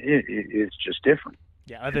 It's just different.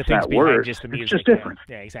 Yeah, other things behind just the music. It's just different.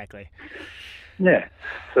 Yeah, exactly. Yeah.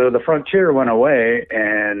 So the frontier went away,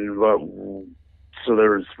 and so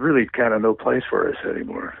there was really kind of no place for us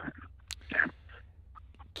anymore.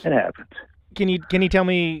 It happens. Can you tell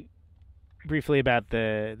me briefly about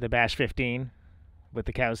the Bash 15 with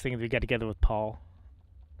the cows thing that we got together with Paul?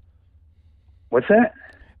 What's that?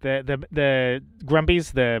 The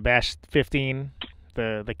Grumpies, the Bash 15,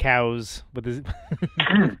 the cows with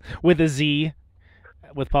the with a Z,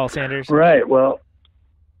 with Paul Sanders. Right. Well,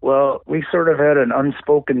 we sort of had an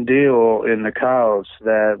unspoken deal in the cows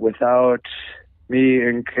that without me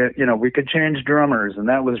and we could change drummers, and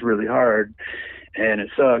that was really hard, and it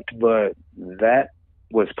sucked, but that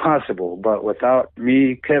was possible. But without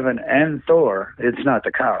me, Kevin, and Thor, it's not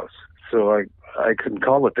the cows. So I couldn't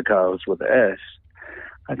call it the cows with an S.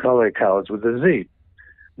 I call it cows with a Z.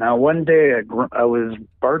 Now, one day I was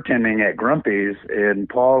bartending at Grumpy's, and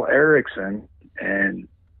Paul Erickson and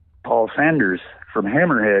Paul Sanders from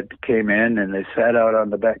Hammerhead came in, and they sat out on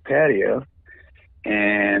the back patio,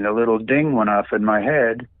 and a little ding went off in my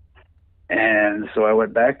head. And so I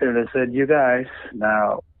went back there and I said, "You guys,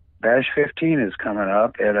 now Bash 15 is coming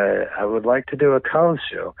up, and I would like to do a cows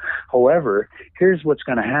show. However, here's what's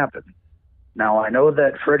going to happen. Now, I know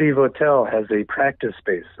that Freddie Votel has a practice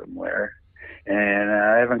space somewhere, and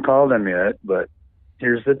I haven't called him yet, but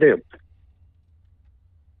here's the deal.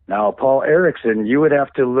 Now, Paul Erickson, you would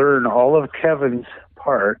have to learn all of Kevin's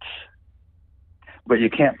parts, but you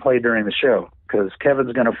can't play during the show, because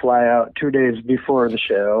Kevin's going to fly out 2 days before the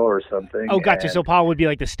show or something." Oh, gotcha. So Paul would be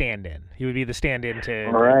like the stand-in. He would be the stand-in to...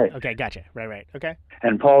 All right. Okay, gotcha. Right. Okay.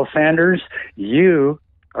 And Paul Sanders, you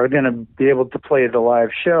are going to be able to play the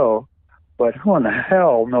live show, but who in the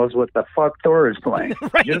hell knows what the fuck Thor is playing?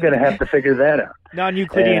 Right. You're going to have to figure that out.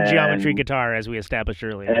 Non-Euclidean geometry guitar, as we established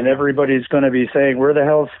earlier. And everybody's going to be saying, "Where the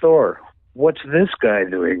hell's Thor? What's this guy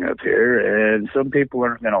doing up here?" And some people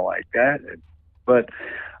aren't going to like that. But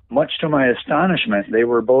much to my astonishment, they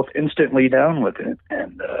were both instantly down with it,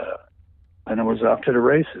 and it was off to the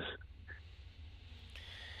races.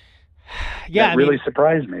 Yeah, that really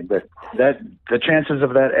surprised me, but the chances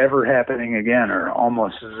of that ever happening again are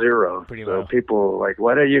almost zero. Pretty so low. people like,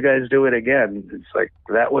 "Why don't you guys do it again?" It's like,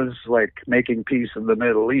 that was like making peace in the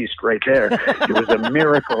Middle East right there. It was a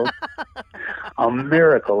miracle,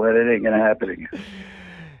 that it ain't gonna happen again.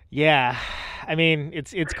 Yeah, I mean,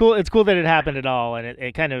 it's cool. It's cool that it happened at all, and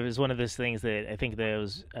it kind of is one of those things that I think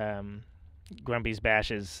those Grumpy's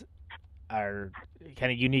Bashes are kind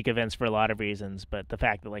of unique events for a lot of reasons, but the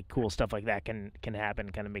fact that like cool stuff like that can happen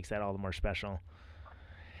kind of makes that all the more special.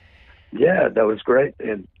 Yeah, that was great.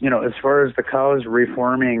 And as far as the cows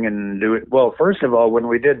reforming and first of all, when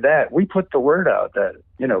we did that, we put the word out that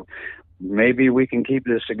maybe we can keep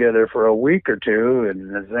this together for a week or two,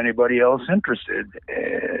 and is anybody else interested?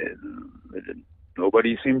 And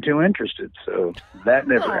nobody seemed too interested, so that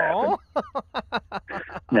never happened.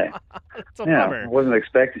 Yeah, I wasn't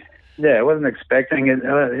expecting. Yeah, I wasn't expecting it.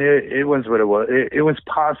 It was what it was. It was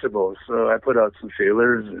possible, so I put out some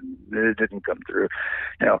feelers, and it didn't come through.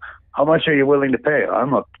 How much are you willing to pay?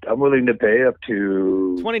 I'm willing to pay up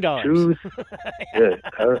to $20.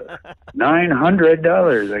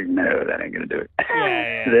 $900. Like, no, that ain't gonna do it.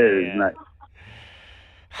 Yeah. That is not.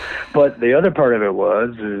 But the other part of it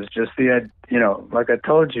is just like I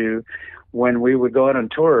told you, when we would go out on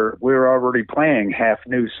tour, we were already playing half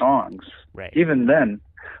new songs. Right. Even then.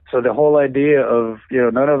 So the whole idea of,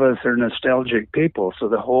 none of us are nostalgic people. So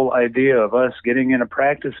the whole idea of us getting in a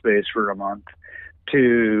practice space for a month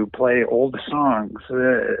to play old songs,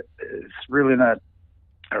 it's really not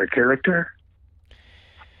our character.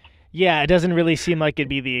 Yeah, it doesn't really seem like it'd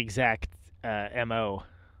be the exact MO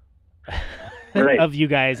right. of you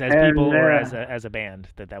guys as people or as a band,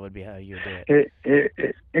 that would be how you would do it.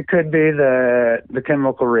 It could be that the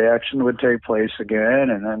chemical reaction would take place again,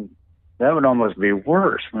 and then that would almost be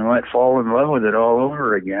worse. We might fall in love with it all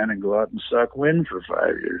over again and go out and suck wind for 5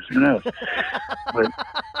 years. Who knows? But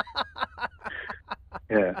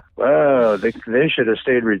yeah, well, they should have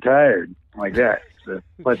stayed retired like that. So,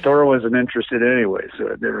 but Thor wasn't interested anyway, so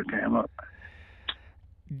it never came up.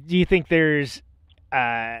 Do you think there's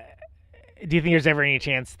ever any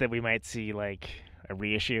chance that we might see like a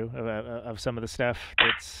reissue of some of the stuff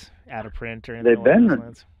that's out of print or anything? They've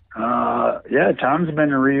been. Tom's been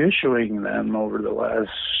reissuing them over the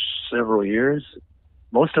last several years.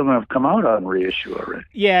 most of them have come out on reissue already.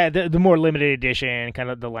 Yeah, the more limited edition, kind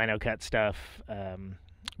of the lino cut stuff.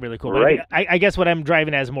 Really cool. Right. But I guess what I'm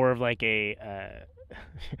driving as more of like a,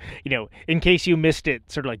 in case you missed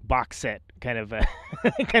it, sort of like box set kind of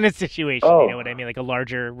kind of situation. Oh. You know what I mean? Like a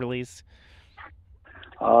larger release.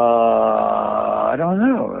 I don't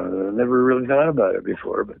know. I've never really thought about it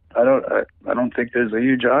before, but I don't think there's a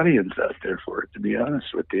huge audience out there for it, to be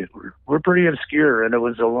honest with you. We're pretty obscure, and it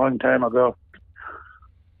was a long time ago.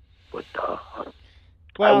 But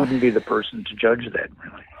I wouldn't be the person to judge that,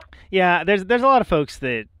 really. Yeah, there's a lot of folks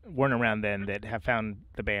that weren't around then that have found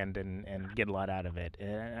the band and get a lot out of it.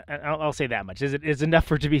 I'll say that much. Is it enough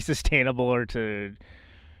for it to be sustainable or to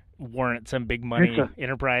warrant some big money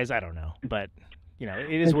enterprise? I don't know, but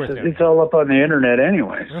it is worth it. It's all up on the internet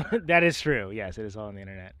anyway. That is true. Yes, it is all on the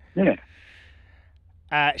internet. Yeah.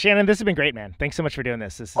 Shannon, this has been great, man. Thanks so much for doing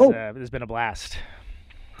this. This has been a blast.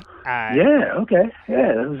 Yeah. Okay.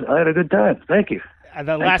 Yeah. I had a good time. Thank you.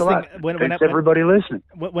 The last thing, thanks everybody listening.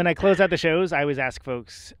 When I close out the shows, I always ask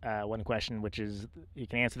folks one question, which is, you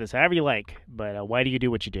can answer this however you like, but why do you do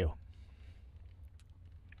what you do?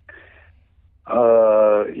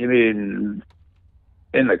 You mean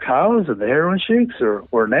in the cows and the Heroine Sheiks,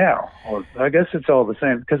 or now? Or I guess it's all the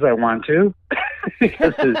same, because I want to.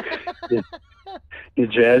 Because it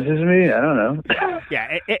jazzes me. I don't know.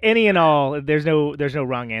 Yeah, any and all. There's no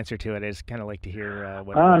wrong answer to it. I just kind of like to hear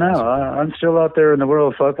what. Oh no, I'm still out there in the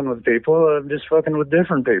world fucking with people. I'm just fucking with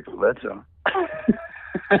different people. That's all.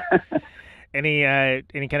 Any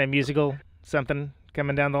kind of musical something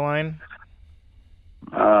coming down the line?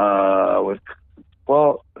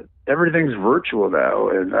 Well, everything's virtual now,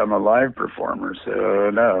 and I'm a live performer, so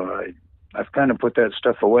no, I've kind of put that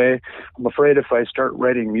stuff away. I'm afraid if I start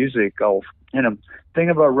writing music, thing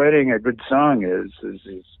about writing a good song is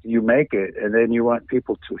you make it, and then you want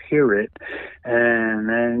people to hear it, and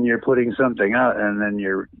then you're putting something out, and then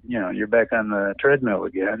you're back on the treadmill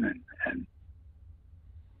again, and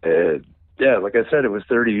yeah, like I said, it was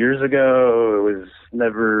 30 years ago. It was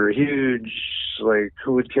never huge. Like,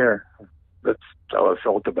 who would care? That's how I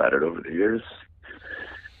felt about it over the years.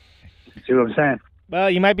 See what I'm saying? Well,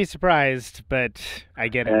 you might be surprised, but I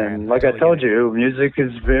get it. And like I told you, music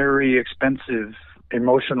is very expensive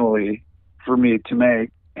emotionally for me to make.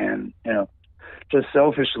 And, just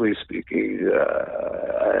selfishly speaking,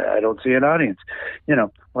 I don't see an audience.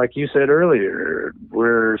 Like you said earlier,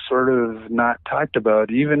 we're sort of not talked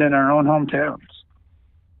about even in our own hometowns.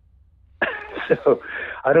 So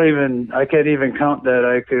I can't even count that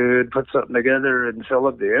I could put something together and fill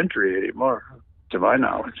up the entry anymore, to my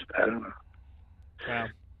knowledge. I don't know. Wow.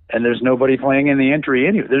 And there's nobody playing in the entry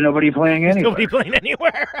anywhere. There's nobody playing anywhere. Nobody playing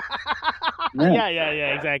anywhere.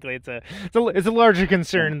 Yeah, exactly. It's a larger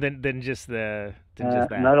concern than just that.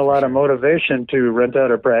 Not a lot of motivation to rent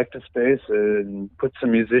out a practice space and put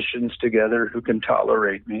some musicians together who can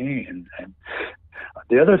tolerate me. And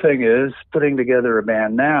the other thing is putting together a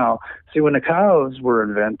band now. See, when the Cows were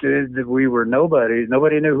invented, we were nobody.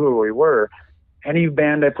 Nobody knew who we were. Any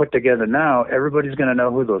band I put together now, everybody's going to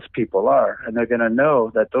know who those people are, and they're going to know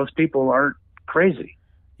that those people aren't crazy.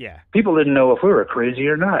 Yeah. People didn't know if we were crazy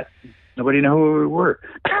or not. Nobody knew who we were.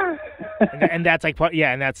 and that's like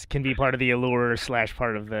and that's can be part of the allure /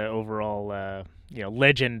 part of the overall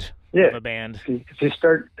legend of a band. If you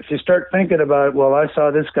start thinking about, well, I saw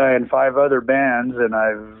this guy in 5 other bands and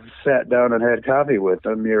I've sat down and had coffee with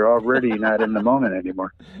them, you're already not in the moment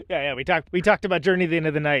anymore. Yeah. We talked about Journey to the End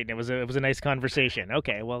of the Night, and it was a nice conversation.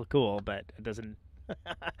 Okay, well, cool, but it doesn't.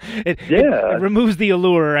 it removes the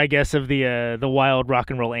allure, I guess, of the wild rock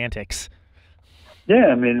and roll antics. Yeah,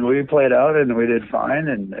 I mean, we played out and we did fine,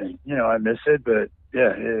 and I miss it, but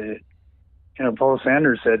yeah. Paul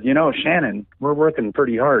Sanders said, Shannon, we're working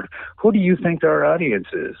pretty hard. Who do you think our audience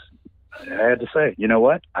is? I had to say, you know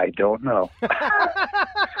what? I don't know.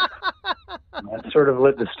 That sort of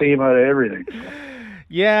lit the steam out of everything.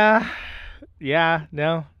 Yeah.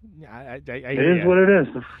 No, I it is what it is.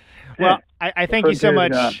 Well, I thank you so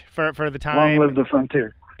much for the time. Long live the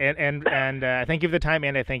frontier. And thank you for the time,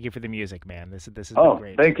 and I thank you for the music, man. This has been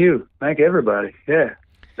great. Thank you. Thank everybody. Yeah,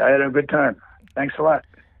 I had a good time. Thanks a lot.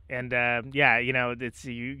 And it's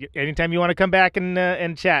anytime you want to come back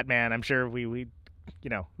and chat, man. I'm sure we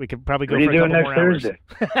could probably go for a couple more hours. Thursday?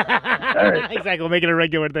 All right. Exactly, we'll make it a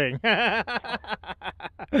regular thing.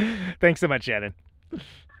 Thanks so much, Shannon.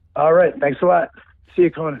 All right, thanks a lot. See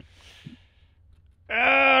you, Conan.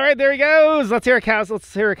 All right, there he goes. Let's hear a cow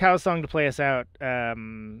song to play us out.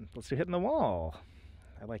 Let's do Hitting the Wall.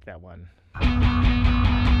 I like that one.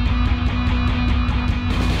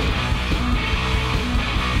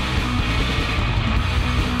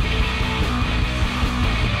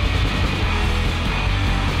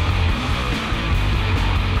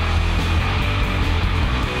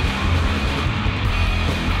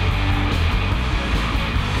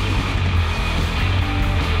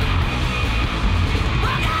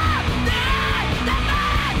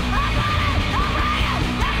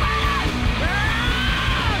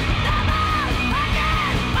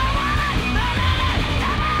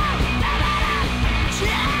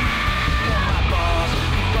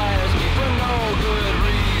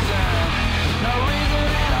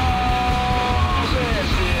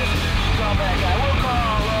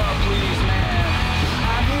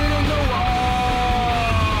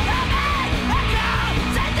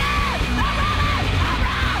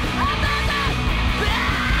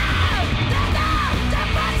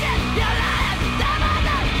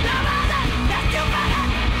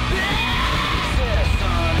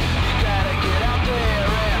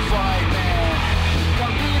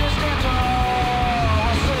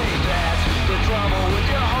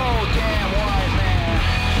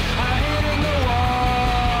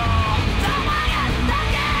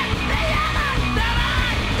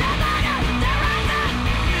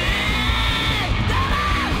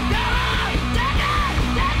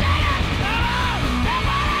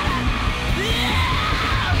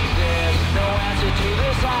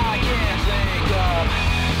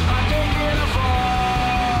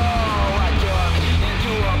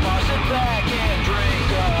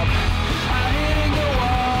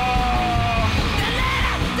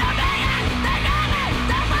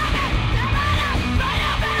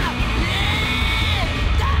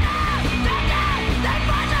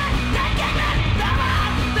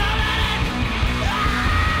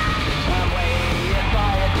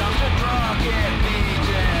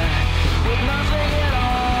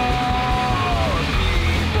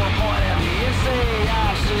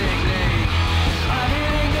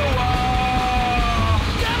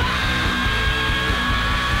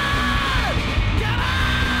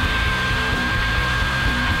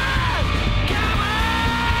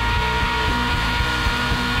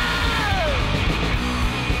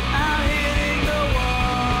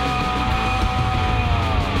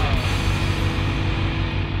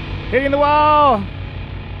 Hitting the Wall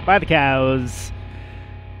by the Cows.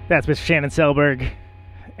 That's Mr. Shannon Selberg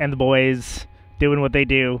and the boys doing what they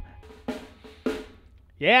do.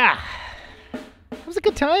 Yeah. That was a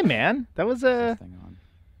good time, man. That was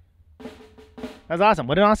awesome.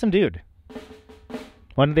 What an awesome dude.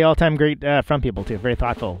 One of the all-time great front people, too. Very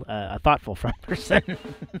thoughtful. A thoughtful front person. Can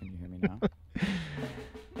you hear me now?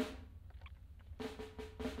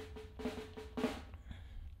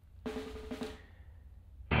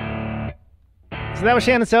 So that was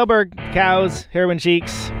Shannon Selberg, Cows, Heroine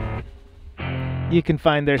Sheiks. You can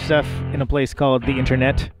find their stuff in a place called the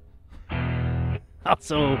Internet.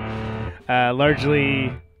 Also,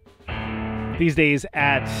 largely these days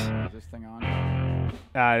at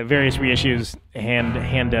various reissues,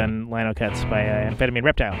 hand-done lino cuts by Amphetamine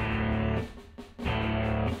Reptile.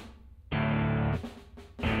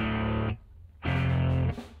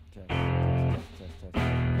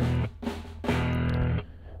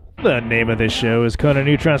 The name of this show is Conan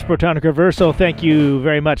Neutron's Protonic Reversal. Thank you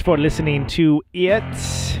very much for listening to it.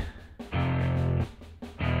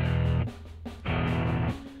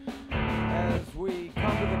 As we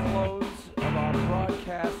come to the close of our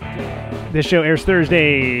broadcast day. This show airs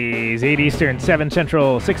Thursdays, 8 Eastern, 7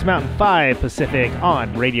 Central, 6 Mountain, 5 Pacific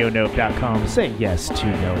on RadioNope.com. Say yes to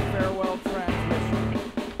no. Farewell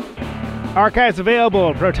transmission. Archives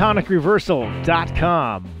available at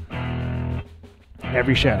ProtonicReversal.com.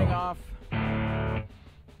 Every show. Off,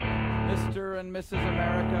 Mr. and Mrs.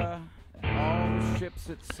 America and all the ships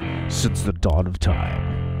at sea. Since the dawn of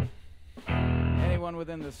time. Anyone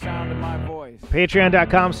within the sound of my voice.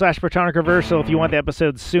 Patreon.com/Protonic Reversal if you want the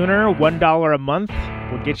episodes sooner. $1 a month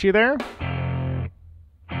will get you there.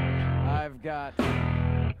 I've got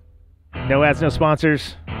No ads, no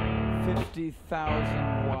sponsors.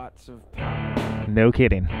 50,000 watts of power. No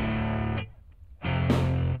kidding.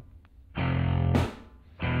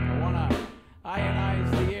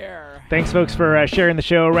 Thanks, folks, for sharing the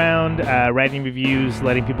show around, writing reviews,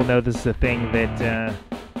 letting people know this is a thing that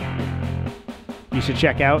you should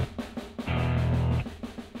check out.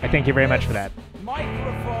 I thank you very much for that.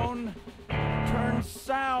 Microphone turns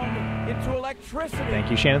sound into electricity.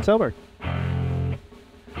 Thank you, Shannon Selberg.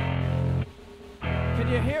 Can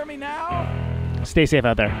you hear me now? Stay safe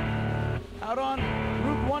out there. Out on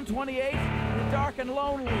Route 128, you're dark and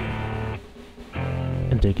lonely.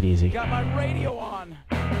 And take it easy. Got my radio on.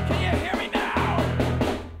 Can you hear me now?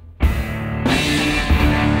 Can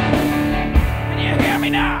you hear me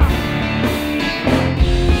now?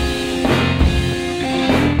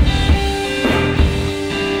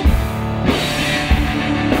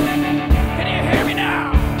 Can you hear me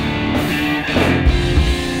now?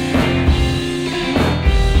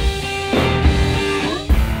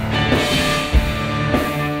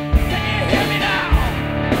 Can you hear me now?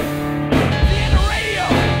 See the radio.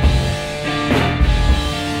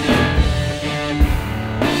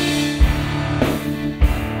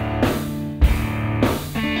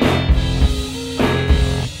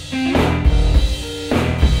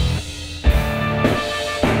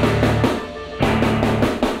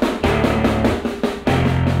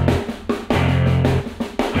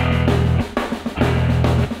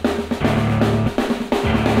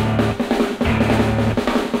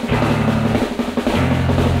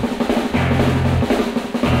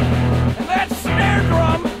 And that snare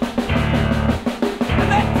drum and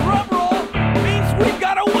that drum roll means we've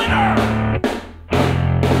got a winner.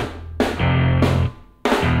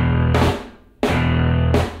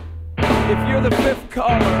 If you're the fifth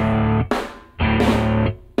caller,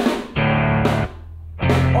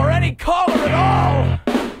 or any caller at all,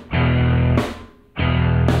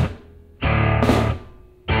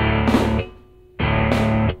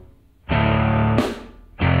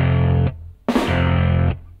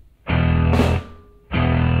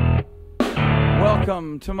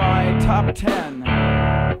 welcome to my top 10.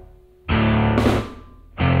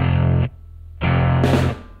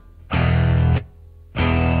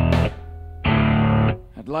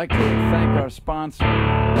 I'd like to thank our sponsor.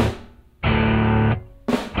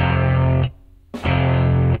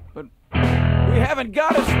 But we haven't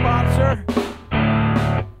got a sponsor.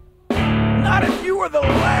 Not if you were the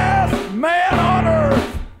last man on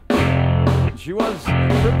Earth. She was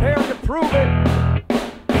prepared to prove it.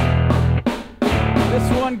 This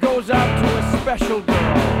one goes out to a special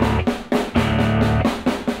girl.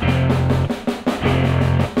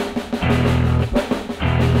 But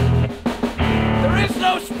there is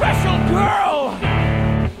no special girl.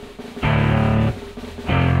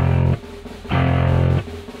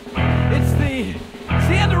 It's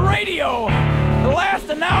the end of radio. The last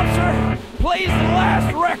announcer plays the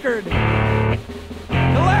last record. The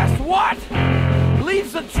last what?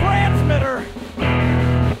 leaves the transmitter,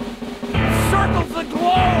 circles the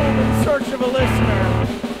globe in search of a listener.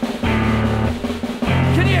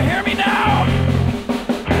 Can you hear me now?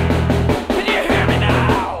 Can you hear me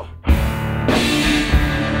now?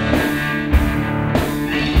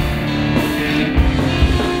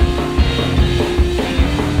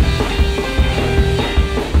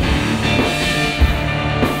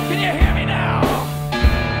 Can you hear me now?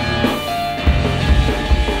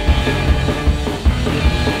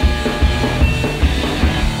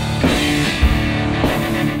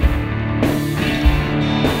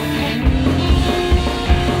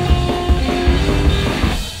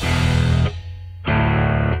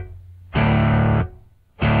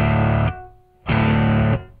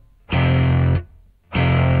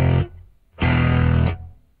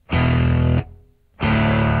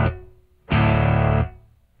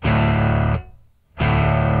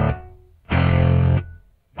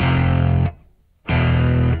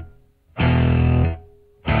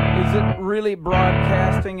 Is it really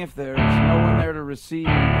broadcasting if there's no one there to receive?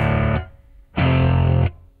 It's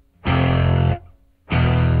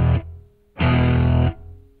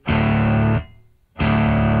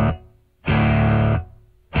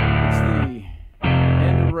the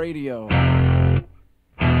end of radio.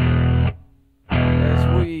 As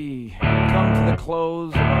we come to the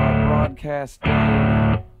close of our broadcast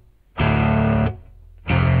day,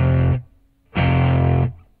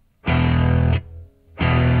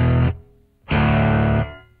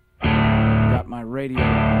 got my radio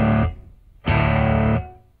on.